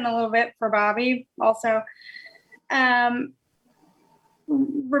Buford and a little bit for Bobby also.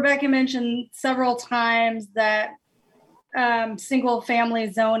 Rebecca mentioned several times that single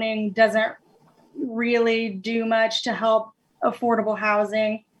family zoning doesn't really do much to help affordable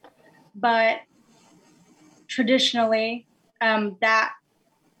housing, but traditionally that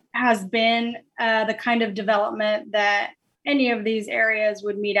has been the kind of development that any of these areas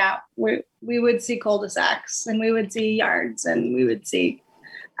would meet out. We would see cul-de-sacs and we would see yards and we would see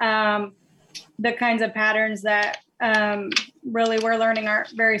the kinds of patterns that really we're learning are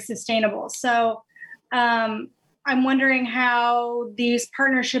very sustainable. So I'm wondering how these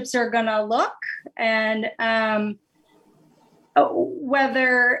partnerships are going to look, and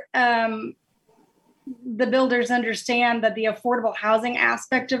whether the builders understand that the affordable housing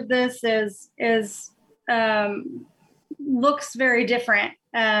aspect of this is looks very different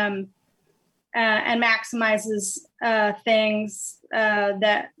and maximizes things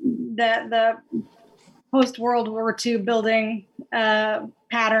that the post World War II building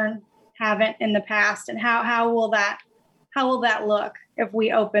pattern haven't in the past, and how will that look if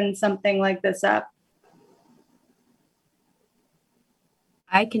we open something like this up?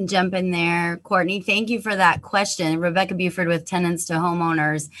 I can jump in there, Courtney. Thank you for that question. Rebecca Buford with Tenants to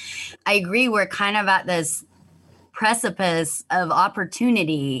Homeowners. I agree, we're kind of at this precipice of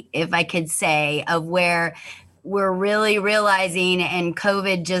opportunity, if I could say, of where we're really realizing, and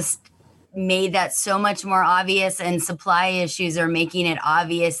COVID just made that so much more obvious, and supply issues are making it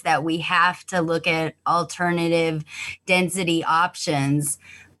obvious that we have to look at alternative density options.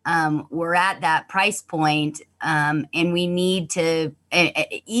 We're at that price point, and we need to,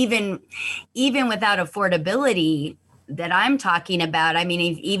 even without affordability that I'm talking about, I mean,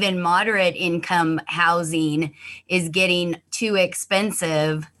 even moderate income housing is getting too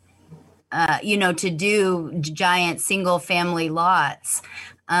expensive, to do giant single family lots.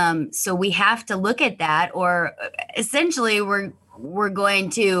 So we have to look at that, or essentially we're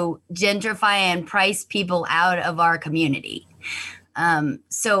going to gentrify and price people out of our community.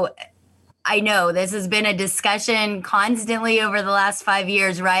 So I know this has been a discussion constantly over the last 5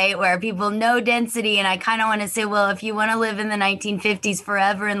 years, right? Where people know density. And I kind of want to say, well, if you want to live in the 1950s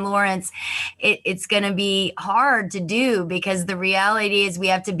forever in Lawrence, it's going to be hard to do, because the reality is we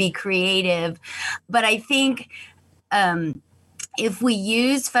have to be creative. But I think if we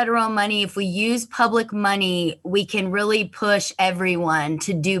use federal money, if we use public money, we can really push everyone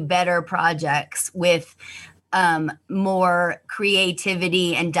to do better projects with more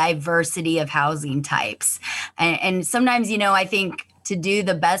creativity and diversity of housing types. And sometimes, I think to do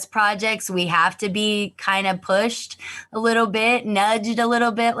the best projects, we have to be kind of pushed a little bit, nudged a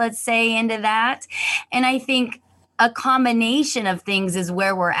little bit, let's say, into that. And I think a combination of things is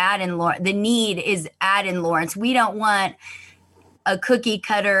where we're at in Lawrence. The need is at in Lawrence. We don't want a cookie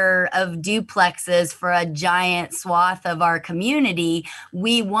cutter of duplexes for a giant swath of our community.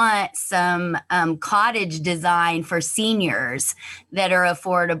 We want some cottage design for seniors that are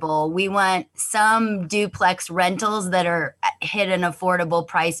affordable. We want some duplex rentals that are hit an affordable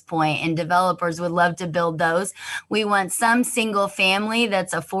price point, and developers would love to build those. We want some single family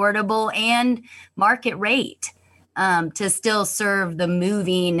that's affordable and market rate to still serve the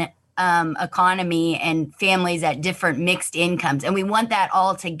moving economy and families at different mixed incomes. And we want that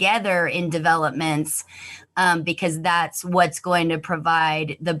all together in developments because that's what's going to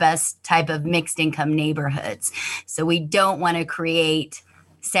provide the best type of mixed income neighborhoods. So we don't want to create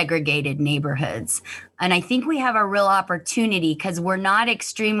segregated neighborhoods. And I think we have a real opportunity because we're not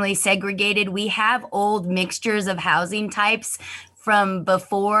extremely segregated. We have old mixtures of housing types from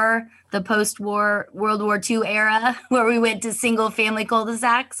before the post-war World War II era, where we went to single-family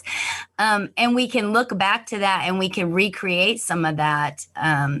cul-de-sacs. And we can look back to that and we can recreate some of that,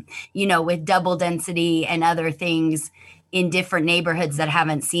 with double density and other things in different neighborhoods that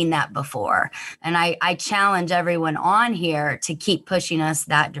haven't seen that before. And I challenge everyone on here to keep pushing us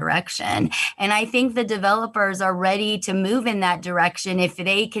that direction. And I think the developers are ready to move in that direction if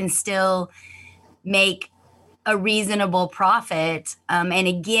they can still make a reasonable profit. And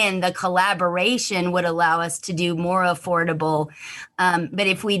again, the collaboration would allow us to do more affordable. But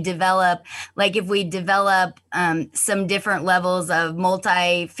if we develop some different levels of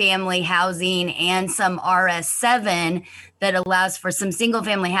multi-family housing and some RS7 that allows for some single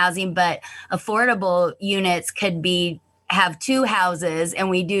family housing, but affordable units could have 2 houses, and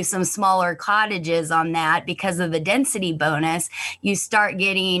we do some smaller cottages on that because of the density bonus, you start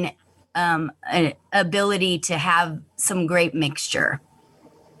getting an ability to have some great mixture.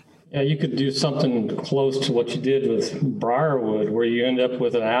 Yeah, you could do something close to what you did with Briarwood, where you end up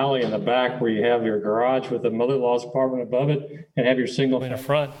with an alley in the back where you have your garage with the mother-in-law's apartment above it and have your single in the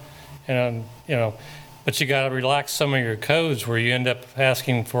front. And, but you got to relax some of your codes where you end up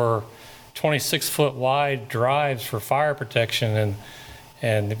asking for 26-foot wide drives for fire protection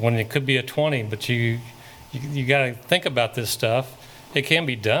and when it could be a 20, but you got to think about this stuff. It can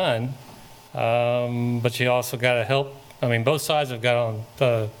be done, but you also got to help. I mean, both sides have got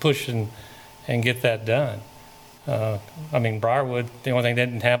to push and get that done. Briarwood, the only thing they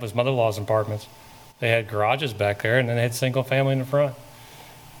didn't have was mother-in-law's apartments. They had garages back there, and then they had single family in the front.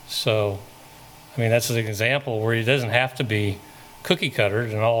 So, that's an example where it doesn't have to be cookie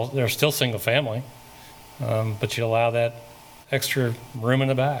cutters and all. They're still single family, but you allow that extra room in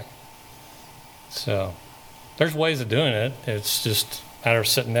the back. So. There's ways of doing it. It's just a matter of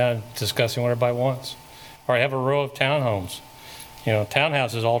sitting down and discussing what everybody wants. Or have a row of townhomes,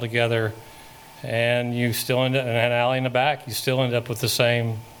 townhouses all together, and you still end up in an alley in the back. You still end up with the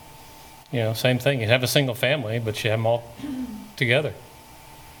same thing. You have a single family, but you have them all together.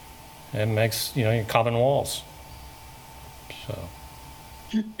 It makes your common walls. So.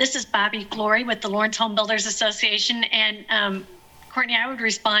 This is Bobby Flory with the Lawrence Home Builders Association, and Courtney, I would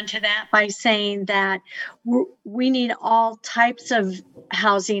respond to that by saying that we need all types of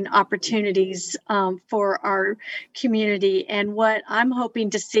housing opportunities for our community. And what I'm hoping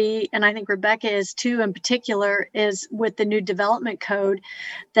to see, and I think Rebecca is too in particular, is with the new development code,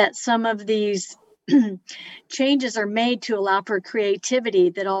 that some of these changes are made to allow for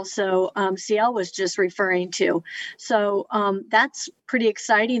creativity that also CL was just referring to. So that's pretty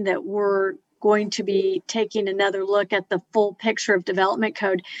exciting that we're going to be taking another look at the full picture of development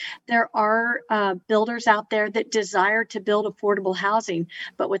code. There are builders out there that desire to build affordable housing,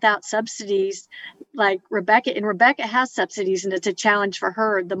 but without subsidies like Rebecca. And Rebecca has subsidies, and it's a challenge for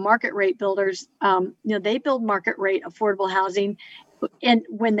her. The market rate builders, they build market rate affordable housing and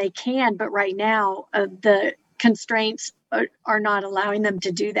when they can, but right now the constraints are not allowing them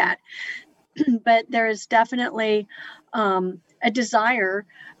to do that. But there is definitely a desire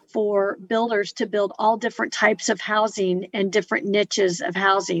for builders to build all different types of housing and different niches of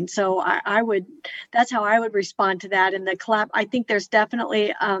housing. So that's how I would respond to that. And I think there's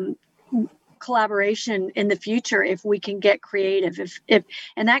definitely collaboration in the future if we can get creative.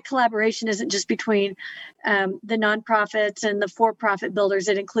 And that collaboration isn't just between the nonprofits and the for-profit builders.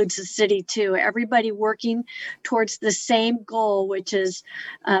 It includes the city too. Everybody working towards the same goal, which is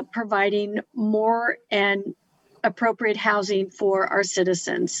providing more and appropriate housing for our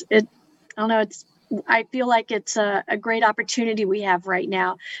citizens. I feel like it's a great opportunity we have right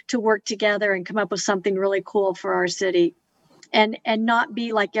now to work together and come up with something really cool for our city, and not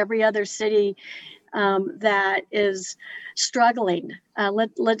be like every other city that is struggling.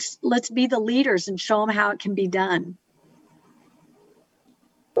 Let's be the leaders and show them how it can be done.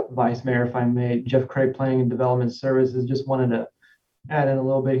 Vice Mayor, if I may, Jeff Craig, Planning and Development Services, just wanted to add in a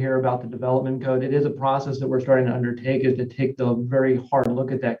little bit here about the development code. It is a process that we're starting to undertake, is to take the very hard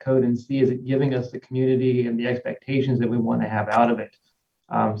look at that code and see, is it giving us the community and the expectations that we want to have out of it.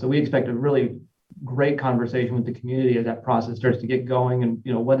 So we expect a really great conversation with the community as that process starts to get going, and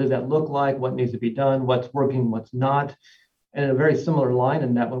what does that look like, what needs to be done, what's working, what's not. And in a very similar line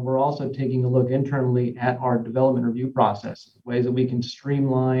in that one, we're also taking a look internally at our development review process, ways that we can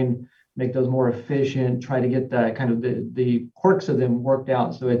streamline, make those more efficient, try to get the kind of the quirks of them worked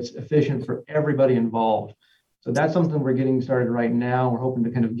out so it's efficient for everybody involved. So that's something we're getting started right now. We're hoping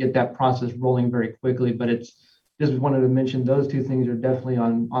to kind of get that process rolling very quickly, but just wanted to mention those two things are definitely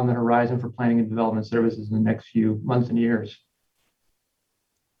on the horizon for planning and development services in the next few months and years.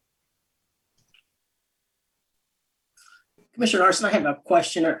 Commissioner Larson, I have a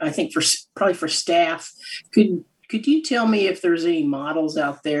question, or I think probably for staff. Could you tell me if there's any models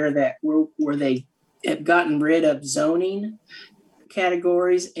out there that where they have gotten rid of zoning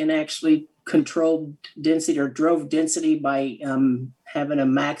categories and actually controlled density or drove density by having a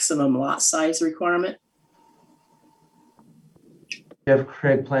maximum lot size requirement? Jeff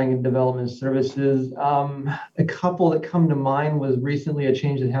Craig, Planning and Development Services. A couple that come to mind was recently a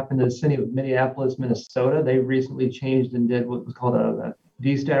change that happened to the city of Minneapolis, Minnesota. They recently changed and did what was called a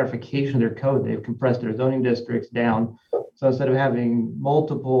de-stratification of their code. They've compressed their zoning districts down. So instead of having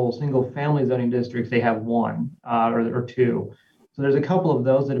multiple single-family zoning districts, they have one or two. So there's a couple of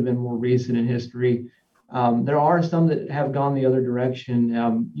those that have been more recent in history. There are some that have gone the other direction.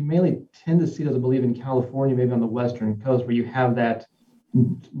 You mainly tend to see those, I believe, in California, maybe on the western coast, where you have that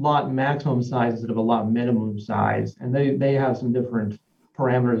lot maximum size instead of a lot minimum size, and they have some different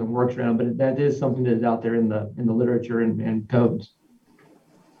parameters and works around. But that is something that is out there in the literature and codes.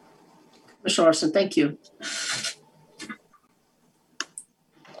 Mr. Larson, thank you.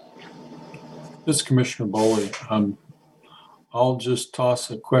 This is Commissioner Bowley. I'll just toss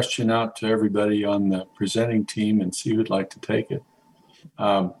a question out to everybody on the presenting team and see who'd like to take it.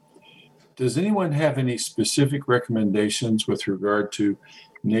 Does anyone have any specific recommendations with regard to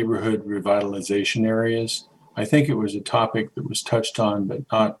neighborhood revitalization areas? I think it was a topic that was touched on but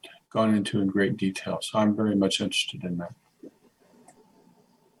not gone into in great detail. So I'm very much interested in that.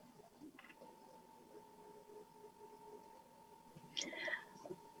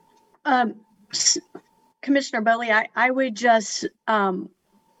 Commissioner Bowley, I would just, I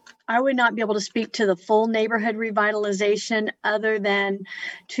would not be able to speak to the full neighborhood revitalization other than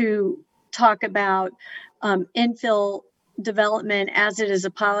to talk about infill development as it is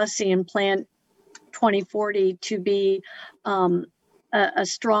a policy in Plan 2040 to be a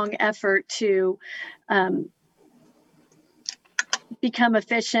strong effort to become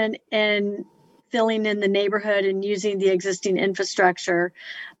efficient in filling in the neighborhood and using the existing infrastructure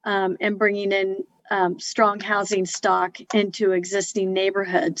and bringing in strong housing stock into existing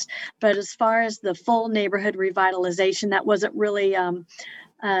neighborhoods. But as far as the full neighborhood revitalization, that wasn't really,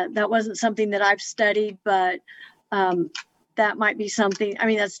 that wasn't something that I've studied, but that might be something, I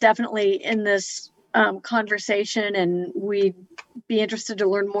mean, that's definitely in this conversation, and we'd be interested to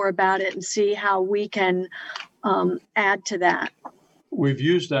learn more about it and see how we can add to that. We've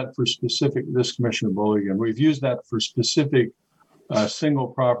used that for specific, this Commissioner Bulligan, we've used that for specific single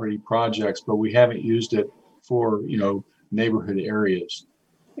property projects, but we haven't used it for, neighborhood areas.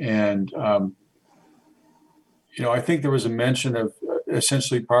 And, I think there was a mention of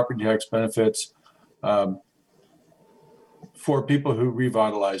essentially property tax benefits for people who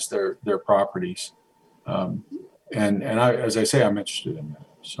revitalize their properties. And I, as I say, I'm interested in that,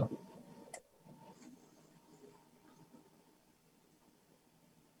 so.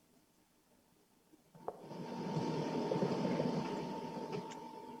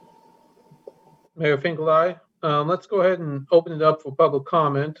 Mayor Finkelstein, let's go ahead and open it up for public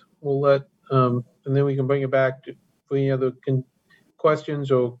comment. We'll let, and then we can bring it back for any other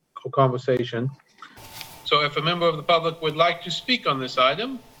questions or conversation. So if a member of the public would like to speak on this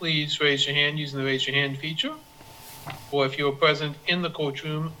item, please raise your hand using the raise your hand feature. Or if you're present in the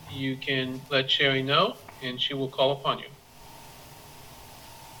courtroom, you can let Sherry know and she will call upon you.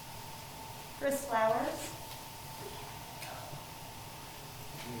 Chris Flowers.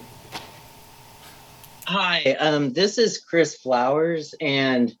 Hi, this is Chris Flowers,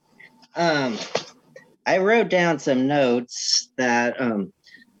 and I wrote down some notes that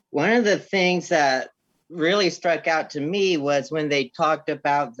one of the things that really struck out to me was when they talked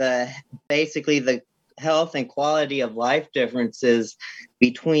about basically the health and quality of life differences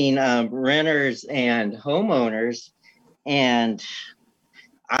between renters and homeowners. And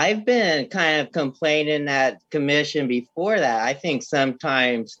I've been kind of complaining at commission before that. I think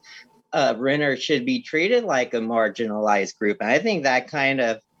sometimes renters should be treated like a marginalized group. And I think that kind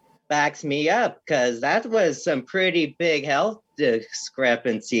of backs me up, because that was some pretty big health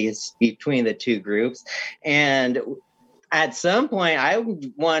discrepancies between the two groups. And at some point,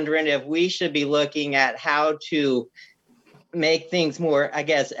 I'm wondering if we should be looking at how to make things more, I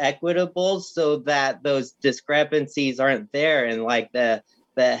guess, equitable so that those discrepancies aren't there, and like the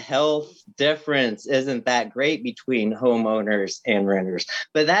health difference isn't that great between homeowners and renters.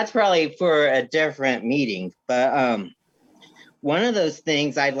 But that's probably for a different meeting. But one of those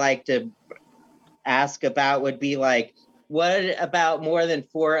things I'd like to ask about would be like, what about more than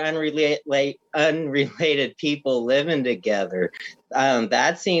four unrelated people living together?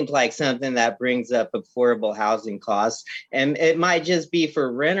 That seems like something that brings up affordable housing costs. And it might just be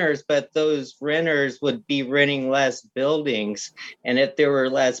for renters, but those renters would be renting less buildings. And if there were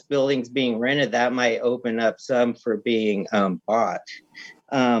less buildings being rented, that might open up some for being bought.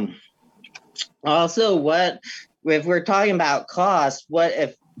 Also, if we're talking about cost, what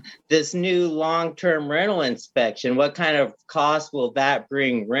if this new long-term rental inspection, what kind of cost will that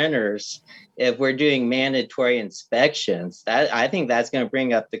bring renters if we're doing mandatory inspections? I think that's going to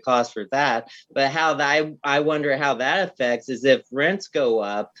bring up the cost for that. But I wonder how that affects is if rents go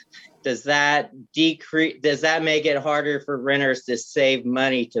up, does that make it harder for renters to save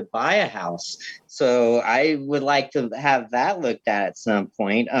money to buy a house? So I would like to have that looked at some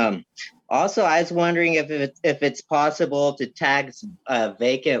point. Also, I was wondering if it's possible to tax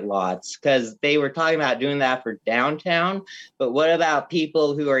vacant lots, because they were talking about doing that for downtown. But what about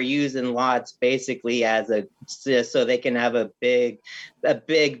people who are using lots basically so they can have a big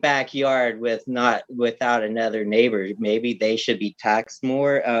backyard without another neighbor? Maybe they should be taxed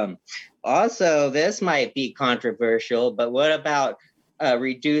more. Also, this might be controversial, but what about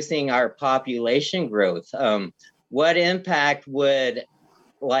reducing our population growth? What impact would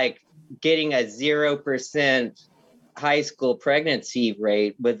getting a 0% high school pregnancy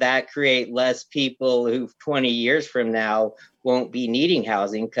rate, would that create less people who 20 years from now won't be needing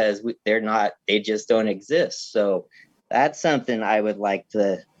housing because they just don't exist? So that's something I would like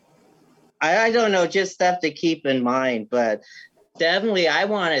to, I don't know, just stuff to keep in mind, but definitely I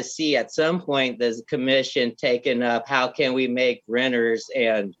want to see at some point the commission taking up how can we make renters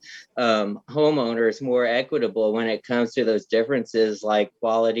and homeowners more equitable when it comes to those differences like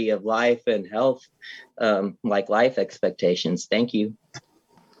quality of life and health, like life expectations. Thank you.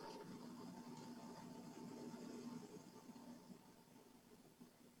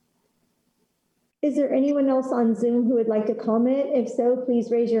 Is there anyone else on Zoom who would like to comment? If so, please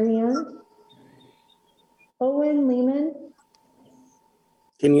raise your hand. Owen Lehman.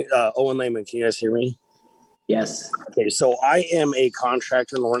 Owen Lehman, can you guys hear me? Yes. Okay, so I am a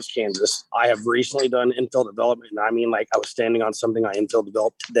contractor in Lawrence, Kansas. I have recently done infill development, and I mean, like I was standing on something I infill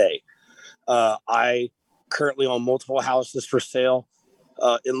developed today. I currently own multiple houses for sale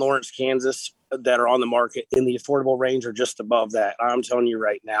in Lawrence, Kansas that are on the market in the affordable range or just above that. I'm telling you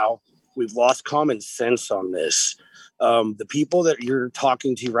right now, we've lost common sense on this. The people that you're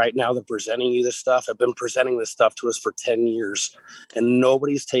talking to right now that are presenting you this stuff have been presenting this stuff to us for 10 years, and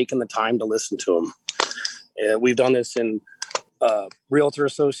nobody's taken the time to listen to them. We've done this in Realtor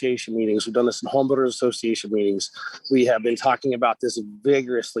Association meetings. We've done this in Home Builders Association meetings. We have been talking about this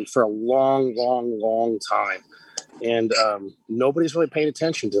vigorously for a long, long, long time, and nobody's really paying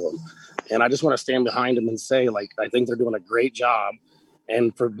attention to them. And I just want to stand behind them and say, I think they're doing a great job.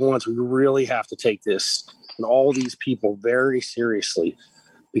 And for once, we really have to take this and all these people very seriously,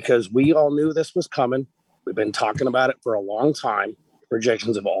 because we all knew this was coming. We've been talking about it for a long time.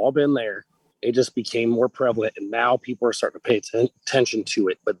 Projections have all been there. It just became more prevalent, and now people are starting to pay attention to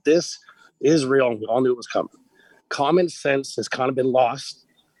it. But this is real, and we all knew it was coming. Common sense has kind of been lost.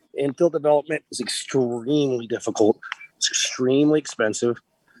 Infill development is extremely difficult. It's extremely expensive.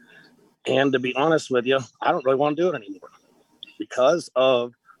 And to be honest with you, I don't really want to do it anymore because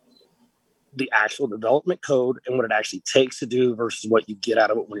of the actual development code and what it actually takes to do versus what you get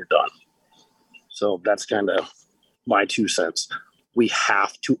out of it when you're done. So that's kind of my 2 cents. We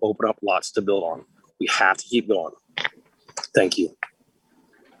have to open up lots to build on. We have to keep going. Thank you.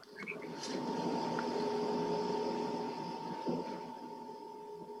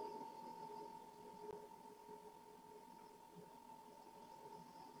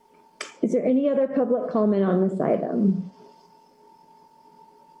 Is there any other public comment on this item?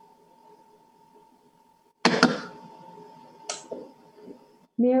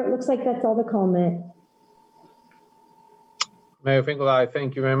 Mayor, it looks like that's all the comment. Mayor Finkelstein,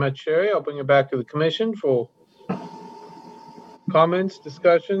 thank you very much, Sherry. I'll bring it back to the commission for comments,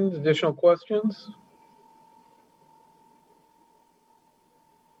 discussions, additional questions.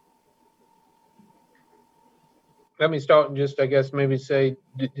 Let me start and just, I guess, maybe say,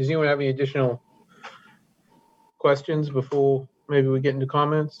 does anyone have any additional questions before maybe we get into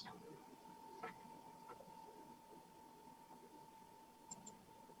comments?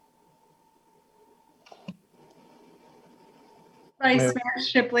 Vice Mayor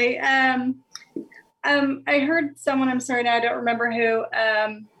Shipley. I heard someone, I'm sorry now, I don't remember who,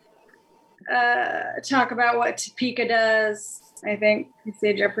 talk about what Topeka does. I think you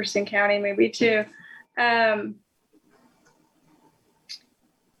say Jefferson County maybe too.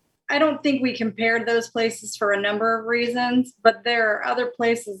 I don't think we compared those places for a number of reasons, but there are other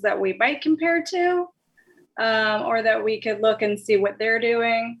places that we might compare to, or that we could look and see what they're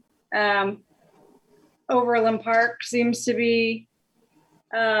doing. Overland Park seems to be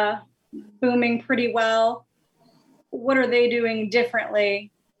booming pretty well. What are they doing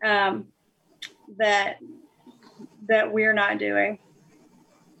differently that we're not doing?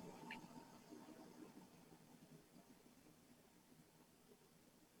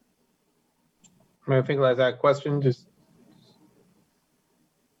 Mayor Finkel has that question. Just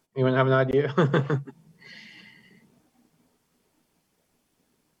anyone have an idea?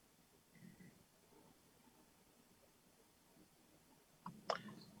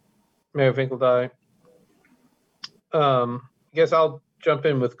 Mayor Finkeldine. I guess I'll jump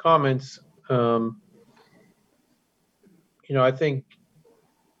in with comments. I think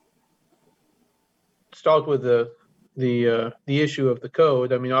start with the issue of the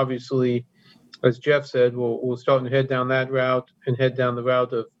code. I mean, obviously, as Jeff said, we'll start to head down that route and head down the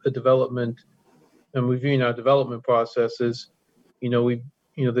route of a development and reviewing our development processes.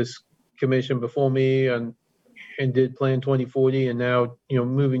 This commission before me and did Plan 2040, and now,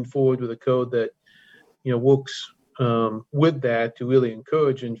 moving forward with a code that, works with that to really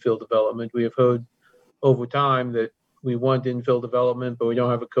encourage infill development. We have heard over time that we want infill development, but we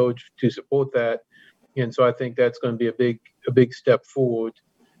don't have a code to support that. And so I think that's going to be a big step forward.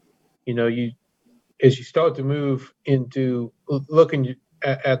 As you start to move into looking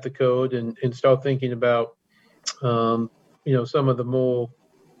at the code and start thinking about, some of the more,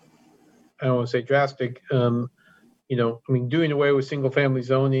 I don't want to say drastic, doing away with single family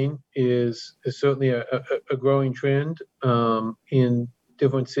zoning is certainly a growing trend in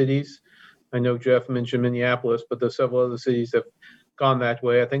different cities. I know Jeff mentioned Minneapolis, but there's several other cities that have gone that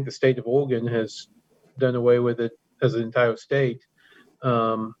way. I think the state of Oregon has done away with it as an entire state.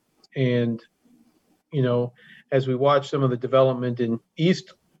 As we watch some of the development in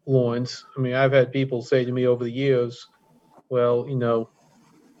East Lawrence, I've had people say to me over the years, well,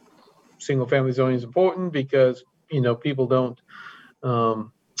 single family zoning is important because, people don't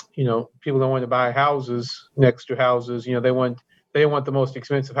want to buy houses next to houses. They want the most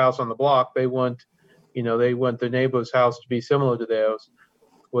expensive house on the block. They want their neighbor's house to be similar to theirs.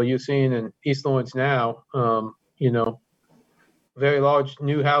 Well, you're seeing in East Lawrence now, very large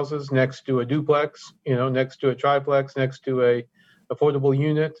new houses next to a duplex, next to a triplex, next to a affordable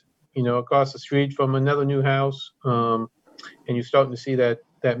unit, across the street from another new house. And you're starting to see that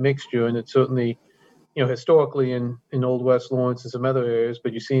mixture. And it's certainly, historically in Old West Lawrence and some other areas,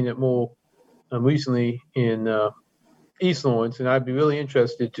 but you're seeing it more recently in East Lawrence. And I'd be really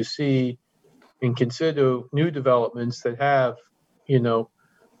interested to see and consider new developments that have,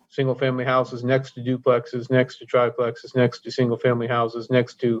 single family houses next to duplexes, next to triplexes, next to single family houses,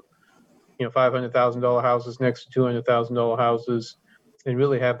 next to, $500,000 houses, next to $200,000 houses, and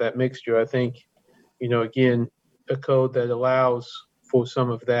really have that mixture. I think, again, a code that allows for some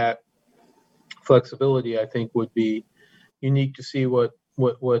of that flexibility, I think would be unique to see what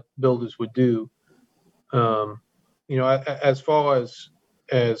builders would do. As far as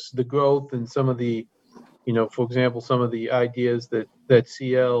the growth and some of the, for example, some of the ideas that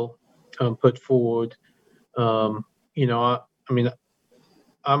CL put forward, I'm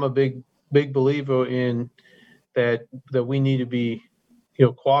a big believer in that we need to be,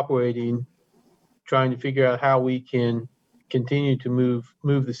 cooperating, trying to figure out how we can continue to move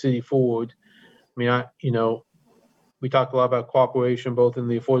the city forward. We talked a lot about cooperation, both in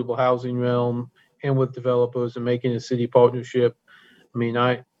the affordable housing realm and with developers and making a city partnership. We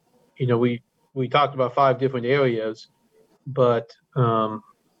talked about 5 different areas, but,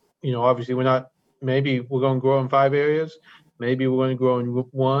 obviously maybe we're going to grow in 5 areas. Maybe we're going to grow in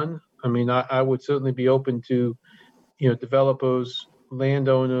 1. I would certainly be open to, developers,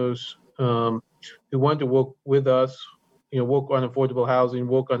 landowners, who want to work with us, work on affordable housing,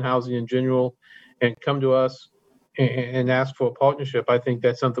 work on housing in general, and come to us and ask for a partnership. I think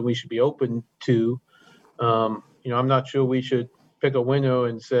that's something we should be open to. I'm not sure we should pick a winner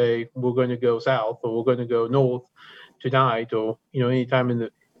and say we're going to go south or we're going to go north tonight or anytime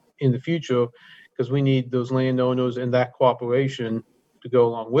in the future, because we need those landowners and that cooperation to go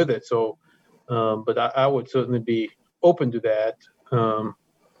along with it. So, but I would certainly be open to that.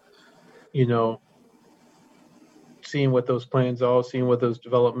 Seeing what those plans are, seeing what those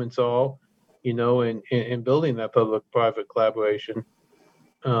developments are, and building that public-private collaboration.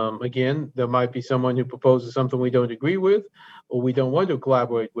 Again, there might be someone who proposes something we don't agree with or we don't want to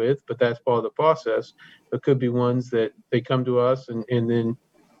collaborate with, but that's part of the process. There could be ones that they come to us and then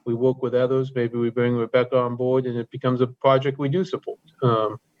we work with others. Maybe we bring Rebecca on board and it becomes a project we do support.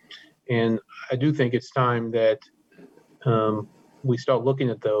 And I do think it's time that we start looking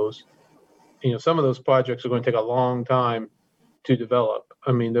at those. Some of those projects are going to take a long time to develop.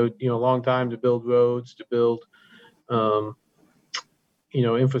 I mean, a long time to build roads, to build,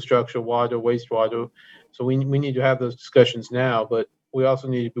 infrastructure, water, wastewater. So we need to have those discussions now, but we also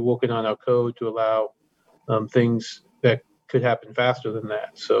need to be working on our code to allow things that could happen faster than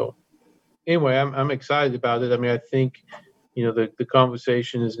that. So anyway, I'm excited about it. I mean, I think, the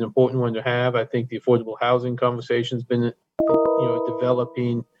conversation is an important one to have. I think the affordable housing conversation has been, a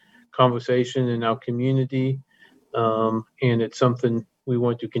developing conversation in our community. And it's something we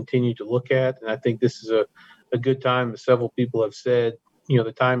want to continue to look at. And I think this is a good time, as several people have said,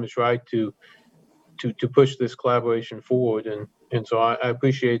 the time is right to push this collaboration forward. And so I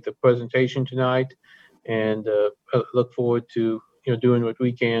appreciate the presentation tonight, and I look forward to, doing what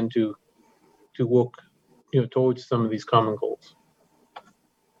we can to work, towards some of these common goals.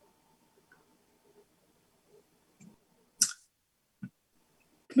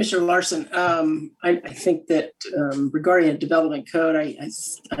 Commissioner Larson, I think that regarding a development code, I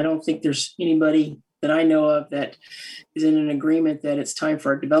don't think there's anybody that I know of that is in an agreement that it's time for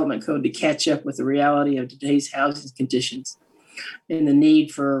our development code to catch up with the reality of today's housing conditions and the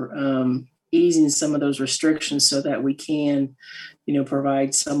need for easing some of those restrictions so that we can,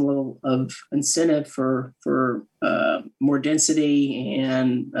 provide some level of incentive for more density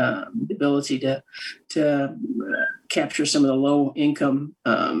and the ability to capture some of the low income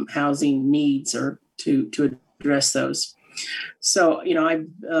housing needs, or to address those. So,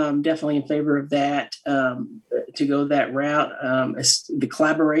 I'm definitely in favor of that, to go that route. The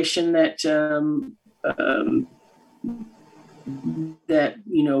collaboration that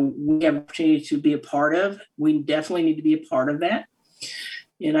we have opportunity to be a part of, we definitely need to be a part of that.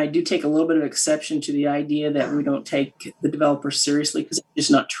 And I do take a little bit of exception to the idea that we don't take the developers seriously, because it's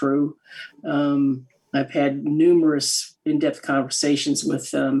just not true. I've had numerous in-depth conversations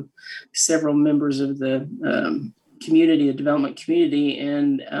with several members of the the development community,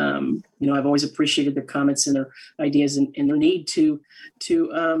 and I've always appreciated their comments and their ideas and their need to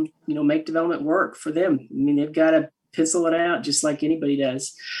make development work for them. I mean, they've got to pencil it out just like anybody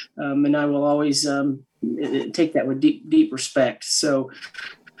does, and I will always take that with deep respect. So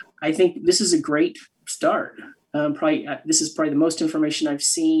I think this is a great start. This is probably the most information I've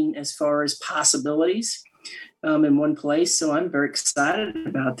seen as far as possibilities in one place. So I'm very excited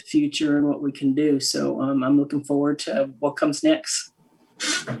about the future and what we can do. So I'm looking forward to what comes next.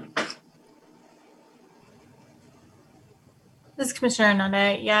 This is Commissioner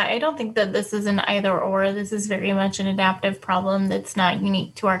Ananda. Yeah, I don't think that this is an either or. This is very much an adaptive problem that's not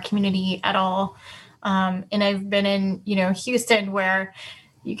unique to our community at all. And I've been in, Houston, where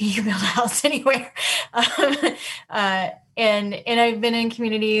you can build a house anywhere. And I've been in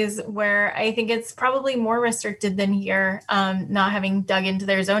communities where I think it's probably more restricted than here, not having dug into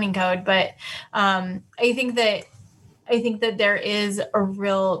their zoning code. But I think that there is a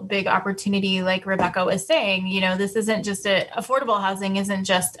real big opportunity, like Rebecca was saying. This isn't just affordable housing isn't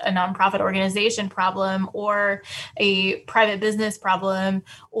just a nonprofit organization problem or a private business problem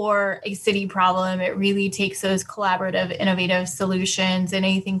or a city problem. It really takes those collaborative, innovative solutions. And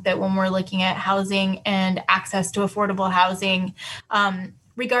I think that when we're looking at housing and access to affordable housing,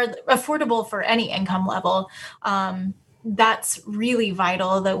 affordable for any income level, that's really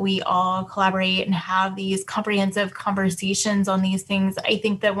vital that we all collaborate and have these comprehensive conversations on these things. I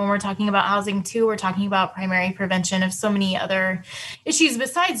think that when we're talking about housing too, we're talking about primary prevention of so many other issues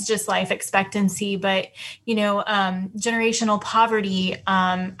besides just life expectancy, but, generational poverty,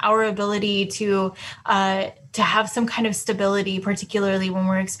 our ability to have some kind of stability, particularly when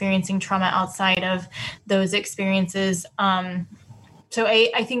we're experiencing trauma outside of those experiences. So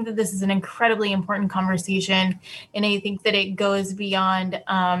I think that this is an incredibly important conversation, and I think that it goes beyond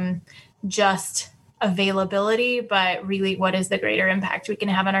just availability, but really what is the greater impact we can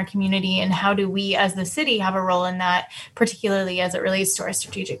have on our community, and how do we as the city have a role in that, particularly as it relates to our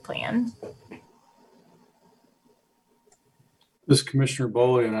strategic plan. This is Commissioner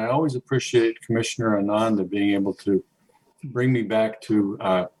Boley, and I always appreciate Commissioner Ananda being able to bring me back to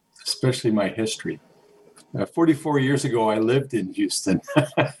especially my history. 44 years ago, I lived in Houston,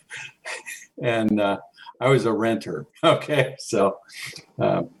 and I was a renter. Okay, so,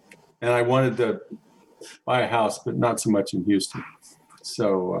 and I wanted to buy a house, but not so much in Houston.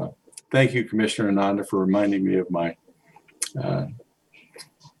 So thank you, Commissioner Ananda, for reminding me of my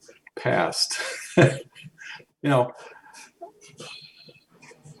past.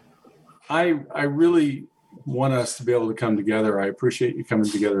 I really want us to be able to come together. I appreciate you coming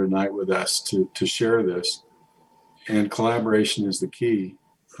together tonight with us to share this. And collaboration is the key.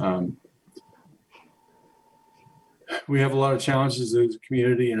 We have a lot of challenges as a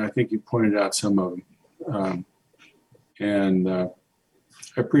community, and I think you pointed out some of them. I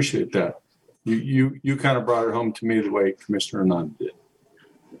appreciate that. You kind of brought it home to me the way Commissioner Nunn did.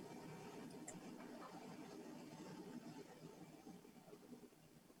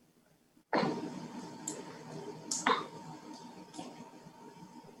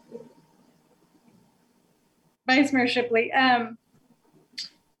 Vice Mayor Shipley.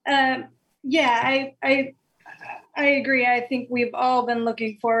 Yeah, I agree. I think we've all been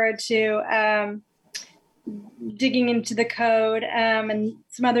looking forward to digging into the code and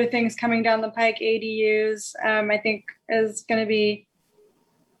some other things coming down the pike. ADUs, I think, is going to be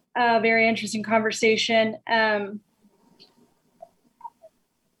a very interesting conversation.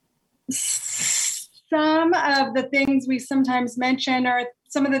 Some of the things we sometimes mention are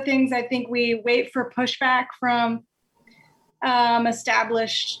some of the things I think we wait for pushback from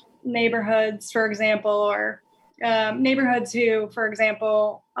established neighborhoods, for example, or neighborhoods who, for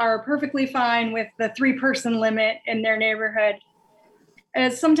example, are perfectly fine with the 3-person limit in their neighborhood.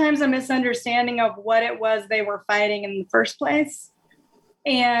 It's sometimes a misunderstanding of what it was they were fighting in the first place,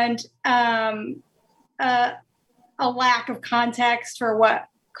 and a lack of context for what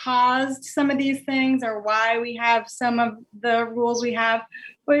caused some of these things or why we have some of the rules we have,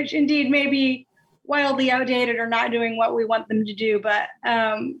 which indeed may be wildly outdated or not doing what we want them to do, but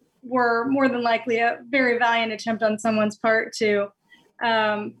were more than likely a very valiant attempt on someone's part to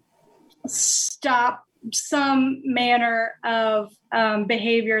stop some manner of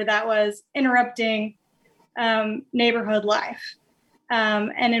behavior that was interrupting neighborhood life.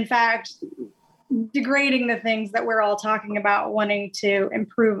 And in fact, degrading the things that we're all talking about wanting to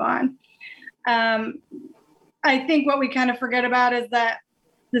improve on. I think what we kind of forget about is that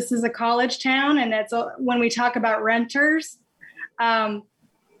this is a college town, and when we talk about renters, a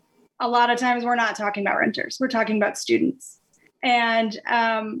lot of times we're not talking about renters, we're talking about students. And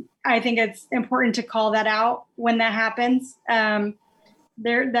I think it's important to call that out when that happens.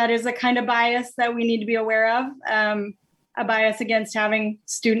 That is a kind of bias that we need to be aware of, a bias against having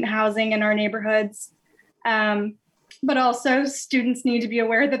student housing in our neighborhoods. But also students need to be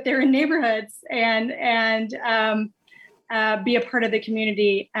aware that they're in neighborhoods and be a part of the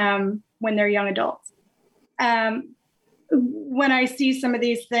community when they're young adults. When I see some of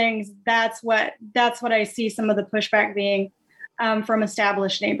these things, that's what I see some of the pushback being from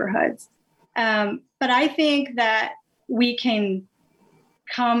established neighborhoods. But I think that we can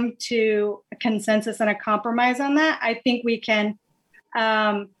come to a consensus and a compromise on that. I think we can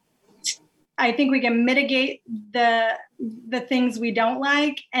mitigate the things we don't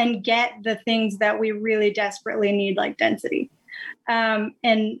like and get the things that we really desperately need, like density. And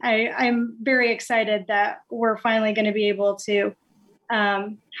I'm very excited that we're finally going to be able to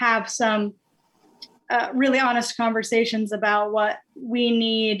have some really honest conversations about what we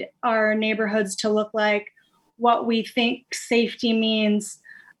need our neighborhoods to look like, what we think safety means,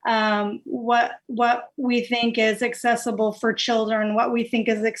 what we think is accessible for children, what we think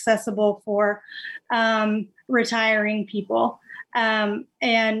is accessible for retiring people. And,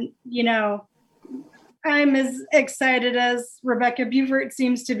 you know, I'm as excited as Rebecca Buford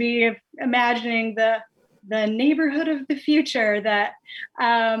seems to be imagining the neighborhood of the future that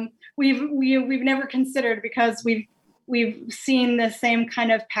we've never considered, because we've seen the same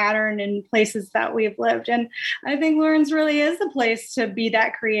kind of pattern in places that we've lived. And I think Lawrence really is a place to be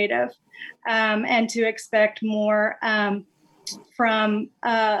that creative and to expect more from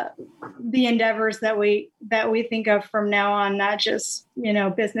the endeavors that we think of from now on, not just, you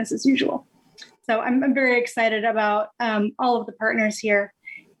know, business as usual. So I'm very excited about all of the partners here,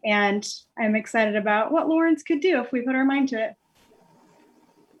 and I'm excited about what Lawrence could do if we put our mind to it.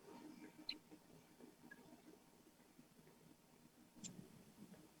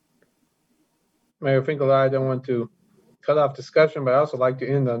 Mayor Finkel, I don't want to cut off discussion, but I also like to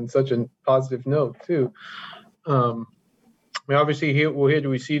end on such a positive note too. Obviously we're here to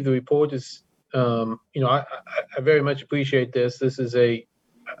receive the report. I very much appreciate this. This is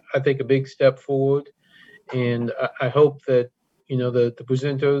I think a big step forward, and I hope that, you know, the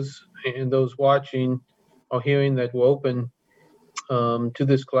presenters and those watching are hearing that we're open to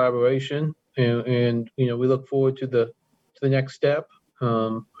this collaboration, and you know, we look forward to the next step.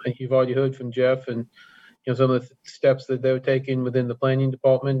 You've already heard from Jeff and, you know, some of the steps that they're taking within the planning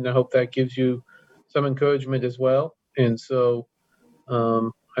department, and I hope that gives you some encouragement as well. And so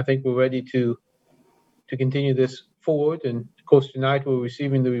I think we're ready to continue this forward. And of course, tonight we're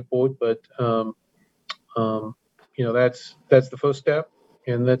receiving the report, but you know, that's the first step,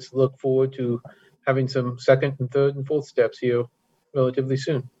 and let's look forward to having some second and third and fourth steps here relatively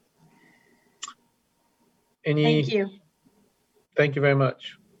soon. Thank you. Thank you very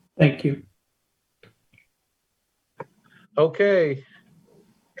much. Thank you. Okay,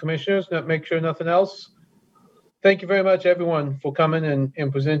 commissioners, make sure nothing else. Thank you very much, everyone, for coming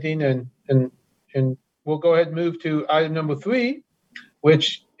and presenting, and we'll go ahead and move to item number 3,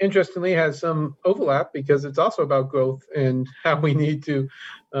 which interestingly has some overlap because it's also about growth and how we need to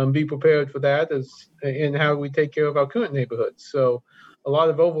be prepared for that and how we take care of our current neighborhoods. So a lot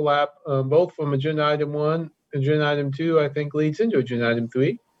of overlap, both from agenda item 1, agenda item 2, I think leads into agenda item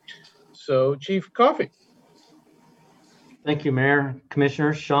 3. So Chief Coffey. Thank you, Mayor.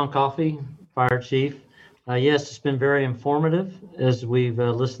 Commissioners, Sean Coffey, Fire Chief. Yes, it's been very informative as we've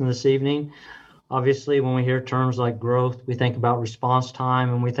listened this evening. Obviously, when we hear terms like growth, we think about response time,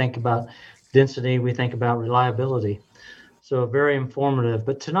 and we think about density, we think about reliability. So very informative.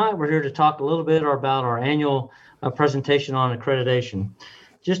 But tonight we're here to talk a little bit about our annual presentation on accreditation.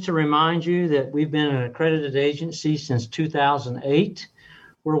 Just to remind you that we've been an accredited agency since 2008.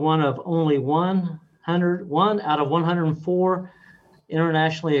 We're one of only 1 out of 104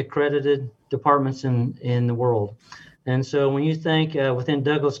 internationally accredited departments in the world. And so when you think within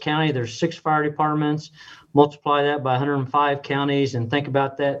Douglas County, there's 6 fire departments, multiply that by 105 counties and think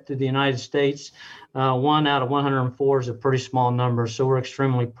about that through the United States, 1 out of 104 is a pretty small number. So we're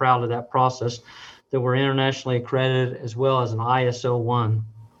extremely proud of that process, that we're internationally accredited as well as an ISO 1.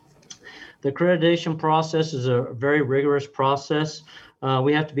 The accreditation process is a very rigorous process.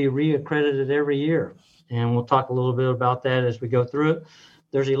 We have to be reaccredited every year, and we'll talk a little bit about that as we go through it.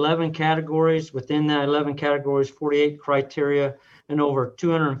 There's 11 categories. Within that 11 categories, 48 criteria and over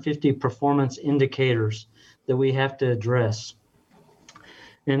 250 performance indicators that we have to address.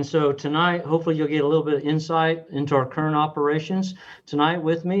 And so tonight, hopefully you'll get a little bit of insight into our current operations. Tonight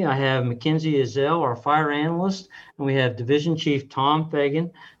with me, I have Mackenzie Ezell, our fire analyst, and we have Division Chief Tom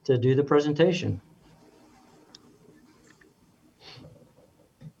Fagan to do the presentation.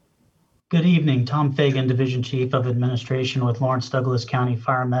 Good evening, Tom Fagan, Division Chief of Administration with Lawrence Douglas County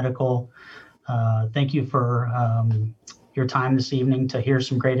Fire Medical. Thank you for your time this evening to hear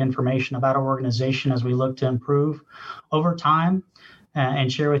some great information about our organization as we look to improve over time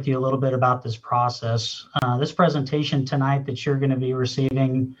and share with you a little bit about this process. This presentation tonight that you're going to be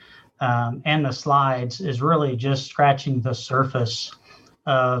receiving and the slides is really just scratching the surface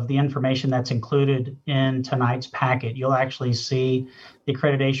of the information that's included in tonight's packet. You'll actually see the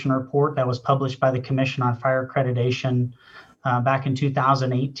accreditation report that was published by the Commission on Fire Accreditation back in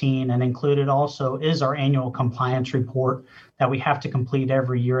 2018, and included also is our annual compliance report that we have to complete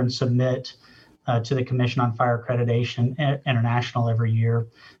every year and submit to the Commission on Fire Accreditation International every year.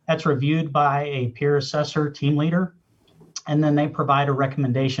 That's reviewed by a peer assessor team leader, and then they provide a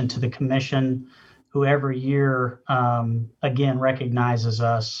recommendation to the Commission, who every year, again, recognizes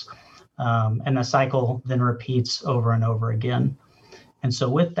us, and the cycle then repeats over and over again. And so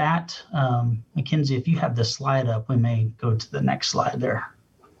with that, Mackenzie, if you have the slide up, we may go to the next slide there.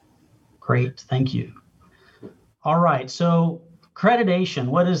 Great, thank you. All right, so accreditation,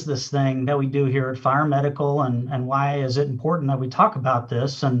 what is this thing that we do here at Fire Medical, and why is it important that we talk about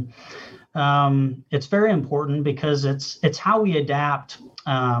this? And it's very important because it's how we adapt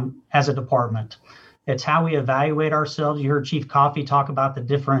as a department. It's how we evaluate ourselves. You heard Chief Coffey talk about the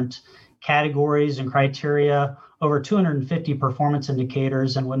different categories and criteria, over 250 performance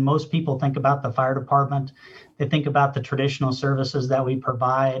indicators. And when most people think about the fire department, they think about the traditional services that we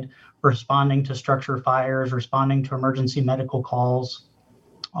provide, responding to structure fires, responding to emergency medical calls,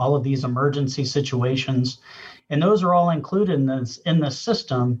 all of these emergency situations. And those are all included in this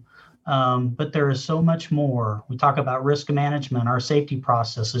system. But there is so much more. We talk about risk management, our safety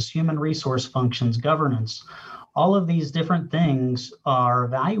processes, human resource functions, governance. All of these different things are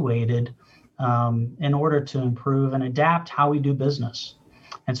evaluated in order to improve and adapt how we do business.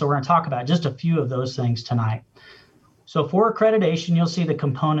 And so we're going to talk about just a few of those things tonight. So for accreditation, you'll see the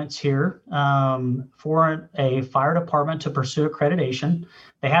components here. For a fire department to pursue accreditation,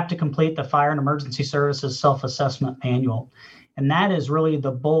 they have to complete the Fire and Emergency Services Self-Assessment Manual. And that is really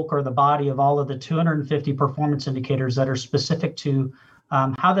the bulk or the body of all of the 250 performance indicators that are specific to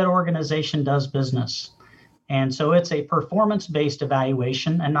how that organization does business. And so it's a performance-based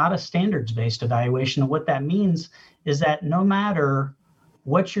evaluation and not a standards-based evaluation. And what that means is that no matter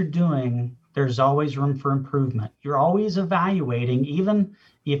what you're doing, there's always room for improvement. You're always evaluating, even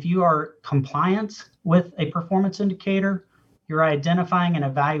if you are compliant with a performance indicator, you're identifying and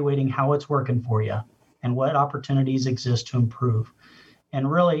evaluating how it's working for you and what opportunities exist to improve.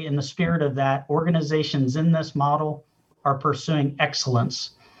 And really, in the spirit of that, organizations in this model are pursuing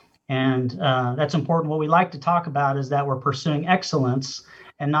excellence. And that's important. What we like to talk about is that we're pursuing excellence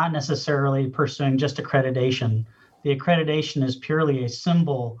and not necessarily pursuing just accreditation. The accreditation is purely a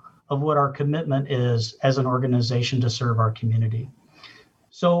symbol of what our commitment is as an organization to serve our community.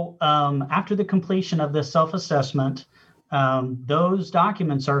 So after the completion of this self-assessment, those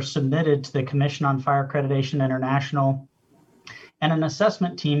documents are submitted to the Commission on Fire Accreditation International, and an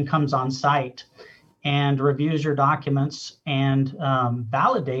assessment team comes on site and reviews your documents and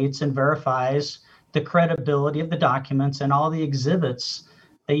validates and verifies the credibility of the documents and all the exhibits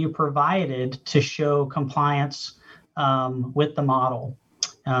that you provided to show compliance with the model.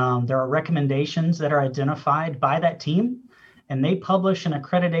 There are recommendations that are identified by that team, and they publish an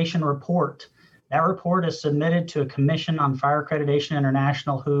accreditation report. That report is submitted to a Commission on Fire Accreditation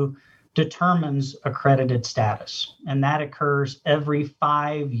International, who determines accredited status, and that occurs every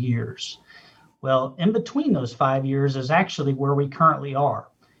 5 years. Well, in between those 5 years is actually where we currently are.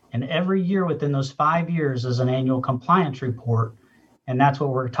 And every year within those 5 years is an annual compliance report. And that's what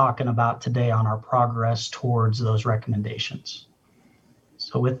we're talking about today on our progress towards those recommendations.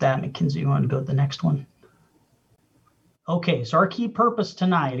 So with that, Mackenzie, you want to go to the next one? Okay, so our key purpose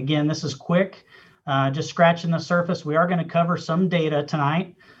tonight, again, this is quick, just scratching the surface. We are going to cover some data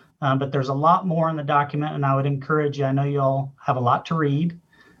tonight, but there's a lot more in the document, and I would encourage you, I know you all have a lot to read,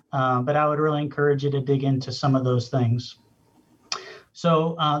 but I would really encourage you to dig into some of those things.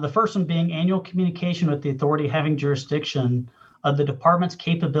 So the first one being annual communication with the authority having jurisdiction of the department's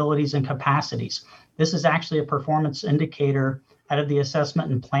capabilities and capacities. This is actually a performance indicator out of the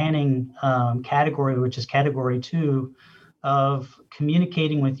assessment and planning category, which is category 2, of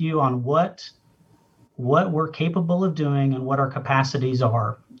communicating with you on what we're capable of doing and what our capacities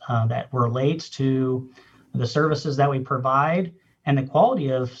are. That relates to the services that we provide and the quality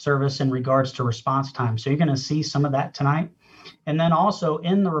of service in regards to response time. So you're going to see some of that tonight. And then also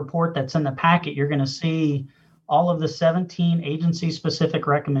in the report that's in the packet, you're going to see all of the 17 agency-specific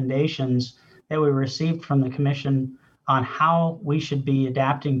recommendations that we received from the Commission on how we should be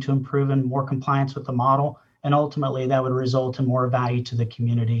adapting to improve and more compliance with the model. And ultimately, that would result in more value to the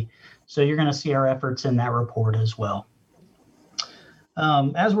community. So you're going to see our efforts in that report as well.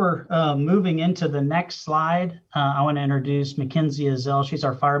 As we're moving into the next slide, I want to introduce Mackenzie Azell. She's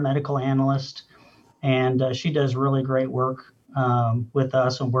our fire medical analyst, and she does really great work with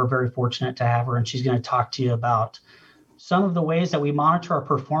us, and we're very fortunate to have her. And she's going to talk to you about some of the ways that we monitor our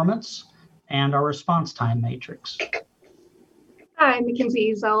performance and our response time matrix. Hi, I'm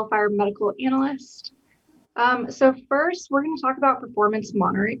Mackenzie Azell, fire medical analyst. So first, we're going to talk about performance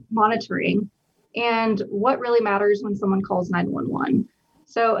monitoring and what really matters when someone calls 911.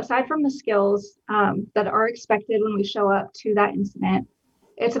 So aside from the skills that are expected when we show up to that incident,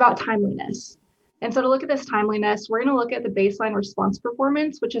 it's about timeliness. And so to look at this timeliness, we're going to look at the baseline response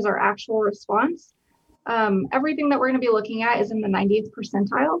performance, which is our actual response. Everything that we're going to be looking at is in the 90th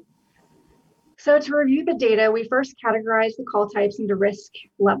percentile. So to review the data, we first categorize the call types into risk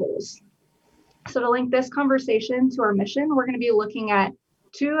levels. So to link this conversation to our mission, we're going to be looking at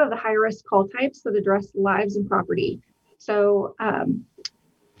 2 of the high-risk call types that address lives and property. So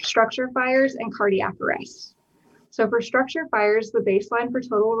structure fires and cardiac arrest. So for structure fires, the baseline for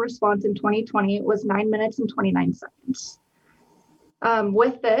total response in 2020 was 9 minutes and 29 seconds.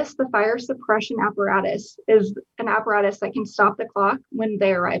 With this, the fire suppression apparatus is an apparatus that can stop the clock when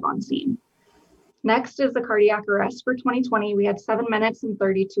they arrive on scene. Next is the cardiac arrest. For 2020, we had 7 minutes and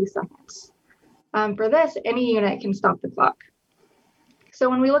 32 seconds. For this, any unit can stop the clock. So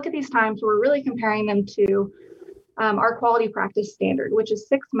when we look at these times, we're really comparing them to our quality practice standard, which is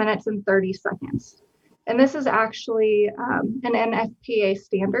 6 minutes and 30 seconds. And this is actually an NFPA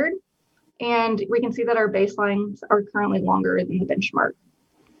standard. And we can see that our baselines are currently longer than the benchmark.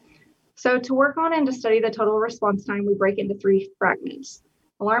 So to work on and to study the total response time, we break into 3 fragments: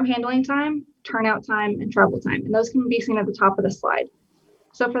 alarm handling time, turnout time, and travel time. And those can be seen at the top of the slide.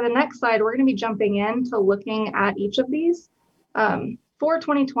 So for the next slide, we're going to be jumping into looking at each of these for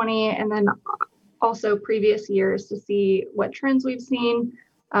 2020 and then also previous years to see what trends we've seen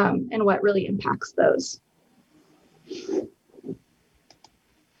and what really impacts those.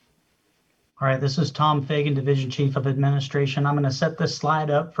 All right, this is Tom Fagan, Division Chief of Administration. I'm going to set this slide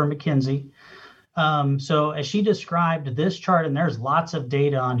up for Mackenzie. So as she described this chart, and there's lots of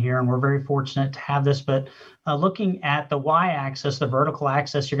data on here, and we're very fortunate to have this, but looking at the y-axis, the vertical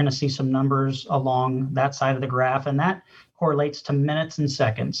axis, you're going to see some numbers along that side of the graph, and that correlates to minutes and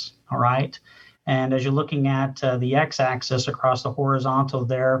seconds, all right? And as you're looking at the x-axis across the horizontal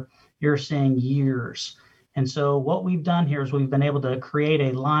there, you're seeing years. And so what we've done here is we've been able to create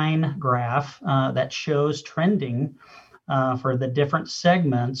a line graph that shows trending for the different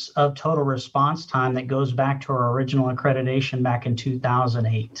segments of total response time that goes back to our original accreditation back in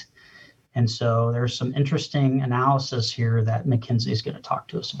 2008. And so there's some interesting analysis here that McKinsey is going to talk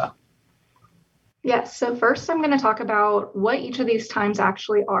to us about. Yes, so first I'm going to talk about what each of these times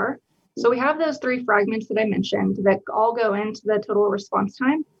actually are. So we have those three fragments that I mentioned that all go into the total response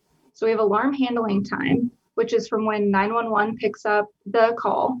time. So we have alarm handling time, which is from when 911 picks up the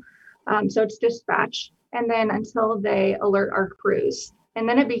call. So it's dispatch, and then until they alert our crews. And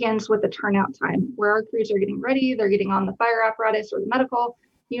then it begins with the turnout time, where our crews are getting ready, they're getting on the fire apparatus or the medical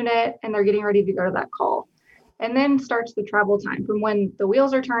unit, and they're getting ready to go to that call. And then starts the travel time from when the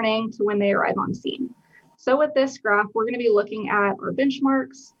wheels are turning to when they arrive on scene. So with this graph, we're going to be looking at our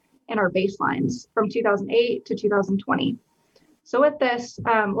benchmarks and our baselines from 2008 to 2020. So with this,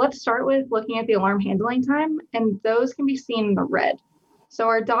 let's start with looking at the alarm handling time, and those can be seen in the red. So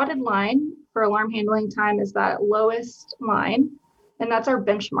our dotted line for alarm handling time is that lowest line, and that's our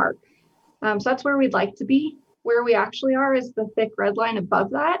benchmark. So that's where we'd like to be. Where we actually are is the thick red line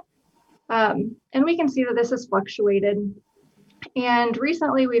above that. And we can see that this has fluctuated. And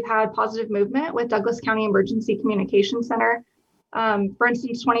recently we've had positive movement with Douglas County Emergency Communication Center. For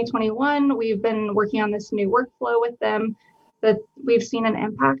instance, 2021, we've been working on this new workflow with them that we've seen an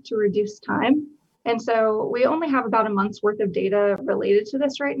impact to reduce time. And so we only have about a month's worth of data related to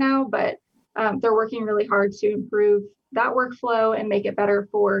this right now, but they're working really hard to improve that workflow and make it better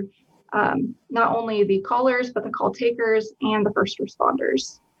for not only the callers, but the call takers and the first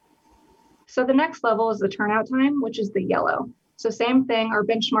responders. So the next level is the turnout time, which is the yellow. So same thing, our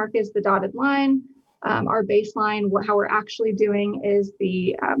benchmark is the dotted line. Our baseline, how we're actually doing is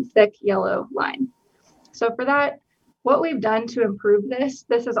the thick yellow line. So for that, what we've done to improve this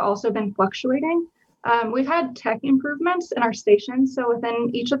has also been fluctuating. We've had tech improvements in our stations. So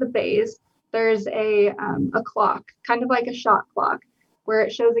within each of the bays, there's a clock, kind of like a shot clock, where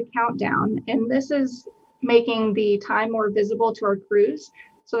it shows a countdown. And this is making the time more visible to our crews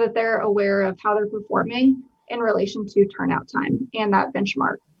so that they're aware of how they're performing in relation to turnout time and that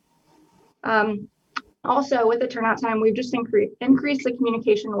benchmark. Also, with the turnout time, we've just increased the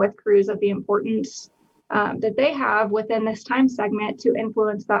communication with crews of the importance that they have within this time segment to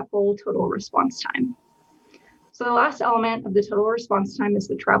influence that full total response time. So the last element of the total response time is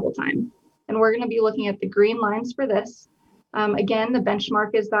the travel time. And we're going to be looking at the green lines for this. Again, the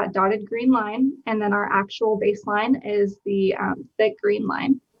benchmark is that dotted green line, and then our actual baseline is the thick green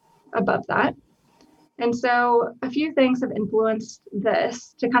line above that. And so a few things have influenced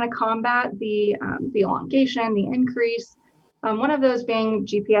this to kind of combat the elongation, the increase. One of those being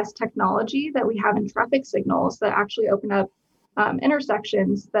GPS technology that we have in traffic signals that actually open up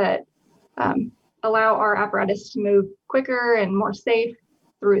intersections that allow our apparatus to move quicker and more safe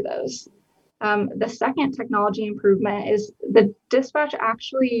through those. The second technology improvement is the dispatch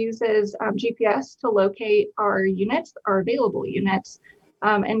actually uses GPS to locate our units, our available units,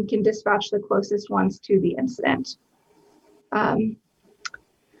 and can dispatch the closest ones to the incident.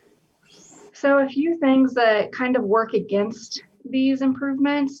 So a few things that kind of work against these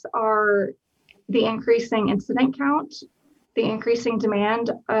improvements are the increasing incident count, the increasing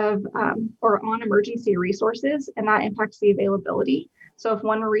demand of or on emergency resources, and that impacts the availability. So if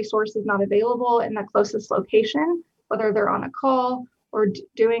one resource is not available in the closest location, whether they're on a call or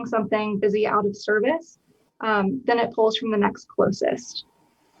doing something busy out of service, then it pulls from the next closest.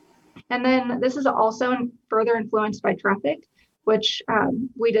 And then this is also further influenced by traffic, which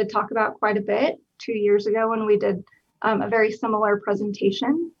we did talk about quite a bit 2 years ago when we did a very similar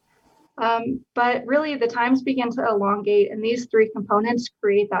presentation. But really the times begin to elongate, and these three components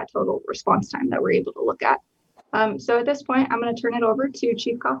create that total response time that we're able to look at. So at this point, I'm going to turn it over to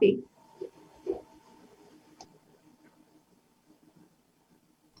Chief Coffey.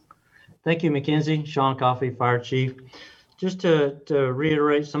 Thank you, McKenzie. Sean Coffey, Fire Chief. Just to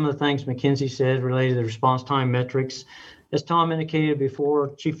reiterate some of the things McKenzie said related to the response time metrics, as Tom indicated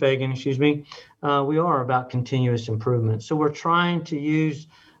before, Chief Fagan, excuse me, we are about continuous improvement. So we're trying to use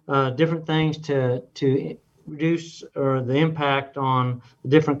different things to reduce the impact on the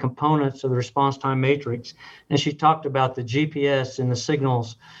different components of the response time matrix. And she talked about the GPS and the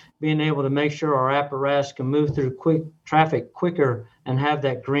signals, being able to make sure our apparatus can move through traffic quicker and have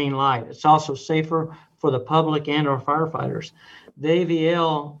that green light. It's also safer for the public and our firefighters. The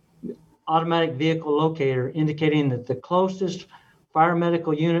AVL automatic vehicle locator indicating that the closest fire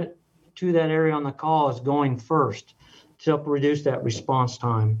medical unit to that area on the call is going first to help reduce that response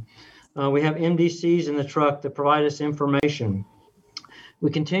time. We have MDCs in the truck that provide us information. We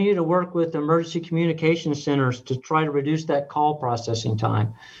continue to work with emergency communication centers to try to reduce that call processing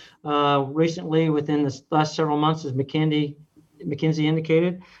time. Recently, within the last several months, as McKinsey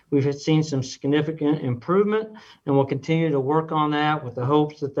indicated, we've seen some significant improvement, and we'll continue to work on that with the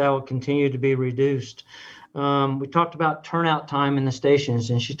hopes that that will continue to be reduced. We talked about turnout time in the stations,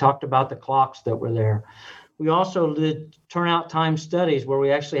 and she talked about the clocks that were there. We also did turnout time studies where we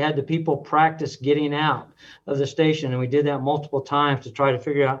actually had the people practice getting out of the station, and we did that multiple times to try to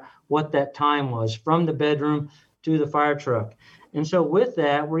figure out what that time was from the bedroom to the fire truck. And so with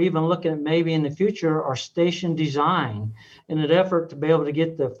that, we're even looking at maybe in the future our station design in an effort to be able to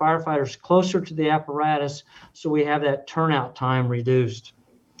get the firefighters closer to the apparatus so we have that turnout time reduced.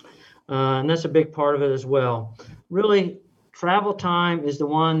 And that's a big part of it as well. Really, travel time is the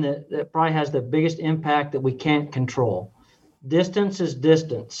one that probably has the biggest impact that we can't control. Distance is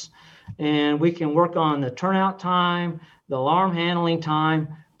distance. And we can work on the turnout time, the alarm handling time,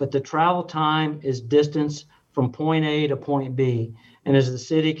 but the travel time is distance from point A to point B. And as the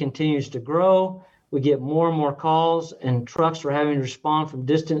city continues to grow, we get more and more calls, and trucks are having to respond from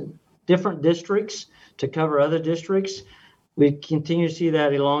different districts to cover other districts. We continue to see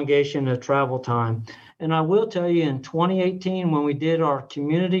that elongation of travel time. And I will tell you, in 2018, when we did our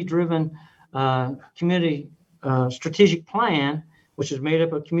community-driven strategic plan, which is made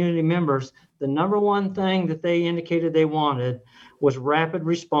up of community members, the number one thing that they indicated they wanted was rapid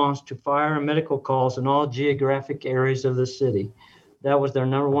response to fire and medical calls in all geographic areas of the city. That was their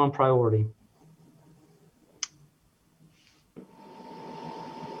number one priority.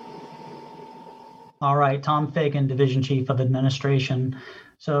 All right, Tom Fagan, Division Chief of Administration.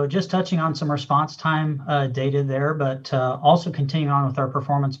 So just touching on some response time data there, but also continuing on with our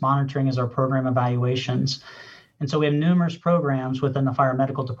performance monitoring as our program evaluations. And so we have numerous programs within the fire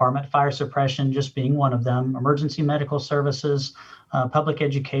medical department, fire suppression just being one of them, emergency medical services, public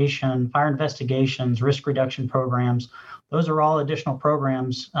education, fire investigations, risk reduction programs. Those are all additional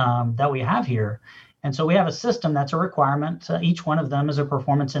programs that we have here. And so we have a system that's a requirement. Each one of them is a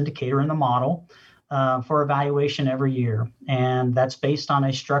performance indicator in the model for evaluation every year. And that's based on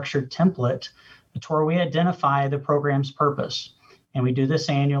a structured template. It's where we identify the program's purpose. And we do this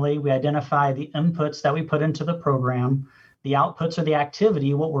annually. We identify the inputs that we put into the program, the outputs of the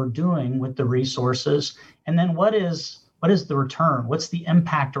activity, what we're doing with the resources, and then what is the return? What's the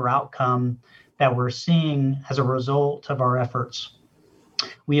impact or outcome that we're seeing as a result of our efforts?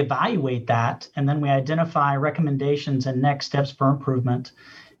 We evaluate that, and then we identify recommendations and next steps for improvement,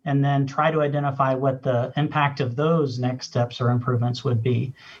 and then try to identify what the impact of those next steps or improvements would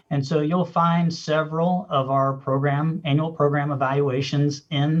be. And so you'll find several of our annual program evaluations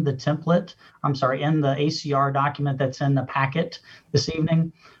in the template, in the ACR document that's in the packet this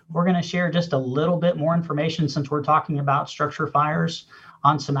evening. We're going to share just a little bit more information since we're talking about structure fires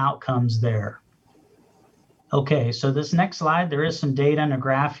on some outcomes there. Okay, so this next slide, there is some data and a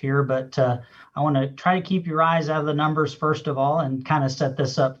graph here, but I want to try to keep your eyes out of the numbers first of all and kind of set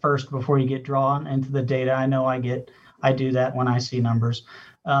this up first before you get drawn into the data. I know I do that when I see numbers.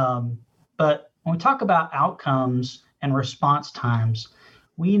 But when we talk about outcomes and response times,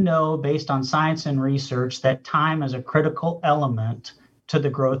 we know based on science and research that time is a critical element to the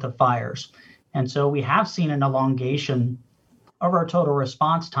growth of fires. And so we have seen an elongation of our total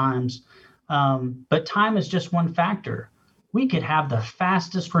response times, but time is just one factor. We could have the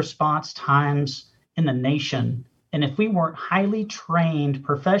fastest response times in the nation, and if we weren't highly trained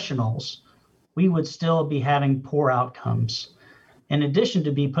professionals, we would still be having poor outcomes. In addition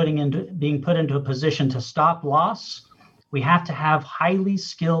to being put into a position to stop loss, we have to have highly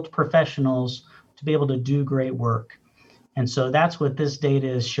skilled professionals to be able to do great work. And so that's what this data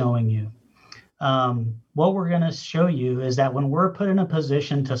is showing you. What we're going to show you is that when we're put in a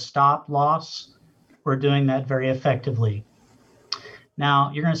position to stop loss, we're doing that very effectively.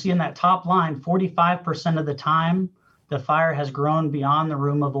 Now, you're going to see in that top line, 45% of the time, the fire has grown beyond the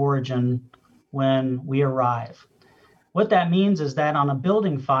room of origin when we arrive. What that means is that on a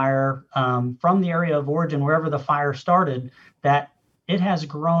building fire, from the area of origin, wherever the fire started, that it has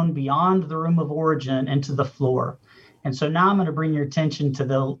grown beyond the room of origin into the floor. And so now I'm going to bring your attention to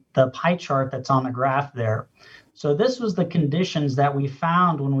the pie chart that's on the graph there. So this was the conditions that we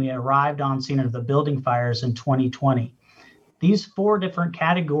found when we arrived on scene of the building fires in 2020. These 4 different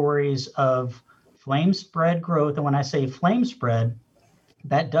categories of flame spread growth, and when I say flame spread,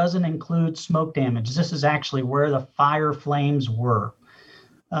 that doesn't include smoke damage. This is actually where the fire flames were.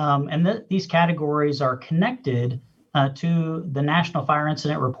 These categories are connected to the National Fire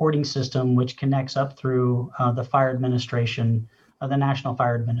Incident Reporting System, which connects up through the Fire Administration, the National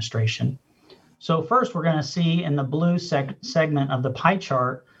Fire Administration. So first, we're going to see in the blue segment of the pie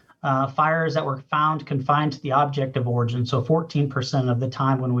chart, fires that were found confined to the object of origin. So 14% of the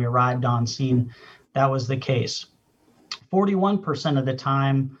time when we arrived on scene, that was the case. 41% of the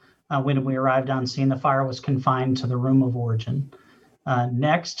time when we arrived on scene, the fire was confined to the room of origin.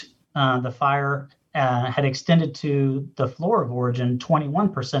 Next, the fire had extended to the floor of origin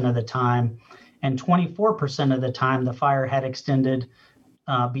 21% of the time, and 24% of the time the fire had extended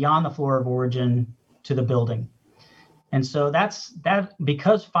beyond the floor of origin to the building. And so that's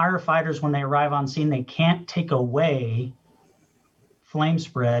because firefighters, when they arrive on scene, they can't take away flame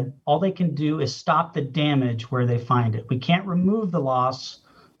spread. All they can do is stop the damage where they find it. We can't remove the loss,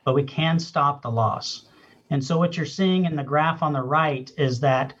 but we can stop the loss. And so what you're seeing in the graph on the right is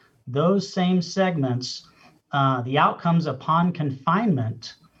that those same segments, the outcomes upon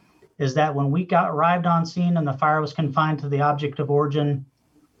confinement is that when we arrived on scene and the fire was confined to the object of origin,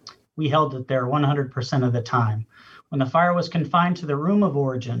 we held it there 100% of the time. When the fire was confined to the room of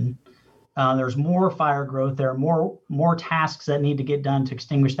origin, there's more fire growth. There are more tasks that need to get done to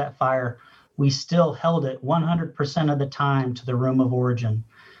extinguish that fire. We still held it 100% of the time to the room of origin.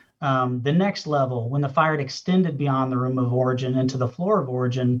 The next level, when the fire had extended beyond the room of origin into the floor of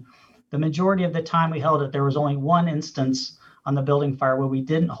origin, the majority of the time we held it, there was only one instance on the building fire where we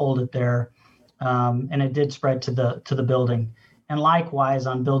didn't hold it there, and it did spread to the building. And likewise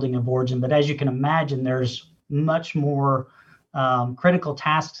on building of origin. But as you can imagine, there's much more critical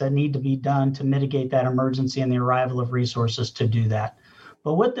tasks that need to be done to mitigate that emergency and the arrival of resources to do that.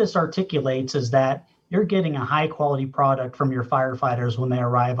 But what this articulates is that you're getting a high quality product from your firefighters when they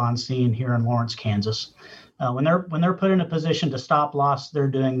arrive on scene here in Lawrence, Kansas. When they're put in a position to stop loss, they're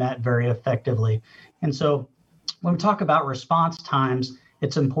doing that very effectively. And so when we talk about response times,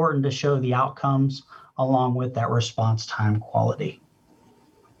 it's important to show the outcomes along with that response time quality.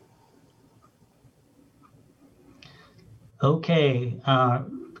 Okay,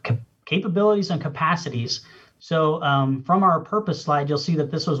 capabilities and capacities. So from our purpose slide, you'll see that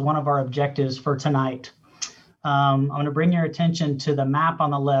this was one of our objectives for tonight. I'm going to bring your attention to the map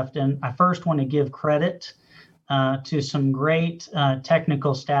on the left, and I first want to give credit to some great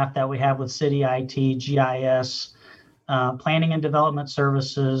technical staff that we have with City IT, GIS, Planning and Development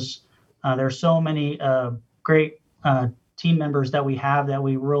Services. There's so many great team members that we have that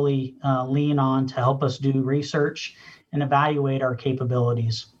we really lean on to help us do research and evaluate our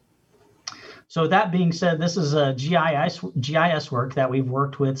capabilities. So with that being said, this is a GIS work that we've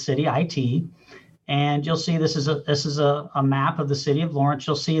worked with City IT, and you'll see this is a map of the city of Lawrence.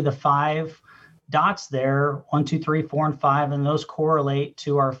 You'll see the 5 dots there, 1, 2, 3, 4, and 5, and those correlate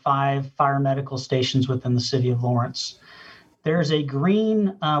to our 5 fire medical stations within the city of Lawrence. There's a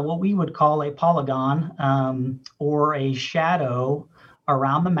green, what we would call a polygon or a shadow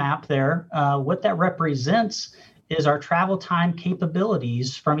around the map there. What that represents is our travel time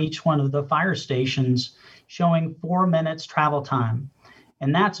capabilities from each one of the fire stations, showing 4 minutes travel time.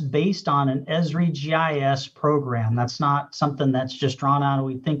 And that's based on an Esri GIS program. That's not something that's just drawn out and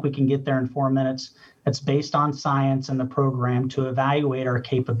we think we can get there in 4 minutes. That's based on science and the program to evaluate our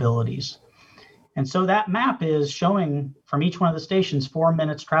capabilities. And so that map is showing from each one of the stations 4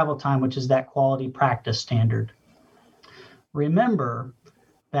 minutes travel time, which is that quality practice standard. Remember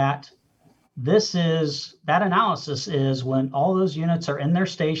that that analysis is when all those units are in their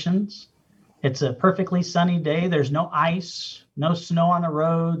stations. It's a perfectly sunny day. There's no ice, no snow on the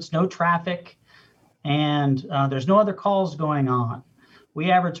roads, no traffic, and there's no other calls going on. We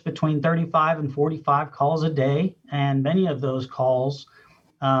average between 35 and 45 calls a day, and many of those calls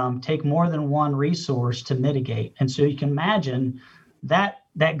take more than one resource to mitigate. And so you can imagine that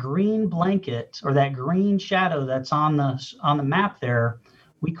green blanket or that green shadow that's on the map there,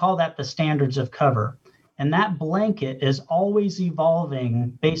 we call that the standards of cover. And that blanket is always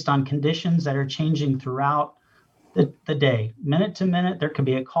evolving based on conditions that are changing throughout the day. Minute to minute, there could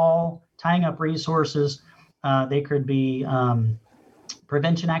be a call, tying up resources. They could be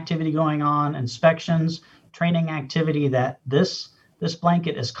prevention activity going on, inspections, training activity, that this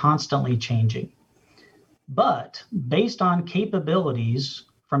blanket is constantly changing. But based on capabilities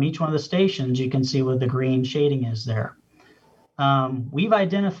from each one of the stations, you can see what the green shading is there. We've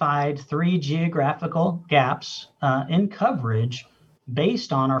identified 3 geographical gaps in coverage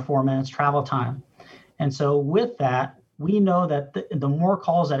based on our 4 minutes travel time. And so with that, we know that the more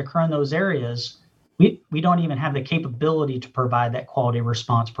calls that occur in those areas, we don't even have the capability to provide that quality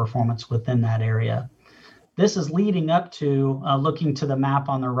response performance within that area. This is leading up to looking to the map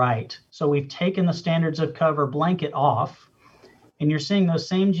on the right. So we've taken the standards of cover blanket off, and you're seeing those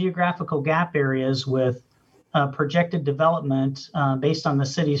same geographical gap areas with projected development based on the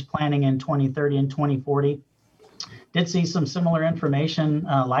city's planning in 2030 and 2040. Did see some similar information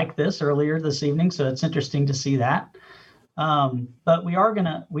like this earlier this evening, so it's interesting to see that. But we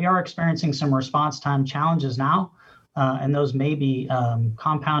are experiencing some response time challenges now, and those may be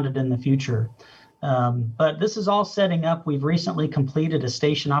compounded in the future. But this is all setting up. We've recently completed a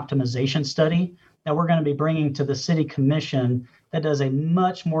station optimization study that we're going to be bringing to the City Commission that does a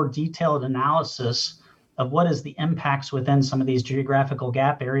much more detailed analysis of what is the impacts within some of these geographical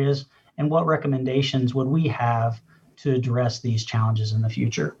gap areas and what recommendations would we have to address these challenges in the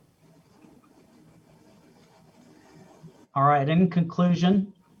future. All right, in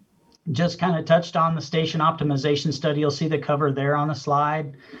conclusion, just kind of touched on the station optimization study. You'll see the cover there on the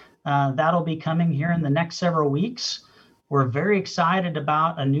slide. That'll be coming here in the next several weeks. We're very excited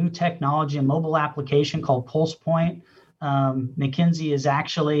about a new technology, a mobile application called PulsePoint. McKinsey is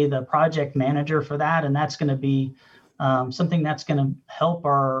actually the project manager for that, and that's going to be something that's going to help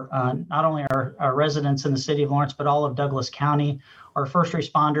our not only our residents in the city of Lawrence, but all of Douglas County, our first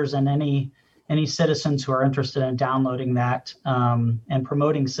responders, and any citizens who are interested in downloading that and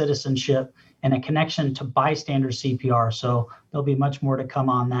promoting citizenship and a connection to bystander CPR. So there'll be much more to come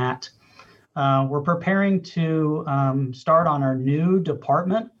on that. We're preparing to start on our new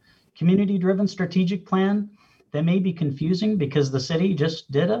department, community-driven strategic plan. That may be confusing because the city just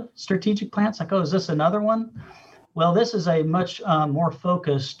did a strategic plan. It's like, oh, is this another one? Well, this is a much more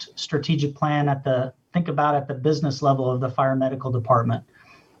focused strategic plan at the business level of the fire medical department.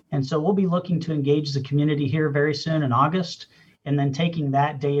 And so we'll be looking to engage the community here very soon in August, and then taking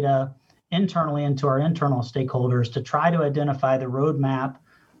that data internally into our internal stakeholders to try to identify the roadmap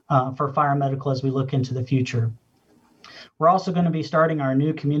for fire medical as we look into the future. We're also going to be starting our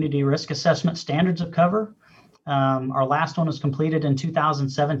new community risk assessment standards of cover. Our last one was completed in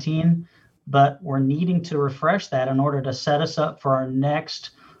 2017, but we're needing to refresh that in order to set us up for our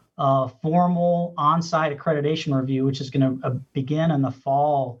next formal on-site accreditation review, which is going to begin in the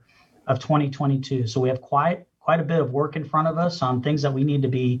fall of 2022. So we have quite a bit of work in front of us on things that we need to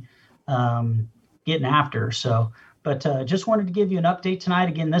be getting after. But just wanted to give you an update tonight.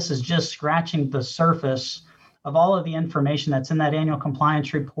 Again, this is just scratching the surface of all of the information that's in that annual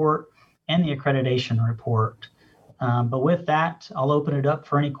compliance report and the accreditation report. But with that, I'll open it up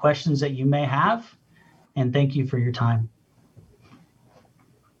for any questions that you may have, and thank you for your time.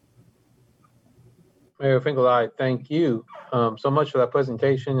 Mayor Finkel, thank you so much for that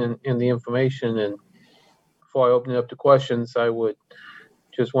presentation and the information. And before I open it up to questions, I would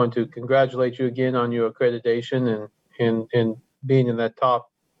just want to congratulate you again on your accreditation and being in that top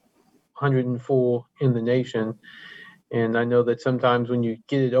 104 in the nation. And I know that sometimes when you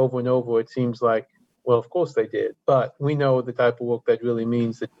get it over and over, it seems like, well, of course they did. But we know the type of work that really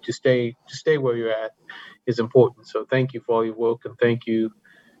means that to stay where you're at is important. So thank you for all your work, and thank you,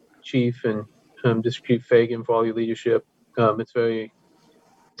 Chief and District Chief Fagan, for all your leadership. It's very,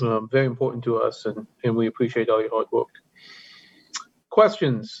 very important to us, and we appreciate all your hard work.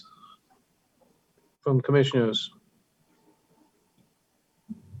 Questions from commissioners?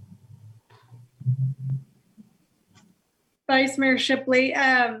 Vice Mayor Shipley,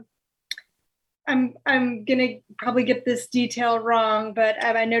 I'm gonna probably get this detail wrong, but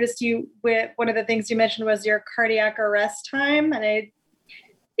I noticed you with one of the things you mentioned was your cardiac arrest time, and I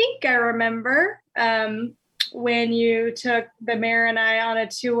think I remember when you took the mayor and I on a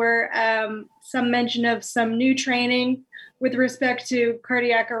tour, some mention of some new training with respect to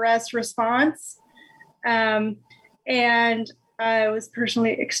cardiac arrest response, and I was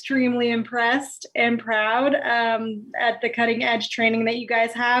personally extremely impressed and proud at the cutting edge training that you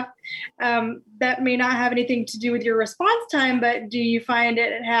guys have. That may not have anything to do with your response time, but do you find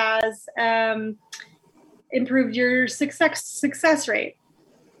it has improved your success rate?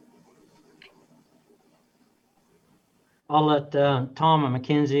 I'll let Tom and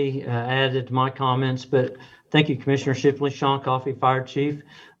McKinsey add it to my comments, but thank you, Commissioner Shipley. Sean Coffey, Fire Chief.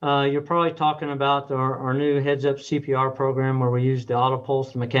 You're probably talking about our new Heads Up CPR program, where we use the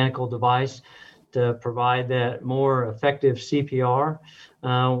AutoPulse mechanical device to provide that more effective CPR.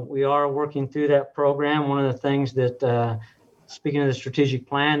 We are working through that program. One of the things that, speaking of the strategic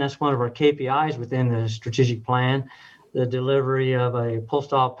plan, that's one of our KPIs within the strategic plan, the delivery of a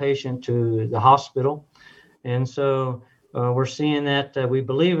post-op patient to the hospital. And so we're seeing that we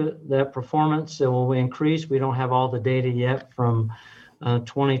believe that performance will increase. We don't have all the data yet from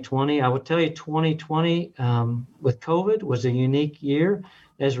 2020. I would tell you 2020 with COVID was a unique year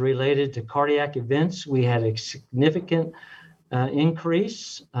as related to cardiac events. We had a significant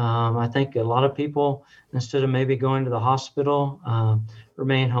increase. I think a lot of people, instead of maybe going to the hospital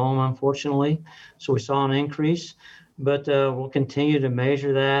remain home, unfortunately. So we saw an increase, but we'll continue to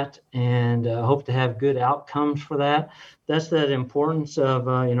measure that and hope to have good outcomes for that. That's that importance of,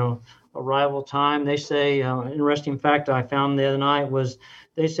 arrival time. They say, interesting fact I found the other night was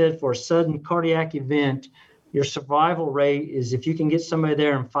they said for a sudden cardiac event, your survival rate is, if you can get somebody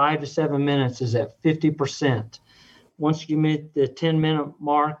there in 5 to 7 minutes, is at 50%. Once you meet the 10-minute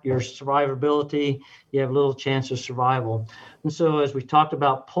mark, your survivability, you have little chance of survival. And so as we talked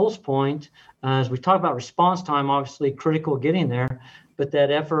about pulse point, as we talk about response time, obviously critical getting there, but that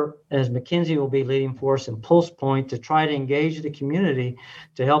effort, as Mackenzie will be leading for us in pulse point, to try to engage the community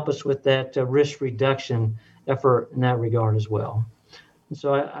to help us with that risk reduction effort in that regard as well. And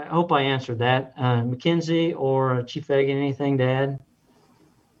so I hope I answered that. Mackenzie or Chief Fagan, anything to add?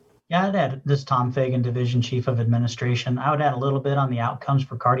 Yeah, I'd add, this is Tom Fagan, Division Chief of Administration. I would add a little bit on the outcomes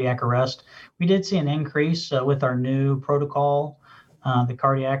for cardiac arrest. We did see an increase with our new protocol, the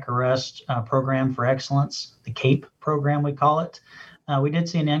Cardiac Arrest Program for Excellence, the CAPE program we call it. We did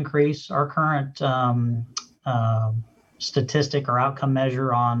see an increase. Our current statistic or outcome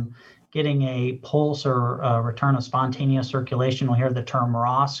measure on getting a pulse or return of spontaneous circulation, we'll hear the term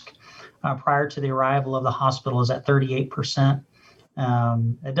ROSC, prior to the arrival of the hospital is at 38%.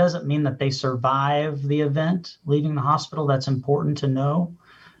 It doesn't mean that they survive the event leaving the hospital. That's important to know.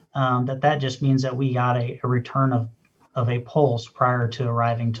 That just means that we got a return of a pulse prior to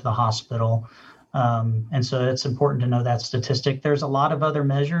arriving to the hospital. And so it's important to know that statistic. There's a lot of other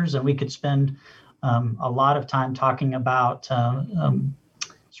measures, and we could spend a lot of time talking about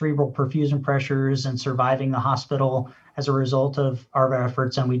cerebral perfusion pressures and surviving the hospital as a result of our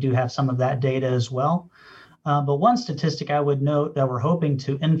efforts, and we do have some of that data as well. But one statistic I would note that we're hoping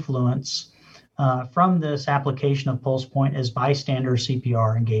to influence from this application of Pulse Point is bystander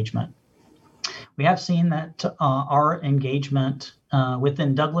CPR engagement. We have seen that our engagement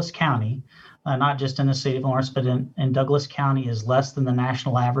within Douglas County, not just in the city of Lawrence, but in Douglas County, is less than the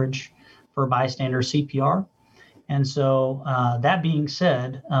national average for bystander CPR. And so that being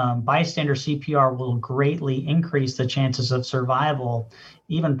said, bystander CPR will greatly increase the chances of survival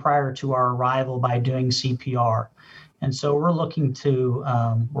even prior to our arrival by doing CPR. And so we're looking to,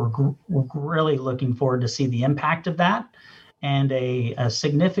 we're really looking forward to see the impact of that, and a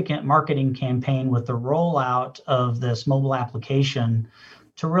significant marketing campaign with the rollout of this mobile application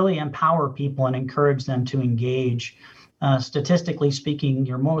to really empower people and encourage them to engage. Statistically speaking,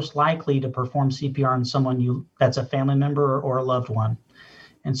 you're most likely to perform CPR on someone that's a family member or a loved one.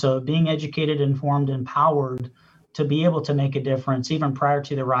 And so being educated, informed, empowered to be able to make a difference even prior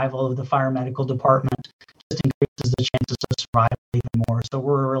to the arrival of the fire medical department just increases the chances of survival even more. So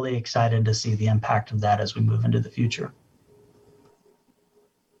we're really excited to see the impact of that as we move into the future.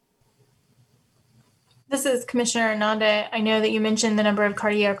 This is Commissioner Nanda. I know that you mentioned the number of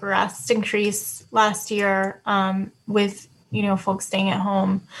cardiac arrests increased last year with folks staying at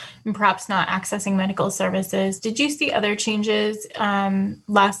home and perhaps not accessing medical services. Did you see other changes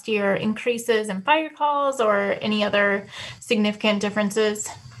last year, increases in fire calls or any other significant differences?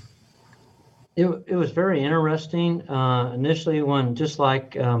 It was very interesting. Initially, when just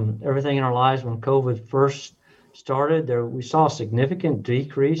like everything in our lives, when COVID first started, we saw a significant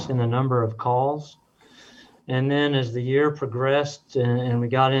decrease in the number of calls. And then as the year progressed and we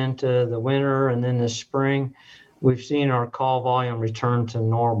got into the winter and then the spring, we've seen our call volume return to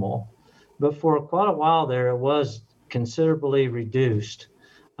normal. But for quite a while there, it was considerably reduced.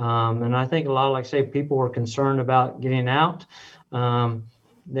 And I think a lot, like say, people were concerned about getting out.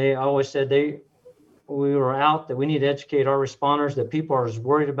 They always said we were out, that we need to educate our responders that people are as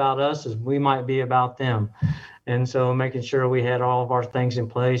worried about us as we might be about them. And so making sure we had all of our things in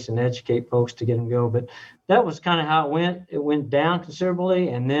place and educate folks to get them go. But that was kind of how it went. It went down considerably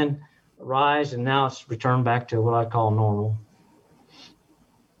and then rise, and now it's returned back to what I call normal.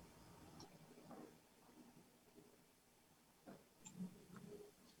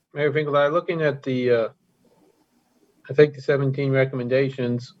 Mayor Finkelstein, looking at the 17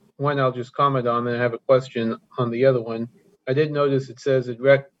 recommendations, one I'll just comment on, and I have a question on the other one. I did notice it says it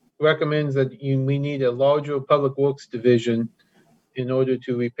recommends that we need a larger public works division in order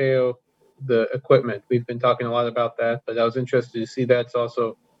to repair the equipment. We've been talking a lot about that, but I was interested to see that's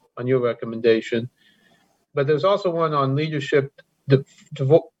also on your recommendation. But there's also one on leadership,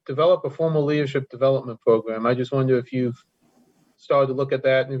 develop a formal leadership development program. I just wonder if you've started to look at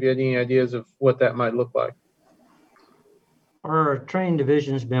that and if you had any ideas of what that might look like. Our training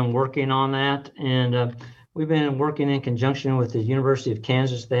division has been working on that, and we've been working in conjunction with the University of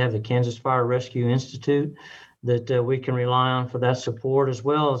Kansas. They have the Kansas Fire Rescue Institute that we can rely on for that support, as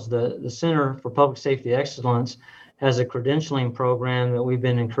well as the Center for Public Safety Excellence has a credentialing program that we've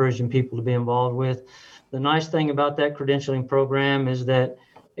been encouraging people to be involved with. The nice thing about that credentialing program is that,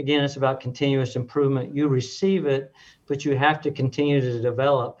 again, it's about continuous improvement. You receive it, but you have to continue to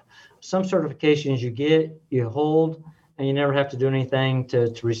develop. Some certifications you get, you hold, and you never have to do anything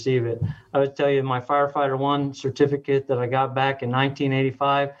to receive it. I would tell you my Firefighter 1 certificate that I got back in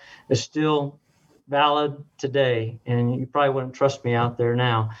 1985 is still valid today, and you probably wouldn't trust me out there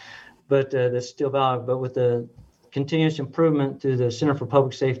now, but that's still valid. But with the continuous improvement through the Center for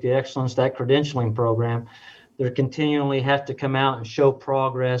Public Safety Excellence, that credentialing program, they continually have to come out and show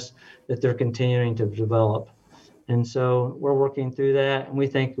progress that they're continuing to develop. And so we're working through that, and we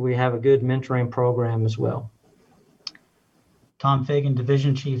think we have a good mentoring program as well. Tom Fagan,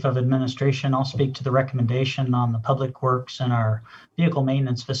 Division Chief of Administration. I'll speak to the recommendation on the Public Works and our vehicle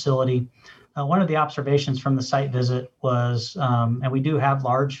maintenance facility. One of the observations from the site visit was, and we do have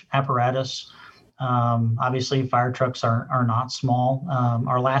large apparatus. Obviously, fire trucks are not small.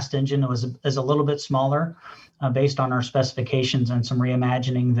 Our last engine is a little bit smaller based on our specifications and some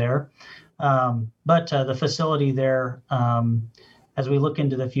reimagining there. But the facility there, as we look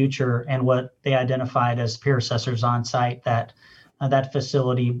into the future and what they identified as peer assessors on site, that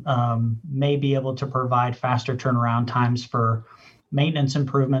facility may be able to provide faster turnaround times for maintenance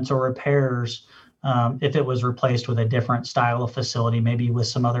improvements or repairs if it was replaced with a different style of facility, maybe with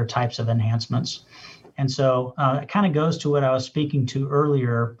some other types of enhancements. And so it kind of goes to what I was speaking to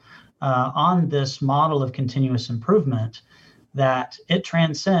earlier on this model of continuous improvement, that it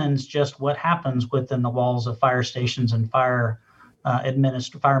transcends just what happens within the walls of fire stations and fire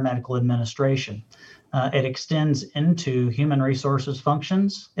medical administration. It extends into human resources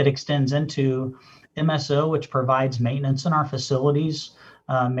functions. It extends into MSO, which provides maintenance in our facilities,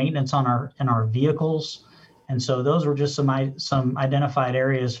 maintenance in our vehicles. And so those were just some identified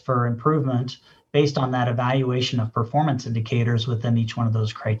areas for improvement based on that evaluation of performance indicators within each one of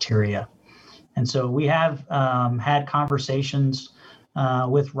those criteria. And so we have had conversations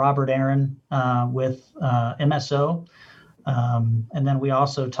with Robert Aaron with MSO. And then we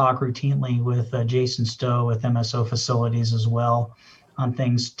also talk routinely with Jason Stowe with MSO facilities as well on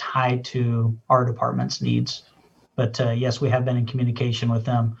things tied to our department's needs. But yes, we have been in communication with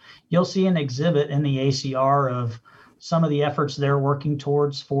them. You'll see an exhibit in the ACR of some of the efforts they're working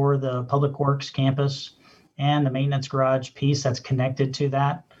towards for the Public Works campus and the maintenance garage piece that's connected to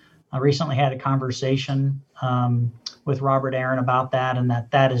that. I recently had a conversation with Robert Aaron about that, and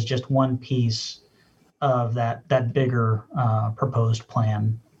that is just one piece of that bigger proposed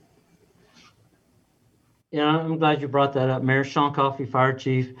plan. Yeah, I'm glad you brought that up, Mayor. Sean Coffey, Fire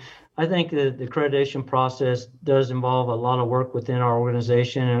Chief. I think that the accreditation process does involve a lot of work within our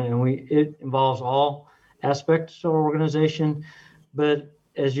organization, and it involves all aspects of our organization. But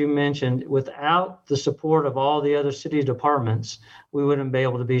as you mentioned, without the support of all the other city departments, we wouldn't be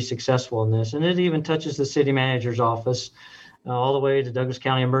able to be successful in this. And it even touches the city manager's office, all the way to Douglas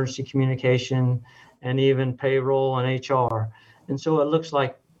County Emergency Communication, and even payroll and HR. And so it looks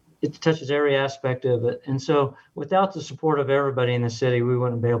like it touches every aspect of it. And so without the support of everybody in the city, we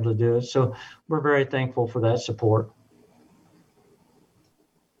wouldn't be able to do it. So we're very thankful for that support.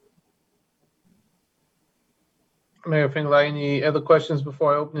 Mayor Finlay, any other questions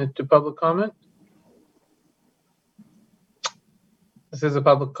before I open it to public comment? This is a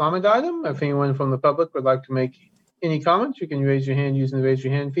public comment item. If anyone from the public would like to make any comments, you can raise your hand using the raise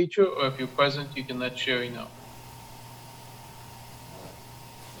your hand feature, or if you're present, you can let Sherry know.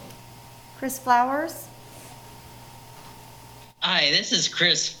 Chris Flowers. Hi, this is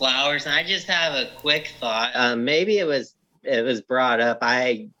Chris Flowers, and I just have a quick thought. Maybe it was brought up.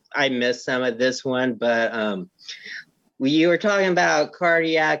 I missed some of this one, but you were talking about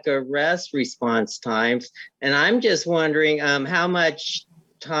cardiac arrest response times, and I'm just wondering how much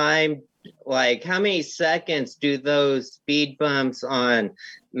time, like how many seconds do those speed bumps on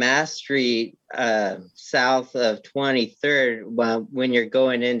Mass Street south of 23rd when you're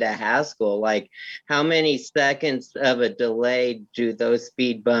going into Haskell, like how many seconds of a delay do those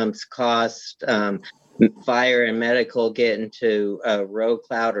speed bumps cost fire and medical getting to Row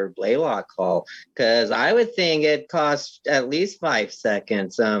Cloud or Blaylock Hall? Because I would think it costs at least 5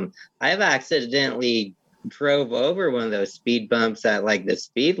 seconds. I've accidentally drove over one of those speed bumps at like the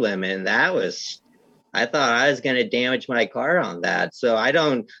speed limit, and I thought I was going to damage my car on that. So I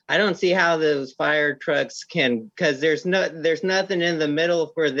don't see how those fire trucks can, because there's nothing in the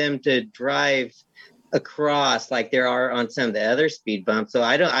middle for them to drive across like there are on some of the other speed bumps. So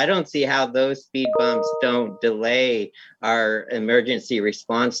I don't see how those speed bumps don't delay our emergency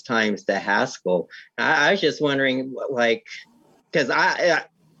response times to Haskell. I was just wondering, like, because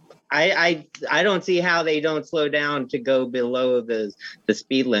I don't see how they don't slow down to go below the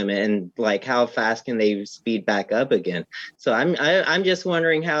speed limit, and like how fast can they speed back up again? So I'm just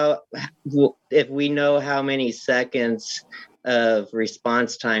wondering how, if we know how many seconds of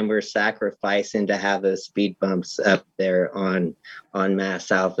response time we're sacrificing to have those speed bumps up there on Mass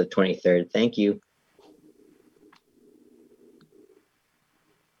South of 23rd. Thank you.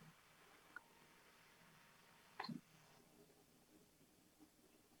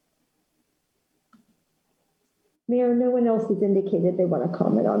 Mayor, no one else has indicated they want to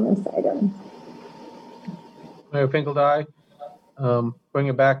comment on this item. Mayor Finkeldei, bring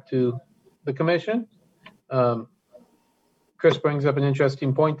it back to the commission. Chris brings up an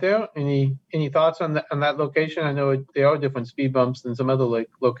interesting point there. Any thoughts on that location? I know there are different speed bumps than some other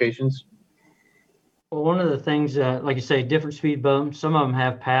locations. Well, one of the things that, like you say, different speed bumps, some of them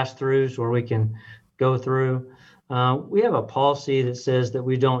have pass-throughs where we can go through. We have a policy that says that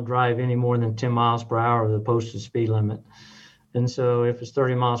we don't drive any more than 10 miles per hour of the posted speed limit. And so if it's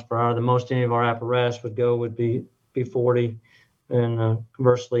 30 miles per hour, the most any of our apparatus would go would be 40. And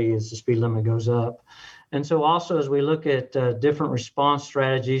conversely, as the speed limit goes up. And so also, as we look at different response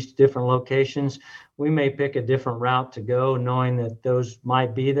strategies to different locations, we may pick a different route to go, knowing that those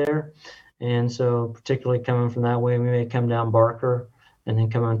might be there. And so particularly coming from that way, we may come down Barker and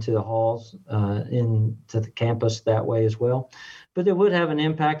then come into the halls into the campus that way as well. But it would have an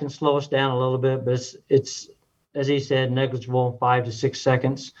impact and slow us down a little bit, but it's as he said, negligible, 5 to 6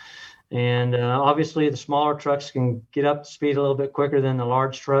 seconds. And obviously the smaller trucks can get up to speed a little bit quicker than the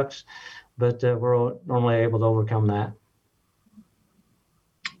large trucks, but we're normally able to overcome that.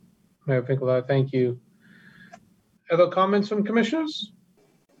 Mayor Finkeldei, thank you. Other comments from commissioners?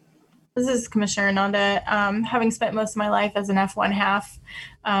 This is Commissioner Nanda. Having spent most of my life as an F1 half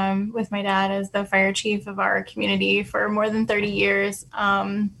with my dad as the fire chief of our community for more than 30 years,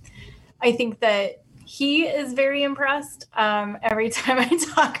 I think that he is very impressed every time I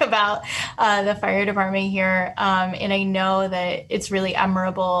talk about the fire department here. And I know that it's really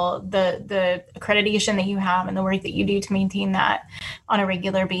admirable, the accreditation that you have and the work that you do to maintain that on a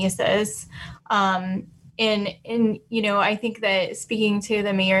regular basis. And you know, I think that speaking to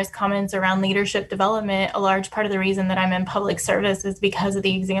the mayor's comments around leadership development, a large part of the reason that I'm in public service is because of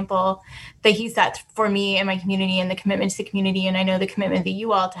the example that he set for me and my community and the commitment to the community. And I know the commitment that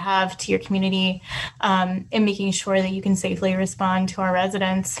you all to have to your community in making sure that you can safely respond to our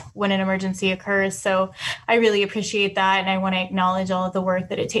residents when an emergency occurs. So I really appreciate that. And I want to acknowledge all of the work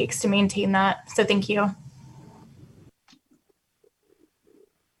that it takes to maintain that. So thank you.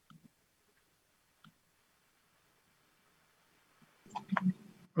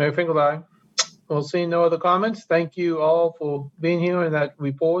 Mayor Finkeldei, we'll see no other comments. Thank you all for being here in that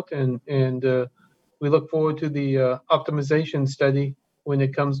report, and we look forward to the optimization study when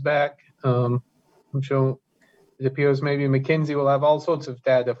it comes back. I'm sure it appears maybe McKinsey will have all sorts of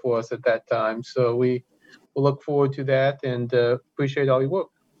data for us at that time. So we will look forward to that and appreciate all your work.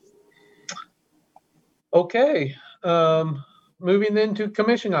 Okay, moving into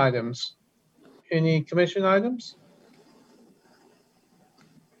commission items. Any commission items?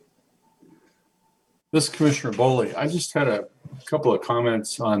 This is Commissioner Boley. I just had a couple of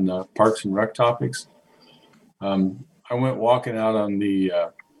comments on Parks and Rec topics. I went walking out on the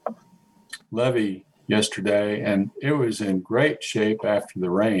levee yesterday, and it was in great shape after the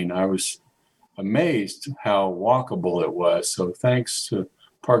rain. I was amazed how walkable it was. So thanks to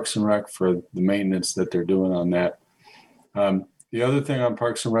Parks and Rec for the maintenance that they're doing on that. The other thing on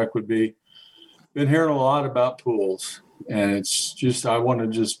Parks and Rec would be, been hearing a lot about pools. And it's just, I want to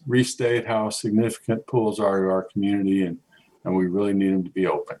just restate how significant pools are to our community, and we really need them to be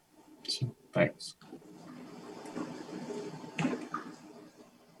open. So, thanks.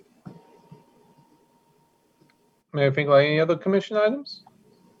 Mayor Finkeldei, any other commission items?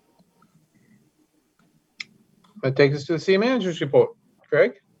 That takes us to the city manager's report.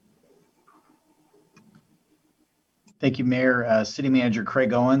 Craig? Thank you, Mayor. City Manager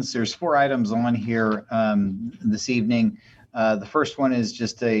Craig Owens. There's 4 items on here this evening. The first one is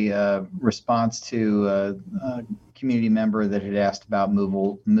just a response to a community member that had asked about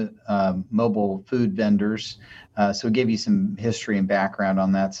mobile food vendors. So we'll give you some history and background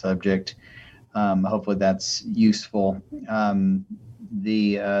on that subject. Hopefully that's useful.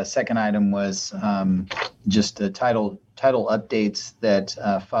 The second item was just a title updates that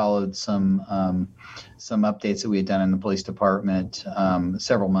followed some updates that we had done in the police department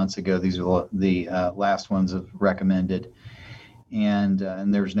several months ago. These are the last ones of recommended, and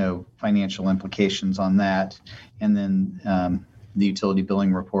there's no financial implications on that. And then the utility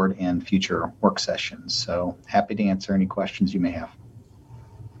billing report and future work sessions. So happy to answer any questions you may have.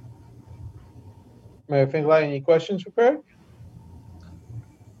 Mayor Finkellein, any questions for Craig?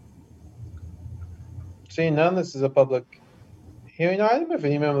 Seeing none, this is a public hearing item. If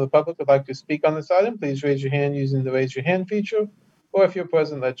any member of the public would like to speak on this item, please raise your hand using the raise your hand feature, or if you're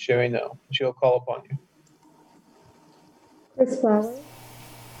present, let Sherry know. She'll call upon you. Chris Flowers.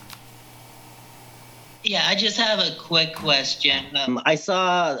 Yeah, I just have a quick question. I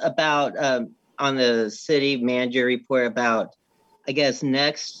saw about on the city manager report about, I guess,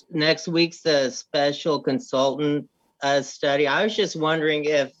 next week's the special consultant study. I was just wondering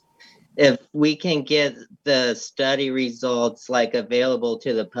if we can get the study results like available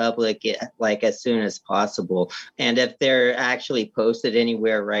to the public like as soon as possible, and if they're actually posted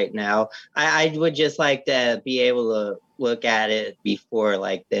anywhere right now. I would just like to be able to look at it before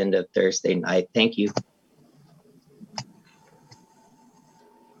like the end of Thursday night. Thank you.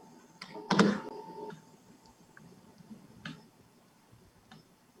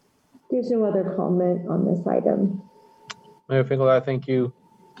 There's no other comment on this item. Mayor Finkellein, thank you.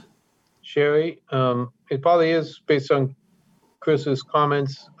 Sherry, it probably is based on Chris's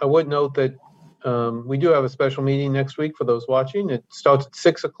comments. I would note that we do have a special meeting next week for those watching. It starts at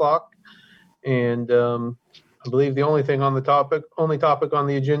 6 o'clock. And I believe the only topic on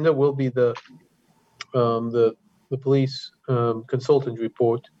the agenda will be the police consultant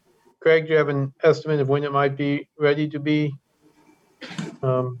report. Craig, do you have an estimate of when it might be ready to be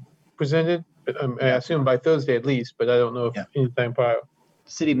presented? I assume by Thursday at least, but I don't know if anytime prior.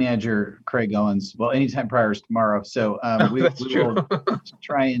 City Manager Craig Owens. Well, anytime prior is tomorrow. So we will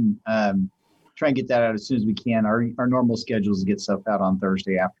try and get that out as soon as we can. Our normal schedule is to get stuff out on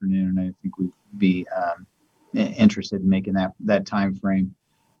Thursday afternoon, and I think we'd be interested in making that time frame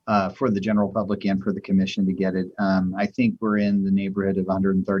for the general public and for the commission to get it. I think we're in the neighborhood of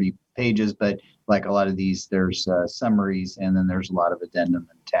 130 pages, but like a lot of these, there's summaries, and then there's a lot of addendum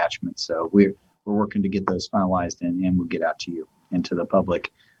and attachments. So we're working to get those finalized, and we'll get out to you and to the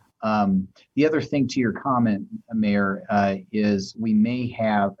public. The other thing to your comment, Mayor, is we may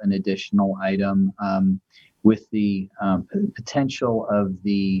have an additional item with the potential of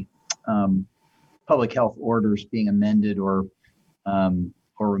the public health orders being amended or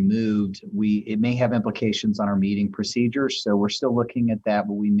removed. It may have implications on our meeting procedures, so we're still looking at that,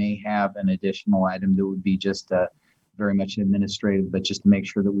 but we may have an additional item that would be just very much administrative, but just to make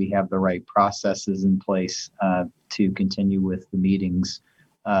sure that we have the right processes in place to continue with the meetings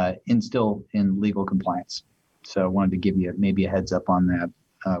still in legal compliance. So I wanted to give you maybe a heads up on that.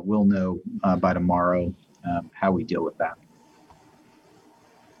 We'll know by tomorrow how we deal with that.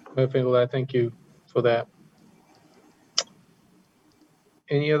 Thank you for that.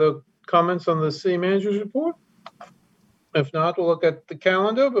 Any other comments on the city manager's report? If not, we'll look at the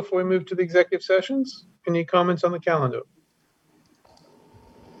calendar before we move to the executive sessions. Any comments on the calendar?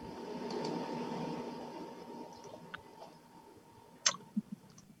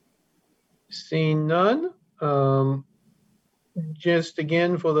 Seeing none. Just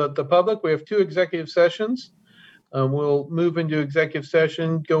again for the public, we have 2 executive sessions. We'll move into executive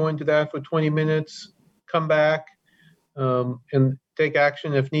session, go into that for 20 minutes, come back, and take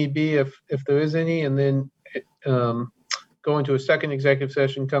action if need be, if there is any, and then go into a second executive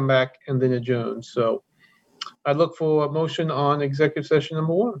session, come back, and then adjourn. So I'd look for a motion on executive session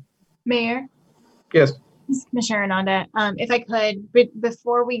number 1. Mayor? Yes. This is Commissioner Ananda. If I could,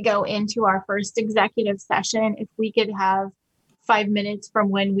 before we go into our first executive session, if we could have 5 minutes from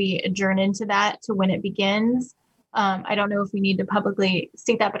when we adjourn into that to when it begins. I don't know if we need to publicly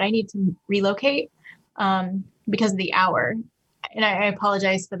state that, but I need to relocate because of the hour. And I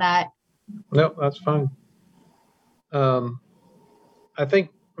apologize for that. No, that's fine. I think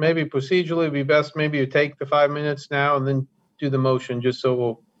maybe procedurally it'd be best maybe you take the 5 minutes now and then do the motion just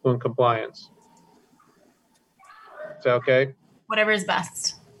so we're in compliance. Is that okay? Whatever is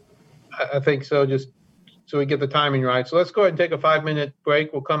best. I think so, just so we get the timing right. So let's go ahead and take a 5-minute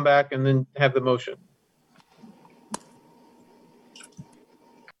break. We'll come back and then have the motion.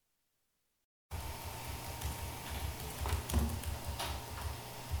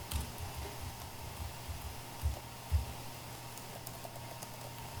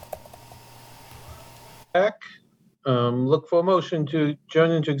 Back. Look for a motion to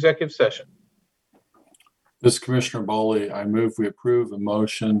adjourn into executive session. This is Commissioner Bowley. I move we approve a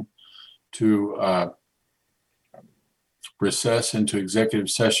motion to recess into executive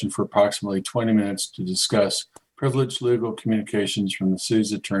session for approximately 20 minutes to discuss privileged legal communications from the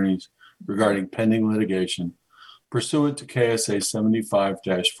city's attorneys regarding pending litigation pursuant to KSA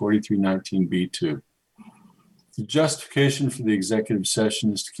 75-4319B2. The justification for the executive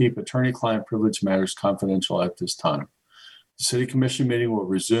session is to keep attorney-client privilege matters confidential at this time. The City Commission meeting will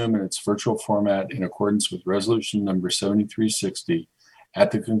resume in its virtual format in accordance with Resolution Number 7360 at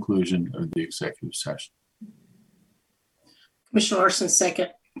the conclusion of the executive session. Commissioner Larson, second.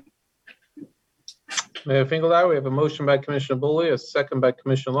 Mayor Finkeldauer, we have a motion by Commissioner Bully, a second by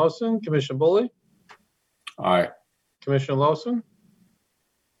Commissioner Lawson. Commissioner Bully, Aye. Commissioner Lawson,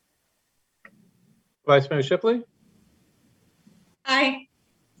 Vice Mayor Shipley, Aye.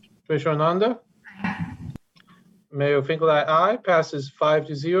 Commissioner Ananda. Mayor Finkeldauer, aye. Passes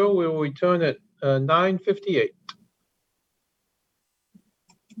 5-0. We will return at 9:58.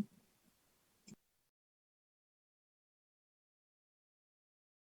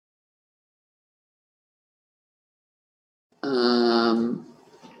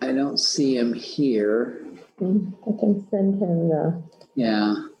 I don't see him here. I can send him the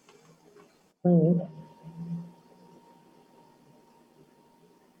Yeah. link.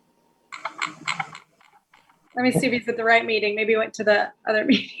 Let me see if he's at the right meeting. Maybe he went to the other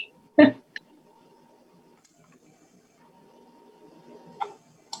meeting.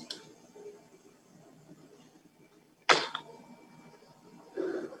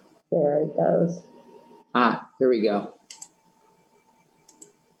 There it goes. Here we go.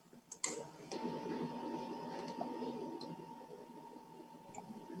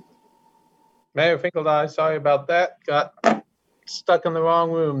 Mayor Finkeldauer, sorry about that. Got stuck in the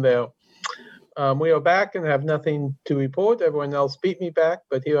wrong room there. We are back and have nothing to report. Everyone else beat me back,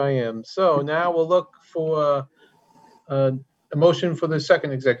 but here I am. So now we'll look for a motion for the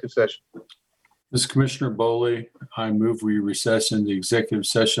second executive session. This is Commissioner Bowley. I move we recess into executive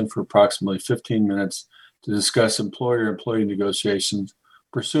session for approximately 15 minutes to discuss employer-employee negotiations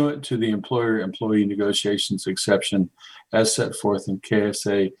pursuant to the employer-employee negotiations exception as set forth in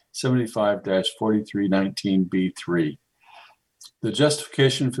KSA 75-4319B3. The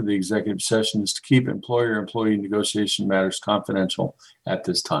justification for the executive session is to keep employer-employee negotiation matters confidential at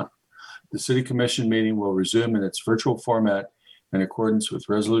this time. The City Commission meeting will resume in its virtual format in accordance with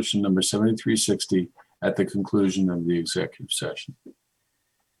Resolution Number 7360 at the conclusion of the executive session.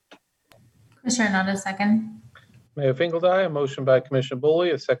 Commissioner Ananda, second. Mayor Finkeldauer, a motion by Commissioner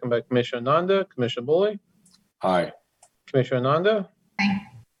Bully, a second by Commissioner Ananda. Commissioner Bully, Aye. Commissioner Ananda. Aye.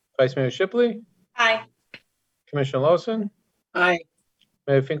 Vice Mayor Shipley, Aye. Commissioner Lawson, Aye.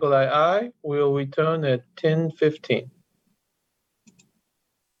 Mayor Finkeldauer, aye. We'll return at 10:15.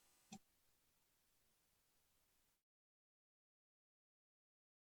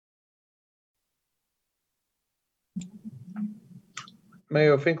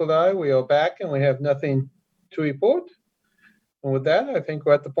 Mayor Finkeldauer, we are back and we have nothing to report. And with that, I think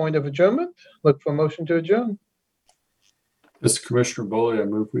we're at the point of adjournment. Look for a motion to adjourn. This is Commissioner Bowley. I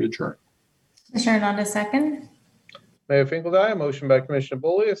move we adjourn. Commissioner Ananda, second. Mayor Finkeldauer, a motion by Commissioner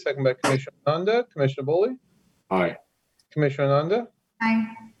Bully, a second by Commissioner Ananda. Commissioner Bully, Aye. Commissioner Ananda, Aye.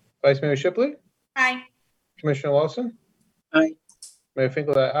 Vice Mayor Shipley, Aye. Commissioner Lawson, Aye. Mayor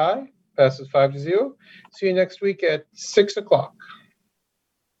Finkeldauer, aye. Passes 5-0. See you next week at 6 o'clock.